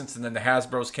license, and then the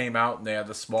Hasbros came out, and they had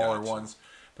the smaller ones.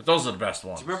 But those are the best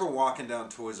ones. Do you remember walking down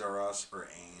Toys R Us or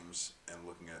Ames and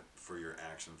looking for your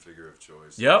action figure of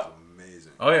choice? Yep. It was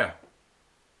amazing. Oh, yeah.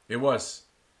 It was.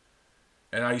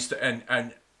 And I used to... And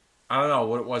I don't know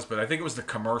what it was, but I think it was the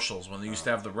commercials when they used to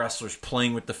have the wrestlers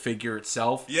playing with the figure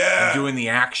itself. Yeah. And doing the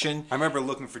action. I remember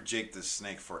looking for Jake the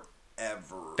Snake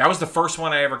forever. That was the first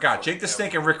one I ever got. Jake the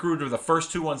Snake and Rick Rude were the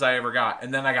first two ones I ever got.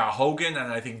 And then I got Hogan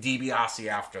and I think DiBiase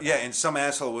after that. Yeah, and some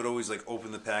asshole would always like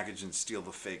open the package and steal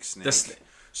the fake snake.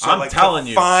 So, I'm telling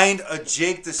you. Find a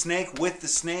Jake the Snake with the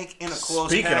snake in a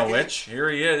closed Speaking package. of which, here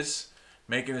he is,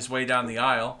 making his way down the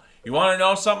aisle. You want to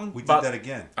know something? We did that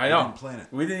again. I know. We didn't plan it.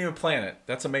 We didn't even plan it.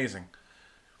 That's amazing.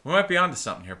 We might be onto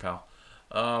something here, pal.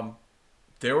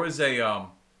 There was a...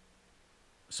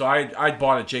 So I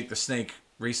bought a Jake the Snake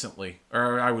recently.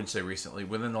 Or I wouldn't say recently.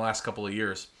 Within the last couple of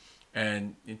years.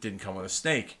 And it didn't come with a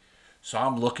snake. So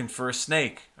I'm looking for a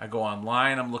snake. I go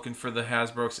online. I'm looking for the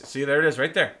Hasbro. See, there it is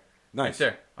right there. Nice. Right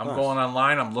there. I'm going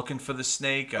online. I'm looking for the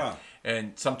snake.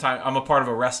 And sometimes I'm a part of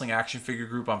a wrestling action figure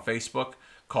group on Facebook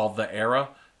called The Era.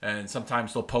 And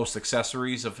sometimes they'll post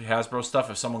accessories of Hasbro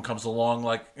stuff if someone comes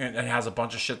along and has a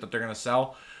bunch of shit that they're going to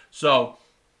sell. So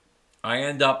I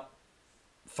end up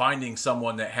finding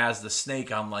someone that has the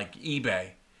snake on like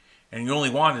eBay. And you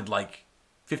only wanted like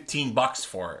 $15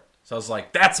 for it. So I was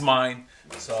like, that's mine.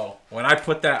 So when I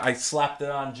put that, I slapped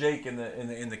it on Jake in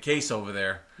the case over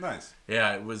there. Nice.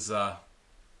 Yeah, it was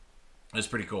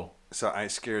pretty cool. So I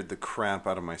scared the crap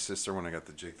out of my sister when I got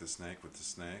the Jake the Snake with the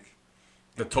snake.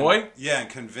 The toy? Yeah, and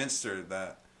convinced her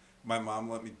that my mom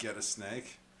let me get a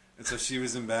snake. And so she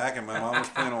was in back and my mom was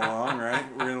playing along, right?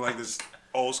 We're in like this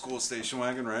old school station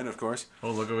wagon, right? Of course.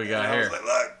 Oh, look what we got and here. I was like,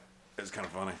 look. It was kind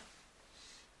of funny.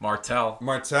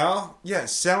 Martel? Yeah,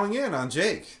 selling in on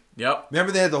Jake. Yep.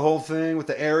 Remember they had the whole thing with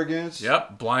the arrogance?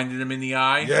 Yep. Blinded him in the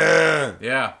eye. Yeah.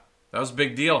 Yeah. That was a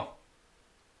big deal.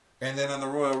 And then on the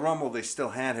Royal Rumble, they still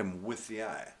had him with the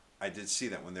eye. I did see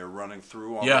that when they were running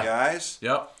through all the guys.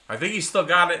 Yep. I think he still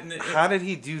got it. How did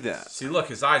he do that? See, look,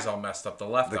 his eye's all messed up. The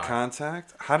left eye. The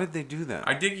contact? How did they do that?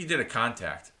 I think he did a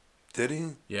contact. Did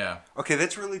he? Yeah. Okay,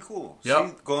 that's really cool. Yep.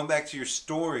 See, going back to your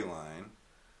storyline,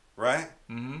 right?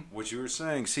 Mm-hmm. What you were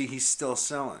saying. See, he's still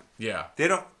selling. Yeah. They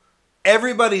don't...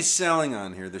 Everybody's selling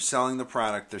on here. They're selling the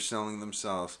product. They're selling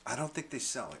themselves. I don't think they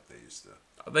sell like they used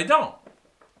to. They don't.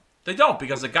 They don't,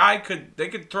 because they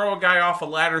could throw a guy off a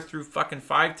ladder through fucking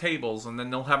 5 tables, and then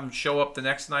they'll have him show up the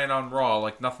next night on Raw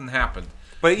like nothing happened.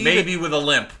 But even, maybe with a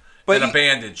limp and a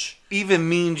bandage. Even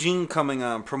Mean Gene coming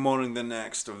on promoting the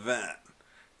next event.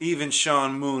 Even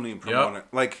Sean Mooney promoting. Yep.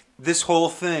 Like, this whole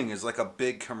thing is like a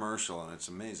big commercial, and it's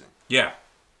amazing. Yeah.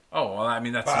 Oh, well, I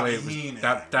mean, that's Bobby the way it was. Heenan,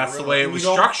 That's really? the way it was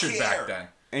structured back then.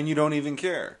 And you don't even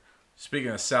care. Speaking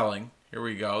of selling, here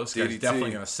we go. This guy's DDT.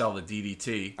 definitely going to sell the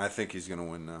DDT. I think he's going to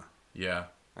win now. Yeah.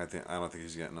 I don't think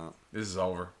he's getting up. This is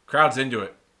over. Crowd's into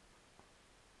it.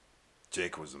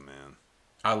 Jake was a man.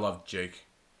 I love Jake.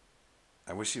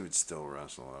 I wish he would still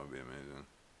wrestle. That would be amazing.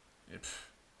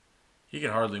 He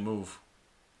can hardly move.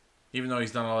 Even though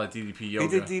he's done all that DDP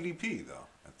yoga. He did DDP, though,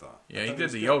 I thought. Yeah, he did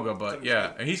the yoga, but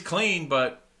yeah. And he's clean,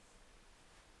 but...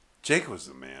 Jake was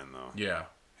the man, though. Yeah.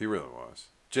 He really was.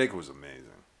 Jake was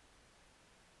amazing.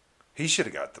 He should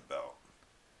have got the belt.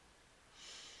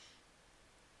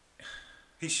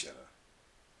 He should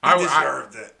have. He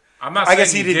deserved it. I'm not I saying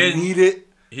guess he didn't need it.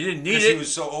 He didn't need it. Because he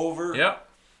was so over. Yep.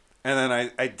 And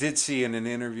then I did see in an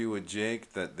interview with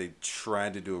Jake that they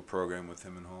tried to do a program with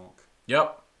him and Hulk.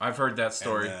 Yep. I've heard that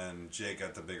story. And then Jake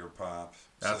got the bigger pop.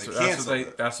 That's So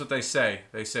that's what they say.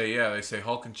 They say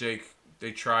Hulk and Jake,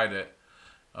 they tried it.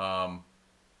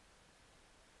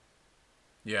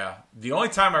 Yeah. The only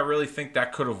time I really think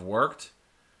that could have worked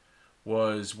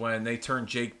was when they turned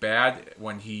Jake bad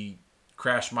when he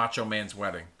crashed Macho Man's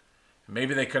wedding.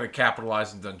 Maybe they could have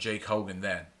capitalized and done Jake Hogan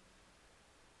then.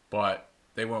 But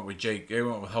they went with Jake. They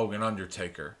went with Hogan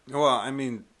Undertaker. Well, I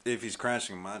mean, if he's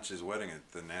crashing Mach's wedding,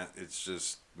 then it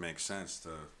just makes sense to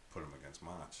put him against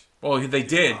Mach. Well, they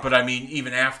did, but I mean,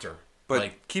 even after.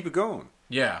 But keep it going.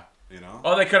 Yeah. You know?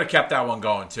 Oh, they could have kept that one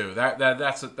going too.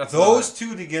 That's those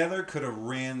two together could have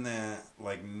ran that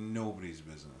like nobody's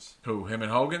business. Who? Him and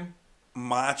Hogan?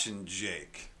 Mach and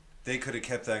Jake. They could have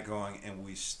kept that going, and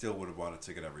we still would have bought a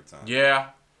ticket every time. Yeah.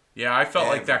 Yeah, I felt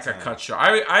like that got time. cut short.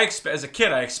 As a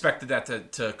kid, I expected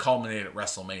that to culminate at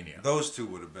WrestleMania. Those two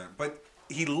would have been. But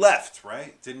he left,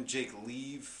 right? Didn't Jake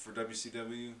leave for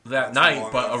WCW? That night,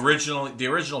 but the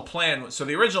original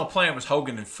plan was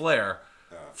Hogan and Flair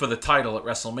for the title at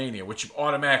WrestleMania, which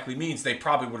automatically means they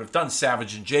probably would have done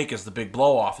Savage and Jake as the big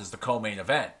blow-off as the co-main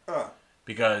event.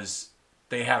 Because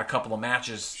they had a couple of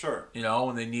matches,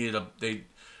 and they needed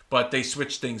but they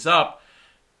switched things up.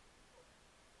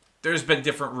 There's been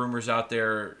different rumors out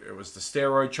there. It was the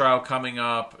steroid trial coming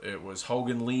up. It was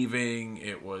Hogan leaving.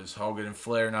 It was Hogan and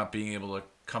Flair not being able to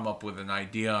come up with an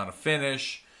idea on a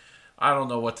finish. I don't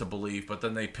know what to believe, but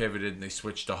then they pivoted and they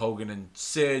switched to Hogan and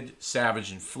Sid,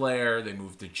 Savage and Flair. They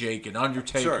moved to Jake and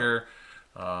Undertaker.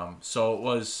 So it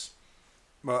was...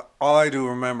 But all I do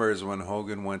remember is when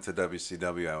Hogan went to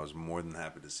WCW, I was more than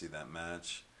happy to see that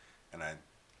match. And I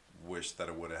wish that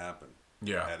it would have happened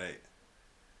at 8.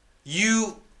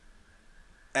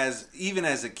 Even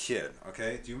as a kid,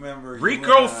 okay? Do you remember...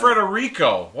 Rico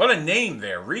Federico. What a name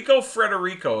there. Rico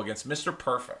Federico against Mr.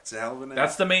 Perfect. It's a hell of a name.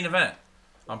 That's the main event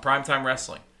on Primetime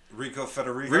Wrestling. Rico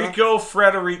Federico? Rico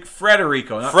Federico.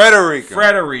 Federico.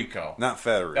 Not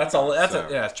Federico.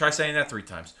 That's try saying that 3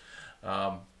 times.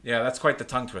 That's quite the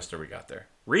tongue twister we got there.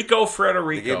 Rico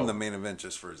Federico. They gave him the main event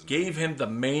just for his name. Gave him the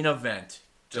main event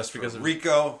just because of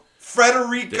Rico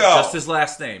Federico. Just his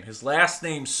last name. His last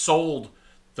name sold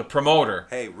the promoter.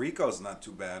 Hey, Rico's not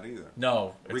too bad either.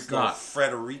 No, it's Rico not.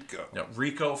 Federico. No,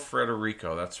 Rico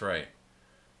Federico. That's right.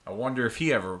 I wonder if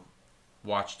he ever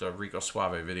watched a Rico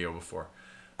Suave video before.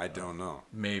 I don't know.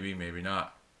 Maybe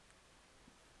not.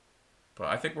 But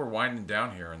I think we're winding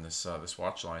down here in this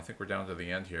watch line. I think we're down to the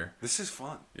end here. This is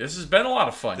fun. This has been a lot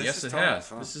of fun. This Yes, it has.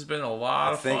 Fun. This has been a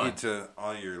lot of fun. Thank you to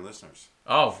all your listeners.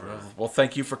 Oh, well,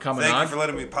 thank you for coming on. Thank you for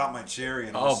letting me pop my cherry,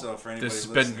 and also for anybody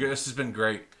listening. This has been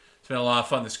great. It's been a lot of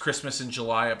fun. This Christmas in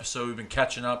July episode, we've been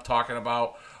catching up, talking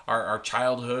about our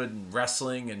childhood and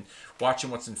wrestling and watching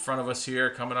what's in front of us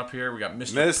here. Coming up here, we got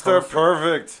Mr.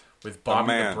 Perfect with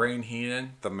Bobby the Brain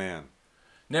Heenan. The man.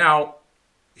 Now,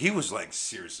 he was like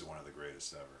seriously one of the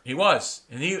greatest ever. He was.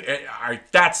 And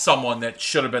that's someone that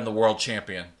should have been the world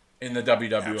champion in the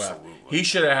WWF. Absolutely. He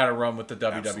should have had a run with the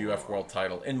WWF World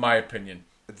title, in my opinion.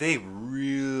 They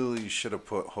really should have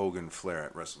put Hogan Flair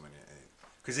at WrestleMania 8.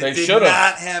 Because they did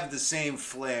not have the same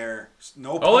flair.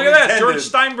 No pun look at that. intended, George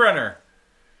Steinbrenner.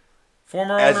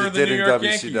 Former owner of the New York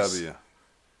Yankees. WCW.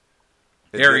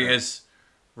 There he is.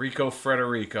 Rico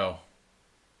Federico.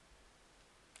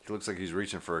 He looks like he's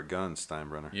reaching for a gun,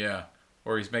 Steinbrenner. Yeah.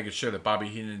 Or he's making sure that Bobby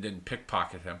Heenan didn't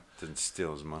pickpocket him. Didn't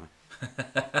steal his money.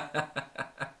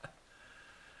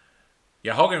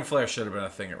 Yeah, Hogan and Flair should have been a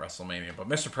thing at WrestleMania, but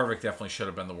Mr. Perfect definitely should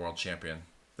have been the world champion.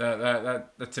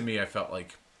 That to me, I felt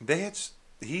like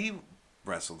he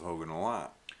wrestled Hogan a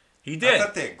lot. He did. I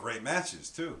thought they had great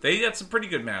matches too. They had some pretty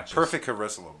good matches. Perfect could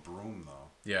wrestle a broom though.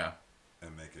 Yeah.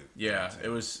 And make it. Yeah, it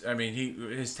was. I mean,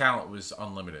 his talent was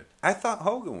unlimited. I thought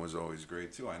Hogan was always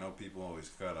great too. I know people always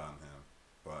cut on him,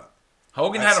 but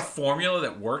Hogan had a formula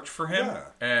that worked for him,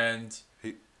 and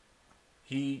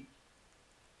he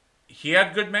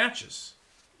had good matches.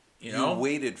 You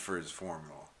waited for his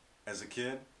formula. As a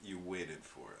kid, you waited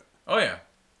for it. Oh yeah.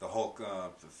 The Hulk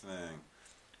up, the thing.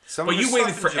 But you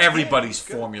waited for everybody's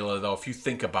formula, though, if you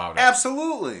think about it.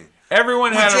 Absolutely.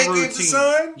 Everyone had a routine. Gave the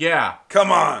sign? Yeah.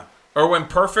 Come on. Or when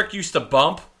Perfect used to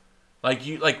bump,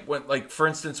 for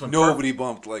instance, when nobody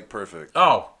bumped like Perfect.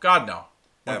 Oh God, no.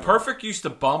 When Perfect used to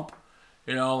bump,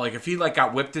 like if he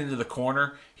got whipped into the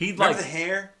corner, he'd Remember the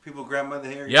hair? People grab him by the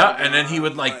hair. Yeah, and then he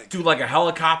would do a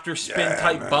helicopter spin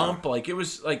type bump. It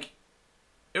was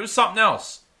something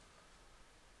else.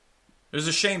 It was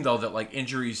a shame though that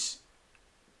injuries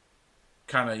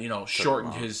kind of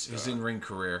shortened his in-ring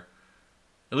career,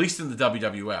 at least in the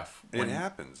WWF. It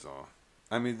happens though.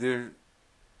 I mean, they're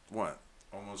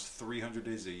almost 300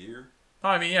 days a year. Oh,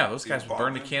 I mean, yeah, those guys would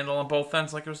burn the candle on both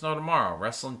ends like it was no tomorrow.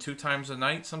 Wrestling 2 times a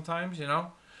night sometimes,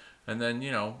 and then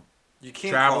you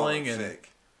can't traveling call it fake.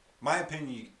 My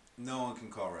opinion, no one can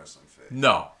call wrestling fake.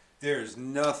 No, there's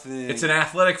nothing. It's an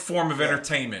athletic form of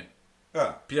entertainment.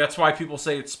 Yeah. That's why people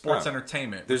say it's sports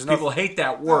entertainment. People hate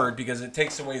that word because it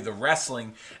takes away the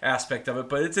wrestling aspect of it,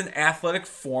 but it's an athletic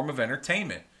form of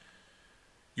entertainment.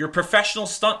 You're a professional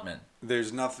stuntman.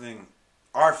 There's nothing.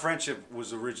 Our friendship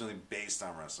was originally based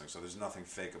on wrestling, so there's nothing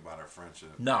fake about our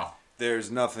friendship. No.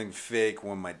 There's nothing fake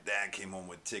when my dad came home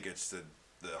with tickets to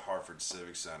the Hartford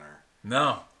Civic Center.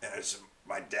 No. And it's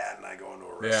my dad and I going to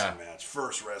a wrestling match.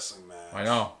 First wrestling match. I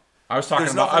know. I was talking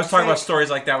about stories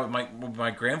like that with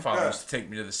my grandfather used to take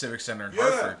me to the Civic Center in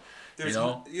Hartford. There's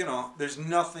there's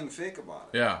nothing fake about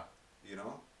it. Yeah.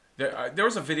 There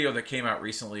was a video that came out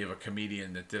recently of a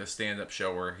comedian that did a stand-up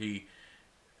show where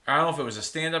I don't know if it was a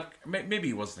stand-up, maybe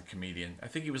he wasn't a comedian. I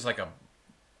think he was like a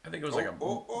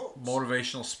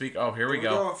motivational speaker. Oh, here we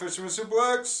go. Fisherman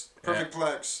suplex. Perfect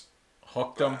plex.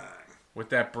 Hooked him with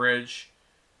that bridge.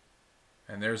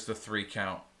 And there's the 3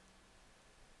 count.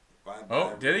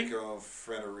 Bye-bye, did he?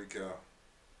 Federico.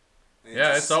 He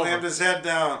it's over. Slammed his head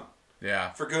down.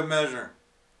 Yeah. For good measure.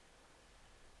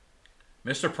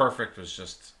 Mr. Perfect was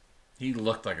just... He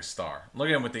looked like a star. Look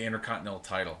at him with the Intercontinental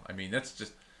title. I mean, that's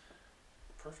just...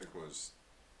 Perfect was...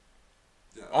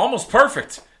 Yeah. Almost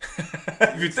perfect.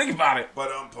 If you think about it.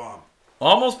 But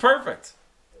almost perfect.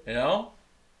 You know?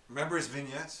 Remember his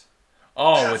vignettes?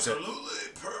 Oh, absolutely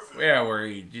perfect. Yeah, where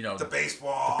he, the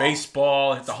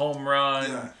baseball hit the home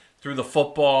run, threw the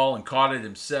football, and caught it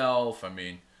himself. I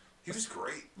mean, he was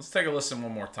great. Let's take a listen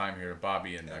one more time here to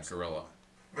Bobby and Gorilla.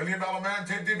 $1 Million Man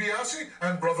Ted DiBiase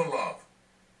and Brother Love.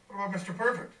 What about Mr.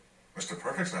 Perfect? Mr.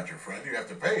 Perfect's not your friend. You have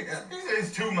to pay him.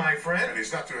 He's too my friend. And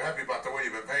he's not too happy about the way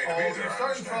you've been paying him either. You're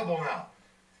starting trouble now.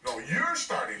 No, you're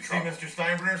starting trouble. See,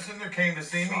 Mr. Steinbrenner came to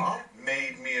see me,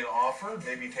 made me an offer,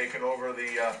 maybe taking over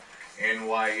the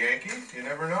NY Yankees. You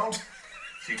never know.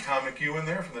 See Tom McEwen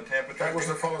there from the Tampa. That was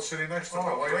the fellow sitting next to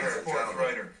him. Great sports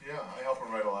writer. Yeah, I help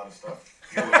him write a lot of stuff.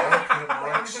 You help him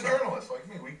write He's a journalist like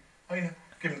me. I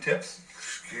give him tips.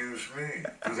 Excuse me.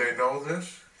 Do they know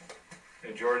this?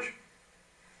 Hey, George.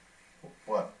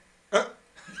 What?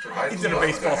 I'd He's in a love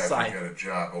baseball to have sign. you get a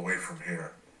job away from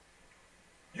here.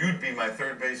 You'd be my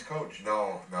third base coach.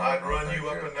 No, I'd run you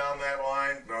up and down that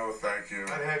line. No, thank you.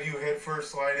 I'd have you head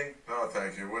first sliding. No,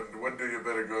 thank you. Wouldn't do you a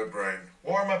bit of good, Brain.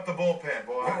 Warm up the bullpen,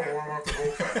 boy. Warm up the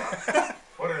bullpen, huh?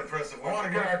 What an impressive I want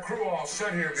to get our crew all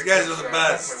set here. These guys are the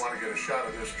best. I definitely want to get a shot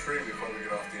of this tree before we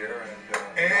get off the air.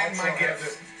 And my gift.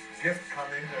 gift. Gift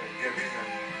coming and giving.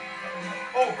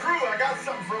 Oh, crew, I got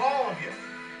something for all of you.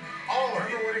 All of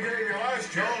you. Remember when you gave your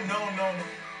last year? No.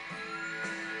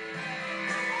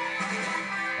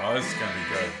 Oh, this is going to be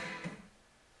good.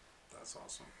 That's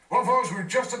awesome. Well, folks, we've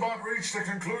just about reached the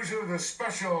conclusion of the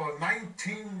special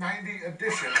 1990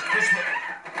 edition Christmas.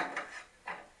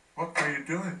 What are you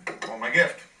doing? Well, my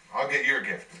gift. I'll get your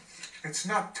gift. It's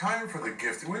not time for the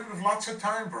gift. We have lots of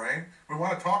time, Brain. We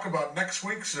want to talk about next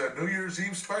week's New Year's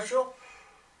Eve special.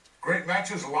 Great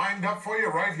matches lined up for you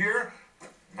right here.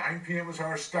 9 p.m. is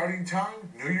our starting time.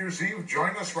 New Year's Eve.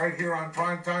 Join us right here on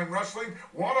Primetime Wrestling.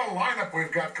 What a lineup we've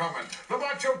got coming. The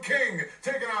Macho King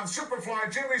taking on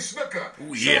Superfly Jimmy Snuka.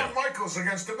 Ooh, yeah. Shawn Michaels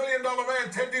against the $1 Million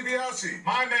Man Ted DiBiase.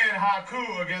 My man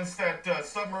Haku against that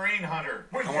submarine hunter.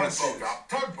 Which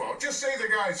Tugboat. Just say the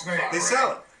guy's name. They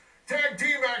sell it. Tag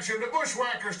team action. The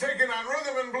Bushwhackers taking on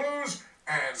Rhythm and Blues.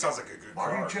 And sounds like a good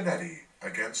Marty card. Jannetty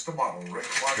against the model Rick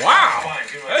Martin. Wow.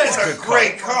 That's a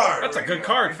great card. That's a good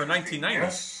card for 1990.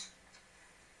 Yes.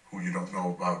 Who you don't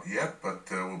know about yet, but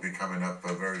will be coming up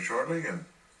very shortly. And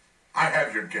I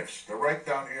have your gifts. They're right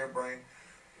down here, Brain.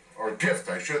 Or gift,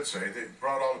 I should say. They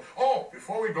brought all... Oh,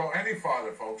 before we go any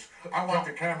farther, folks, I want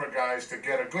the camera guys to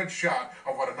get a good shot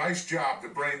of what a nice job the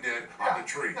Brain did on the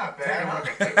tree. Not bad, Take a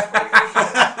look at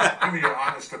this. Give me your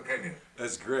honest opinion.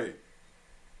 That's great.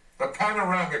 The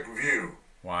panoramic view.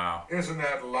 Wow. Isn't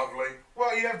that lovely?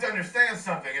 Well, you have to understand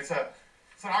something. It's an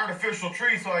artificial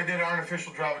tree, so I did an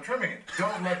artificial job of trimming it.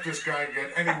 Don't let this guy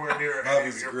get anywhere near That any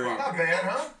was of your great. property. Not bad,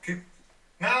 huh? Keep...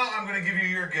 Now I'm going to give you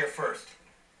your gift first.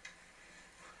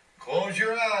 Close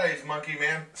your eyes, monkey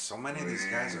man. So many of these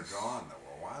guys are gone that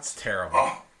we're watching. It's terrible.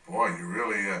 Oh, boy, you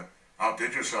really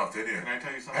outdid yourself, did you? Can I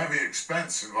tell you something? Heavy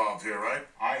expense involved here, right?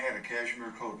 I had a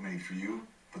cashmere coat made for you,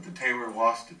 but the tailor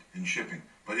lost it in shipping.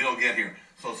 But it'll get here.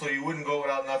 So you wouldn't go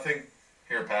without nothing?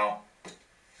 Here, pal.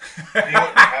 You know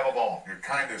what? Have a ball. Your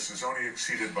kindness is only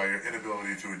exceeded by your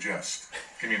inability to adjust.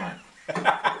 Give me mine. Well,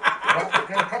 we've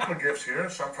got a couple of gifts here.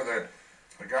 Some for the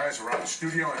guys around the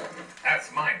studio. And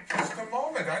That's mine. just a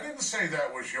moment. I didn't say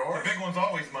that was yours. The big one's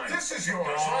always mine. This is yours,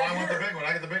 No, right I want here. the big one.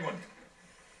 I get the big one.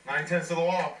 9/10 of the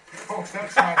law. Folks,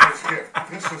 that's not his gift.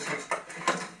 This is his...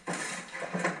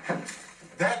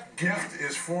 That gift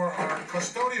is for our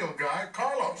custodial guy,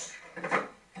 Carlos.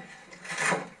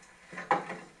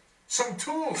 Some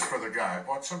tools for the guy.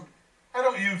 Bought some... I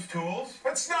don't use tools.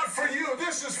 That's not for you.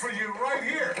 This is for you right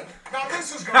here. Now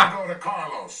this is going to go to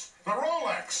Carlos. The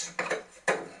Rolex.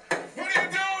 What are you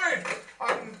doing?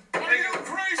 Are you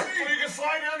crazy? Well, you can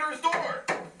slide it under his door.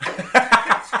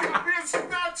 It's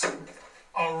nuts.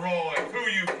 A Rolex. Who are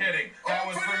you kidding? That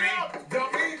was Open for it me. up,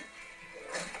 dummy.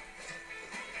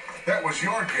 That was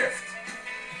your gift.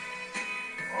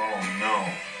 Oh, no.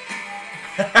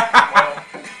 Well,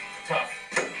 tough.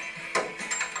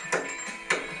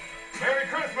 Merry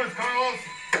Christmas, Carlos.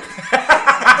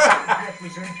 gift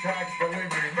is intact, believe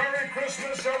me. Merry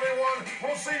Christmas, everyone.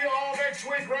 We'll see you all next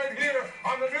week right here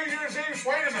on the New Year's Eve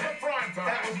Swing at Prime Time.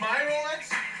 That was my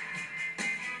Rolex?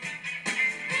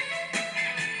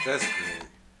 That's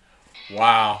great.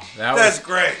 Wow. That's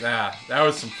great. Yeah, that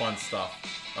was some fun stuff.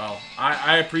 Well,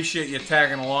 I appreciate you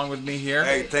tagging along with me here.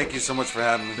 Hey, thank you so much for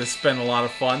having me. This has been a lot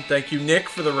of fun. Thank you, Nick,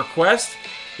 for the request.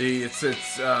 It's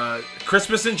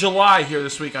Christmas in July here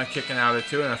this week on Kicking Out at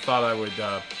 2, and I thought I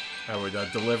would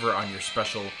deliver on your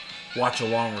special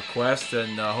watch-along request,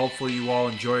 and hopefully you all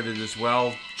enjoyed it as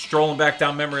well. Strolling back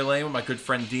down memory lane with my good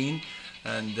friend Dean,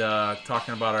 and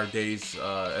talking about our days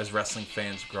as wrestling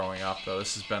fans growing up.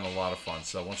 This has been a lot of fun.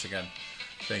 So once again,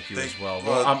 thank you as well.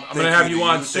 I'm going to have you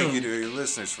on soon. Thank you to your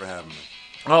listeners for having me.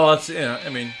 Oh, that's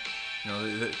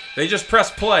they just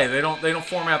press play. They don't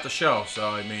format the show. So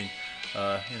I mean,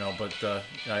 but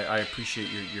I appreciate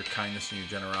your kindness and your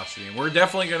generosity, and we're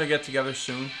definitely going to get together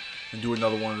soon and do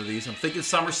another one of these. I'm thinking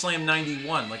SummerSlam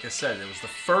 '91. Like I said, it was the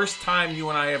first time you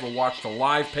and I ever watched a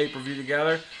live pay-per-view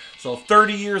together. So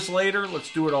 30 years later,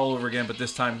 let's do it all over again, but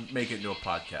this time make it into a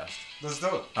podcast. Let's do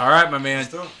it. All right, my man.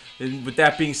 Let's do it. And with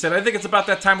that being said, I think it's about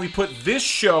that time we put this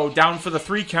show down for the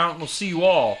 3 count, and we'll see you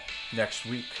all next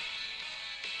week.